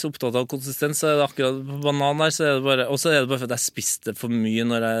om jeg er ikke så opptatt av konsistens, så er det akkurat på banan der, så er det bare, og så er det bare for at jeg spiste for mye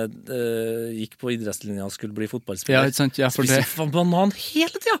når jeg gikk på idrettslinja og skulle bli fotballspiller. Ja, ikke sant? Ja, for jeg spiste banan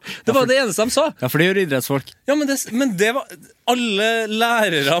hele tiden. Det var det eneste de sa. Ja, for det gjør idrettsfolk. Ja, men det var alle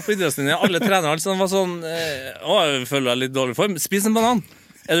lærere på idrettslinja, alle trenere, altså, var sånn jeg føler deg litt dårlig form. Spis en banan.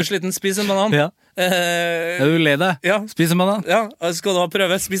 Er du sliten? Spis en banan. Ja. Er du lei deg? Ja. Spis en banan. Ja, skal du ha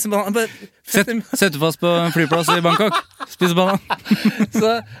prøve? Spis en banan. Sett du fast på en flyplass i Bangkok. Spis en banan. Så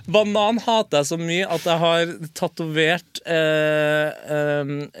banan hater jeg så mye at jeg har tatovert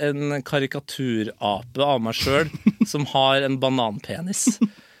en karikaturape av meg selv som har en bananpenis.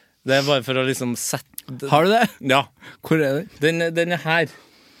 Det er bare for å liksom sette... Har du det? Ja. Hvor er det? Den er her.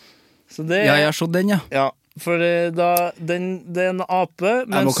 Så det er... Ja, jeg har sett den, ja. Ja, for det er en ape...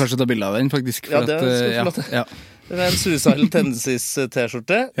 Jeg må kanskje ta bilde av den, faktisk. Ja, det er så flott. Ja. Det er en Suicidal Tendencies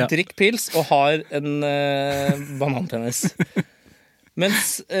t-skjorte, Ja. drikk pils og har en bananpenis.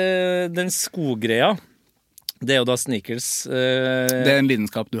 Mens den skogreia, det er jo da sneakers. Det er en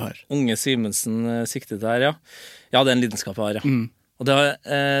lidenskap du har. Unge Simensen siktet her, ja. Ja, det er en lidenskap jeg har, ja. Og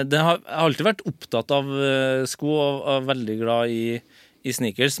jeg har alltid vært opptatt av sko og er veldig glad i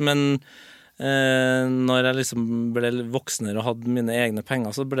sneakers, men når jeg liksom ble voksnere og hadde mine egne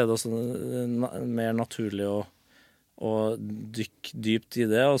penger, så ble det også mer naturlig å dykke dypt i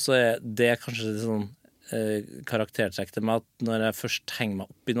det, og så er det kanskje sånn karaktertrekk til meg at når jeg først henger meg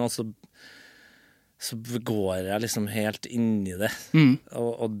opp i noe, så går jeg liksom helt inn i det.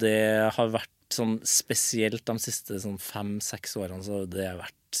 Og det har vært sånn spesielt de siste sånn 5-6 årene, så det har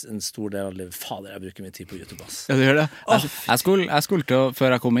vært vært en stor del av livet. Fader, jeg bruker mye tid på YouTube, ass. Ja, du gjør det. Jeg skulle til,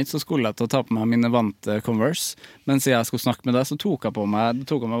 før jeg kom hit, så skulle jeg til å ta på meg mine vante Converse. Men siden jeg skulle snakke med deg, så tok jeg på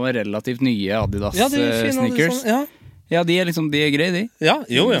meg relativt nye Adidas Ja, de er fine, sneakers. ja. Ja, de er greie, de. Ja,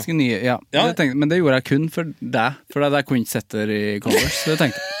 jo. Ganske nye, ja. Ja. Men det gjorde jeg kun for deg, for jeg kunne ikke sette det i Converse, så det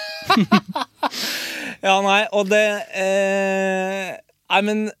tenkte jeg. Ja, nei, og det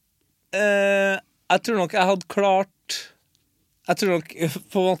jeg tror nok jeg hadde klart Jeg tror nok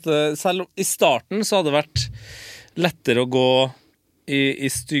på en måte selv i starten så hadde det vært lettere å gå i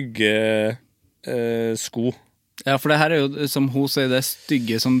stygge sko. Ja, for det her er jo, som hun sier, det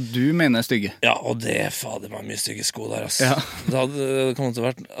stygge som du mener er stygge. Ja, og det fader meg mye stygge sko der, altså. Ja. Det hadde kommet til å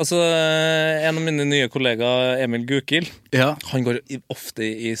vært altså, en av mine nye kollegaer, Emil Gukil, Ja. han går ofte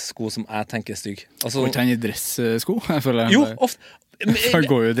i sko som jeg tenker er stygg. Altså, Og ikke han i dresssko? Jeg føler jo, ofte. Han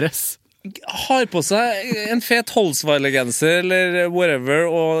går jo i dress. Har på seg en fet Holzweiler-genser eller whatever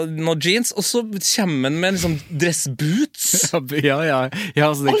og noen jeans, og så kommer han med liksom dressboots. Ja,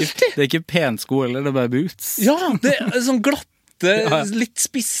 altså det er ikke pensko eller det er bare boots. Ja, det er sånn glatte, Ja. litt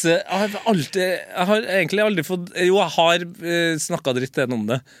spisse. Jeg har egentlig aldri fått jo, jeg har snakket dritt til henne om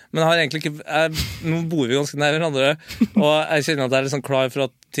det, men jeg har egentlig ikke nå bor vi ganske nær hverandre, og jeg kjenner at jeg er litt sånn klar for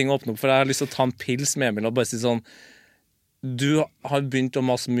at ting åpner opp, for jeg har lyst til å ta en pils med Emil og bare si sånn: du har begynt å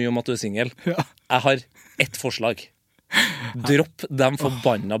mase mye om at du er single. Ja. Jeg har ett forslag. Dropp de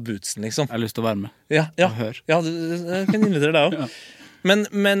forbanna bootsen, liksom. Jeg har lyst til å være med. Ja, hør. jeg kan invitere deg også.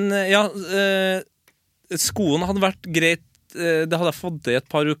 Men ja, skoene hadde vært greit. Det hadde jeg fått til i et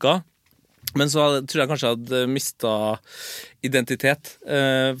par uker. Men så tror jeg kanskje jeg hadde mistet identitet.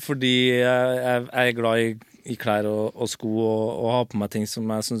 Fordi jeg er glad i klær og sko og ha på meg ting som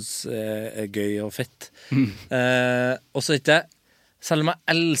jeg synes er gøy og fett. Og så ikke, selv om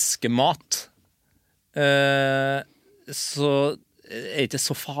jeg elsker mat, så er det ikke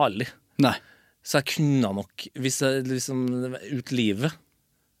så farlig. Nei. Så jeg kunne nok, hvis jeg liksom ut livet,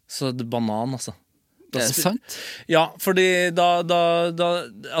 så er det banan, altså. Det er sant? Ja, fordi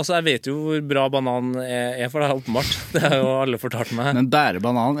altså jeg vet jo hvor bra banan er for deg, åpenbart. Det har jo alle fortalt meg. Men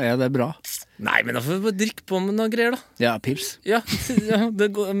bærebanan, er det bra? Nei, men da får vi bare drikke på med noe greier, da. Ja, pils. Ja, det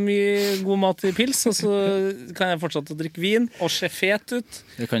går mye god mat i pils, og så kan jeg fortsette å drikke vin og se fet ut.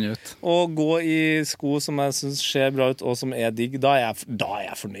 Det kan jo ut. Og gå i sko som jeg synes ser bra ut, og som er digg. Da er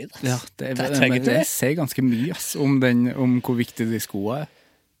jeg fornøyd. Ja, det trenger ikke det. sier ganske mye om hvor viktig de skoene er.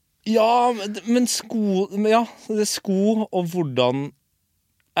 Ja, men sko ja, det er sko og hvordan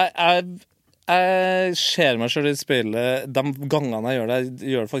jeg ser meg selv i speilet de gangene jeg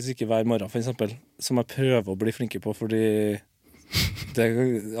gjør det faktisk ikke hver morgen, for eksempel, som jeg prøver å bli flinke på, fordi det er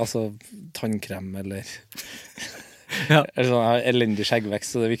altså tannkrem eller Ja. eller sånn, jeg har elendig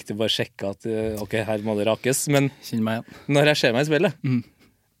skjeggvekst, så det er viktig å bare sjekke at ok, her må det rakes, men Kjenn meg igjen. når jeg ser meg i speilet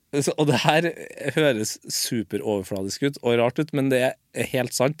og det her høres super overfladisk ut og rart ut, men det er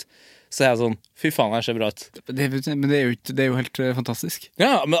helt sant. Så jeg er sånn, fy faen, jeg ser bra ut. Men det er jo helt fantastisk.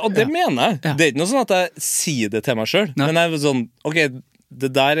 Ja, og det mener jeg. Ja. Det er ikke noe sånn at jeg sier det til meg selv. Nei. Men jeg er sånn, ok, det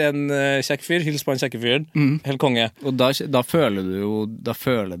der er en kjekk fyr, hils på en kjekke fyr, helt konge. Og da føler du jo du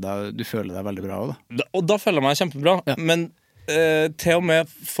føler deg veldig bra også, da. Og da føler jeg meg kjempebra. Ja. Men til og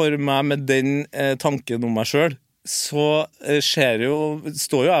med for meg med den tanken om meg selv, så står jo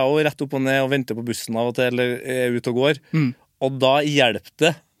jeg jo rett opp og ned og venter på bussen av og til, eller er ute og går. Og da hjelper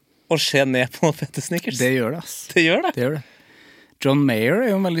det å se ned på fette sneakers. Det gjør det, ass. Det gjør det. Det gjør det. John Mayer er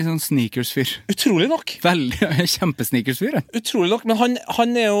jo en veldig sånn sneakers-fyr. Utrolig nok. Veldig kjempesneakers-fyr. Utrolig nok, men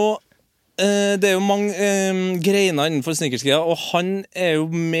han er jo det er jo mange greiner innenfor sneakersgreia, og han er jo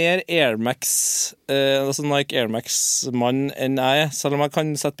mer Air Max, altså Nike Air Max-mann enn jeg er, selv om jeg kan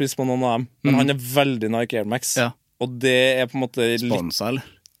sette pris på noen av dem. Men han er veldig Nike Air Max, Ja. og det er på en måte litt... Sponsa, eller?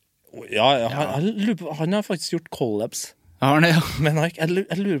 Ja, jeg lurer på, han har faktisk gjort collabs Ja, han er ja. med Nike.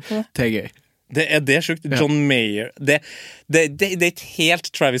 Jeg lurer på det. Det er gøy. Det er sjukt. John Mayer. Det er ikke helt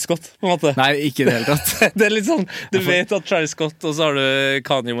Travis Scott, på en måte. Nei, ikke i det hele tatt. Det er litt sånn, du vet at Travis Scott, og så har du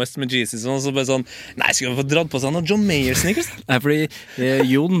Kanye West med Jesus, og så bare sånn, nei, skal vi få dratt på seg noen John Mayer-sneakers? Nei, fordi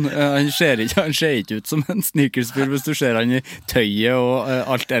Jon, han ser ikke ut som en sneakers-fyr hvis du ser han i tøyet og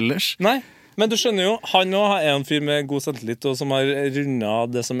alt ellers. Nei, men du skjønner jo, han også er en fyr med god selvtillit, og som har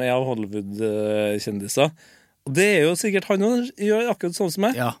rundet det som er av Hollywood-kjendiser. Og det er jo sikkert han også gjør akkurat sånn som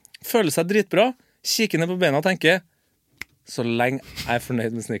meg. Ja. Føler seg dritbra, kikker ned på bena og tenker, så lenge jeg er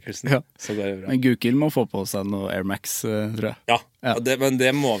fornøyd med sneakersen, Ja. så går det bra. Men Gukil må få på seg noe Air Max, tror jeg. Ja, Ja. men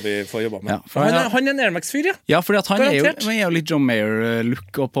det må vi få jobba med. Ja, for han er en Air Max-fyr, ja. Ja, fordi at han er Garantert. jo litt John Mayer-look,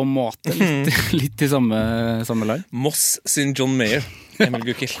 og på en måte litt i samme land. Moss sin John Mayer, Emil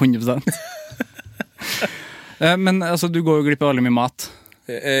Gukil. 100%. Men altså, du går jo glipp av veldig mye mat.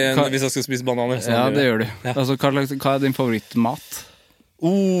 Hvis jeg skal spise banan. Ja, det gjør du. Altså, hva din favorittmat?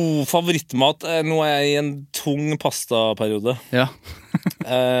 Favorittmat. Nå er jeg i en tung pastaperiode. Ja.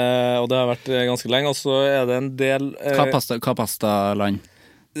 Og det har vært ganske lenge. Og så er det en del Hva pastaland?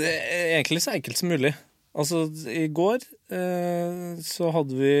 Det er egentlig så enkelt som mulig. Altså, i går så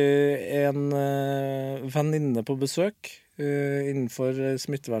hadde vi en venninne på besøk innenfor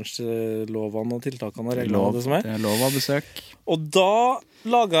smittevernlovene og tiltakene og reglene og det som er. Det er lov av besøk. Og da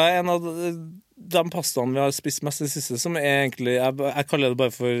laget jeg en av de pastaene vi har spist mest i det siste, som er egentlig, jeg kaller det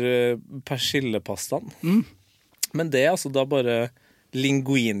bare for persillepastaen. Men det er altså da bare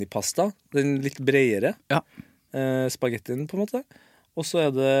linguini-pasta, den litt bredere. Ja. Spagettien på en måte. Og så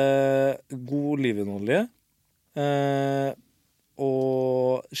er det god olivenolje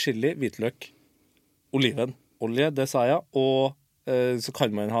og chili, hvitløk, olivenolje, det sa jeg, og så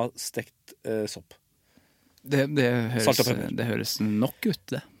kan man ha stekt sopp. Det høres nok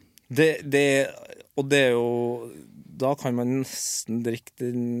ut, det. Og det er jo da kan man nesten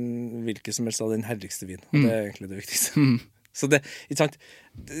drikke hvilken som helst av den herligste vin. Og det er egentlig det viktigste. Så det, ikke sant?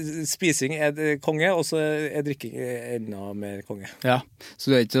 Spising er konge, og så er drikking enda mer konge. Ja, så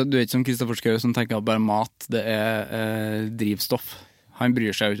du er ikke som Kristoffer Schou som tenker at bare mat, det er drivstoff. Han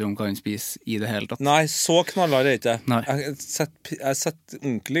bryr seg jo ikke om hva han spiser i det hele tatt. Nei, så knallhard er det ikke. Nei. Jeg setter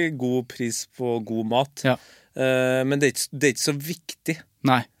ordentlig god pris på god mat. Ja. Men det er ikke så viktig.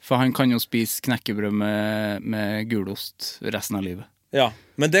 Nei, for han kan jo spise knekkebrød med gulost resten av livet. Ja,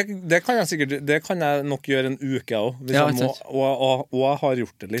 men det kan jeg nok gjøre en uke også, hvis jeg må, og jeg har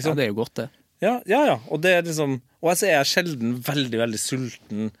gjort det, liksom. Ja, det er jo godt, det. Ja, og det er liksom, og så er jeg sjelden veldig, veldig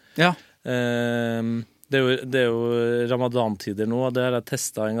sulten. Ja. Det er jo ramadan-tider nå, og det har jeg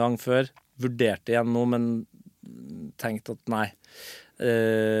testet en gang før. Vurdert det igjen nå, men tenkt at nei,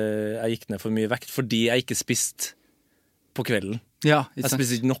 jeg gikk ned for mye vekt, fordi jeg ikke spiste på kvelden. Ja, jeg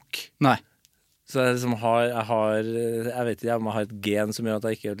spiste ikke nok. Nei. Så jeg liksom jeg vet ikke, jeg må ha et gen som gjør at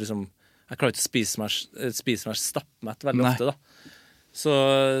jeg ikke liksom, jeg klarer ikke å spise meg stappmett veldig ofte da. Så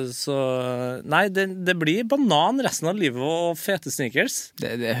nei, det blir banan resten av livet og fete sneakers.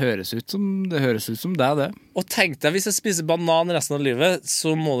 Det høres ut som deg, det. Og tenk deg, hvis jeg spiser banan resten av livet,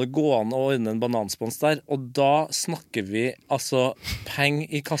 så må det gå an å ordne en bananspons der, og da snakker vi altså penger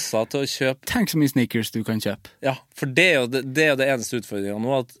i kassa til å kjøpe. Tenk så mye sneakers du kan kjøpe. Ja, for det er jo det eneste utfordringen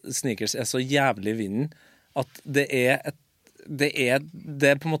nå, at sneakers er så jævlig i vinden, at det er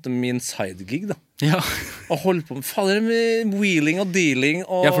på en måte min sidegig da. Ja. Å holde på med wheeling og dealing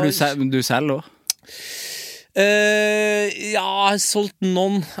og... Ja, for du selger også. Ja, jeg har solgt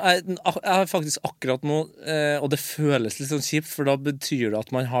noen. Jeg har faktisk akkurat nå, og det føles litt sånn kjipt, for da betyr det at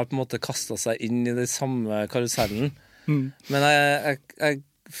man har på en måte kastet seg inn i det samme karusellen. Men jeg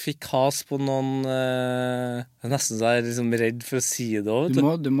fikk has på noen nesten så jeg er liksom redd for å si det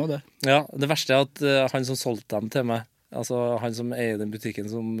også. Du må det. Ja, det verste er at han som solgte dem til meg, altså han som eier den butikken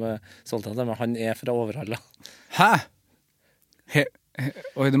som solgte dem til meg, han er fra Overhalla. Hæ?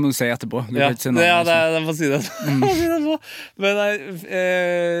 Oi, det må du si etterpå. Du kan ikke si noe. Ja, jeg må si det. Men jeg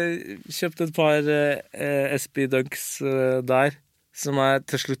kjøpte et par SB Dunks der, som jeg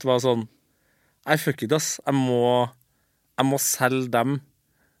til slutt var sånn, fuck it ass, jeg må selge dem,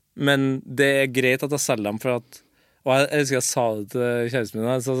 men det er greit at jeg selger dem, for at, og jeg husker jeg sa det til kjæresten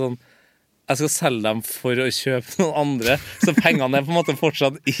min, jeg sa sånn, jeg skal selge dem for å kjøpe noen andre, så pengene er på en måte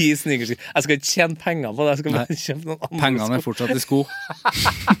fortsatt i sneakers. Jeg skal ikke tjene penger på det, jeg skal bare kjøpe noen andre. Pengene er fortsatt i sko.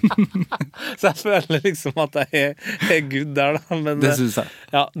 Så jeg føler liksom at jeg er good der da. Men, det synes jeg.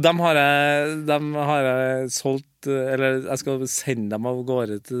 Ja, dem har jeg solgt, eller jeg skal sende dem av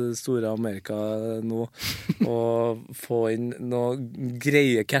gårde til store Amerika nå, og få inn noe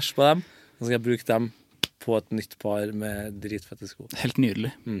greie cash på dem, så skal jeg bruke dem på et nytt par med dritfette sko. Helt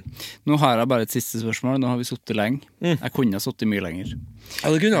nydelig. Nå har jeg bare et siste spørsmål. Nå har vi suttet lenge. Jeg kunne ha suttet mye lenger. Ja,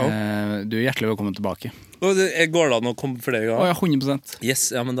 det kunne jeg også. Du er hjertelig velkommen tilbake. Og det går da an å komme flere ganger? Ja, 100%.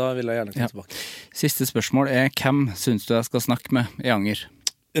 Yes, ja, men da vil jeg gjerne komme tilbake. Siste spørsmål er, hvem synes du jeg skal snakke med i Anger?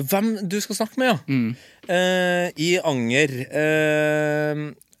 Hvem du skal snakke med, ja? I Anger.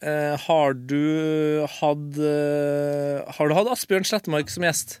 Har du hatt Asbjørn Slettemark som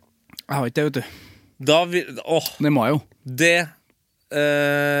gjest? Jeg har ikke det, vet du. Det må jeg jo. Der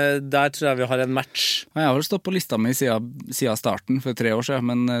tror jeg vi har en match. Jeg har vel stått på lista mi siden starten for 3 år siden,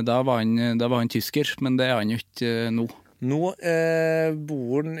 men da var han tysker, men det er han jo ikke nå. Nå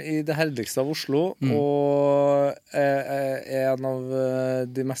bor han i det herligste av Oslo, og er en av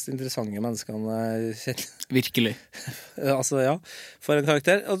de mest interessante menneskene jeg kjenner. Virkelig. Altså, ja, for en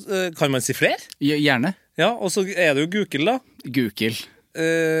karakter. Kan man si flere? Gjerne. Ja, og så er det jo Gukild da. Gukild.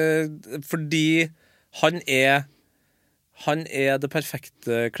 Fordi han er Han det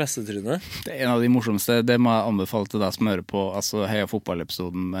perfekte klassetrynet. Det en av de morsomste. Det må jeg anbefale til deg som hører på altså Heia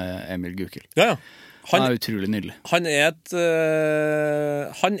fotball-episoden med Emil Gukild. Ja. Han utrolig nydelig. Han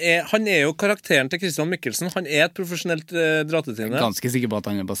jo karakteren til Christian Mikkelsen. Han et profesjonelt dratetryne. Ganske sikker på at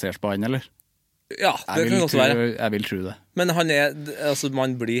han basert på han, eller? Ja, det kan også være. Jeg vil tro det. Men han altså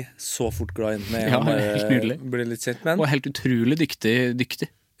man blir så fort glad inn med ja, helt nydelig. Blir litt kjent med han. Og helt utrolig dyktig.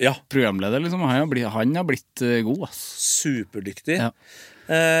 Ja. Programleder, liksom. Han har blitt god, ass. Superdyktig. Ja.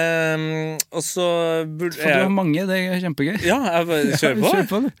 Og så burde jeg... Du har mange, det kjempegøy. Ja, jeg bare kjører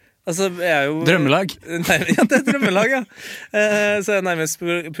på. Altså, jo... Drømmelag. Nei, ja, det drømmelag, ja. Så jeg nærmest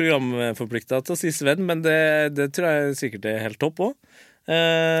programforpliktet til å si Sven, men det tror jeg sikkert helt topp også.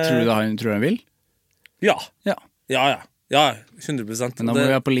 Tror du han vil? Ja, 100%. Men da må vi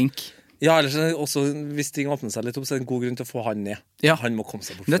være på link. Ja, ellers også, hvis ting åpner seg litt opp, så det en god grunn til å få han ned. Ja. Han må komme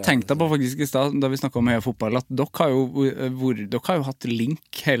seg bort. Det tenkte jeg på faktisk i sted, da vi snakket om Heia Fotball, at dere har jo hatt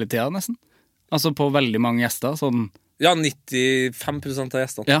link hele tiden, nesten. Altså på veldig mange gjester, sånn... Ja, 95% av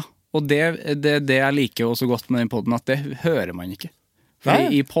gjestene. Ja, og det jeg liker også godt med den podden, at det hører man ikke.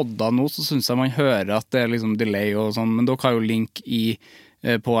 Fordi i podda nå så synes jeg man hører at det liksom delay og sånn, men dere har jo link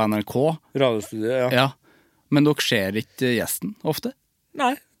på NRK. Radiostudiet, ja. Ja, men dere ser ikke gjesten ofte?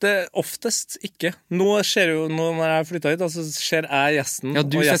 Nei, det oftest ikke. Nå når jeg flyttet hit, så ser jeg gjesten,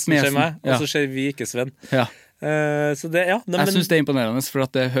 og gjesten ser meg, og så ser vi ikke Sven. Ja. Så det, ja. Jeg synes det imponerende, for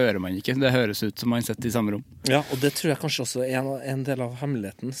at det hører man ikke. Det høres ut som man sitter i samme rom. Ja, og det tror jeg kanskje også en del av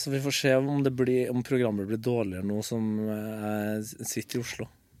hemmeligheten. Så vi får se om programmet blir dårligere nå som jeg sitter i Oslo.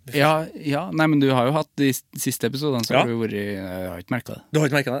 Ja, nei, men du har jo hatt de siste episodene, så har du vært jeg har ikke merket det. Du har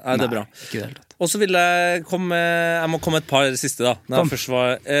ikke merket det? Nei, det bra. Ikke det hele tatt. Og så vil jeg må komme et par siste da. Når jeg først var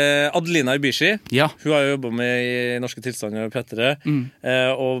Adelina Ibishi. Ja. Hun har jo jobbet med i Norske Tilstander og Pettere.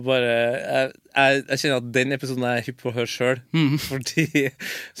 Og bare jeg kjenner at den episoden er hypp på å høre selv. For hun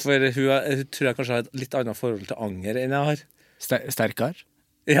tror jeg kanskje har et litt annet forhold til anger enn jeg har. Sterkere?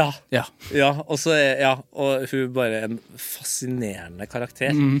 Ja, og så og hun bare en fascinerende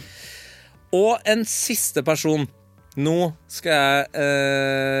karakter. Og en siste person. Nå skal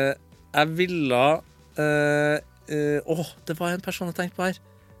jeg ville det var en person jeg tenkte på her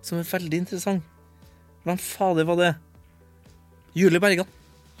som veldig interessant. Hvem fader var det? Julie Bergan.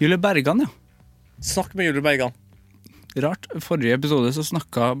 Julie Bergan, ja. Snakk med Julie Bergan. Rart, forrige episode så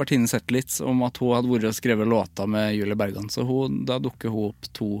snakket Bertine Zetlitz om at hun hadde vært og skrevet låter med Julie Bergan, så da dukker hun opp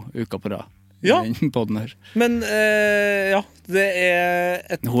 2 uker på rad i podden her. Men det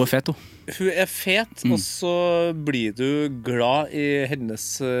hun fet, hun. Hun fet, og så blir du glad i hennes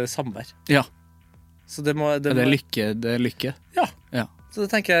samvær. Ja. Så det må... Det er lykke. Ja. Så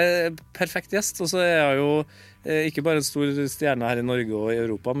det tenker jeg perfekt gjest, og så jeg jo ikke bare en stor stjerne her i Norge og i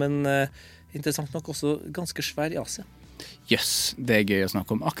Europa, men interessant nok også ganske svær i Asia. Jøss, det er gøy å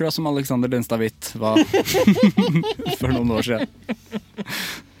snakke om. Akkurat som Alexander Denstad Hvitt var for noen år siden.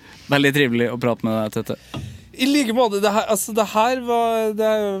 Veldig trivelig å prate med deg, Tete. I like måte, det her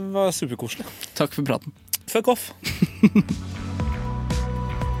var superkoselig. Takk for praten. Fuck off.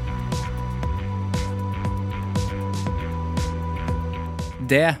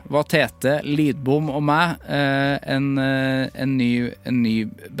 Det var Tete Lidbom og meg, en ny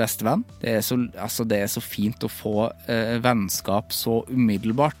bestevenn. Det er så fint å få vennskap så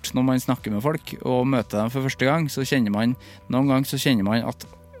umiddelbart når man snakker med folk og møter dem for første gang. Noen gang så kjenner man at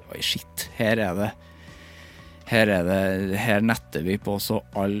oi shit, her netter vi på så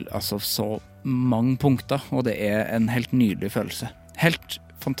mange punkter, og det er en helt nydelig følelse. Helt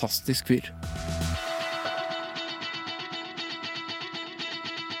fantastisk fyr.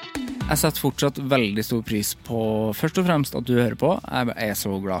 Jeg setter fortsatt veldig stor pris på først og fremst at du hører på. Jeg er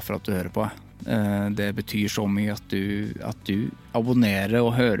så glad for at du hører på. Det betyr så mye at du abonnerer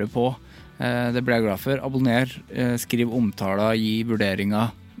og hører på. Det blir jeg glad for. Abonner, skriv omtaler, gi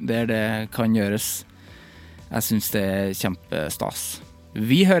vurderinger der det kan gjøres. Jeg synes det er kjempestas.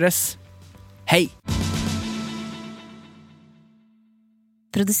 Vi høres. Hei!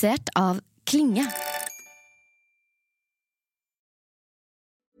 Produsert av Klinge.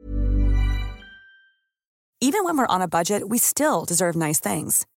 Even when we're on a budget, we still deserve nice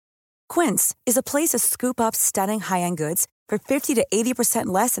things. Quince is a place to scoop up stunning high-end goods for 50 to 80%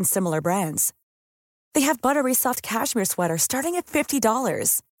 less than similar brands. They have buttery soft cashmere sweaters starting at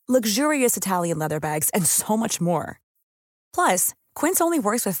 $50, luxurious Italian leather bags, and so much more. Plus, Quince only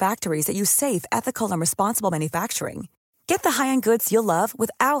works with factories that use safe, ethical, and responsible manufacturing. Get the high-end goods you'll love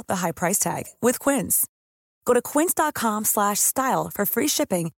without the high price tag with Quince. Go to quince.com/style for free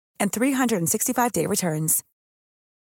shipping and 365-day returns.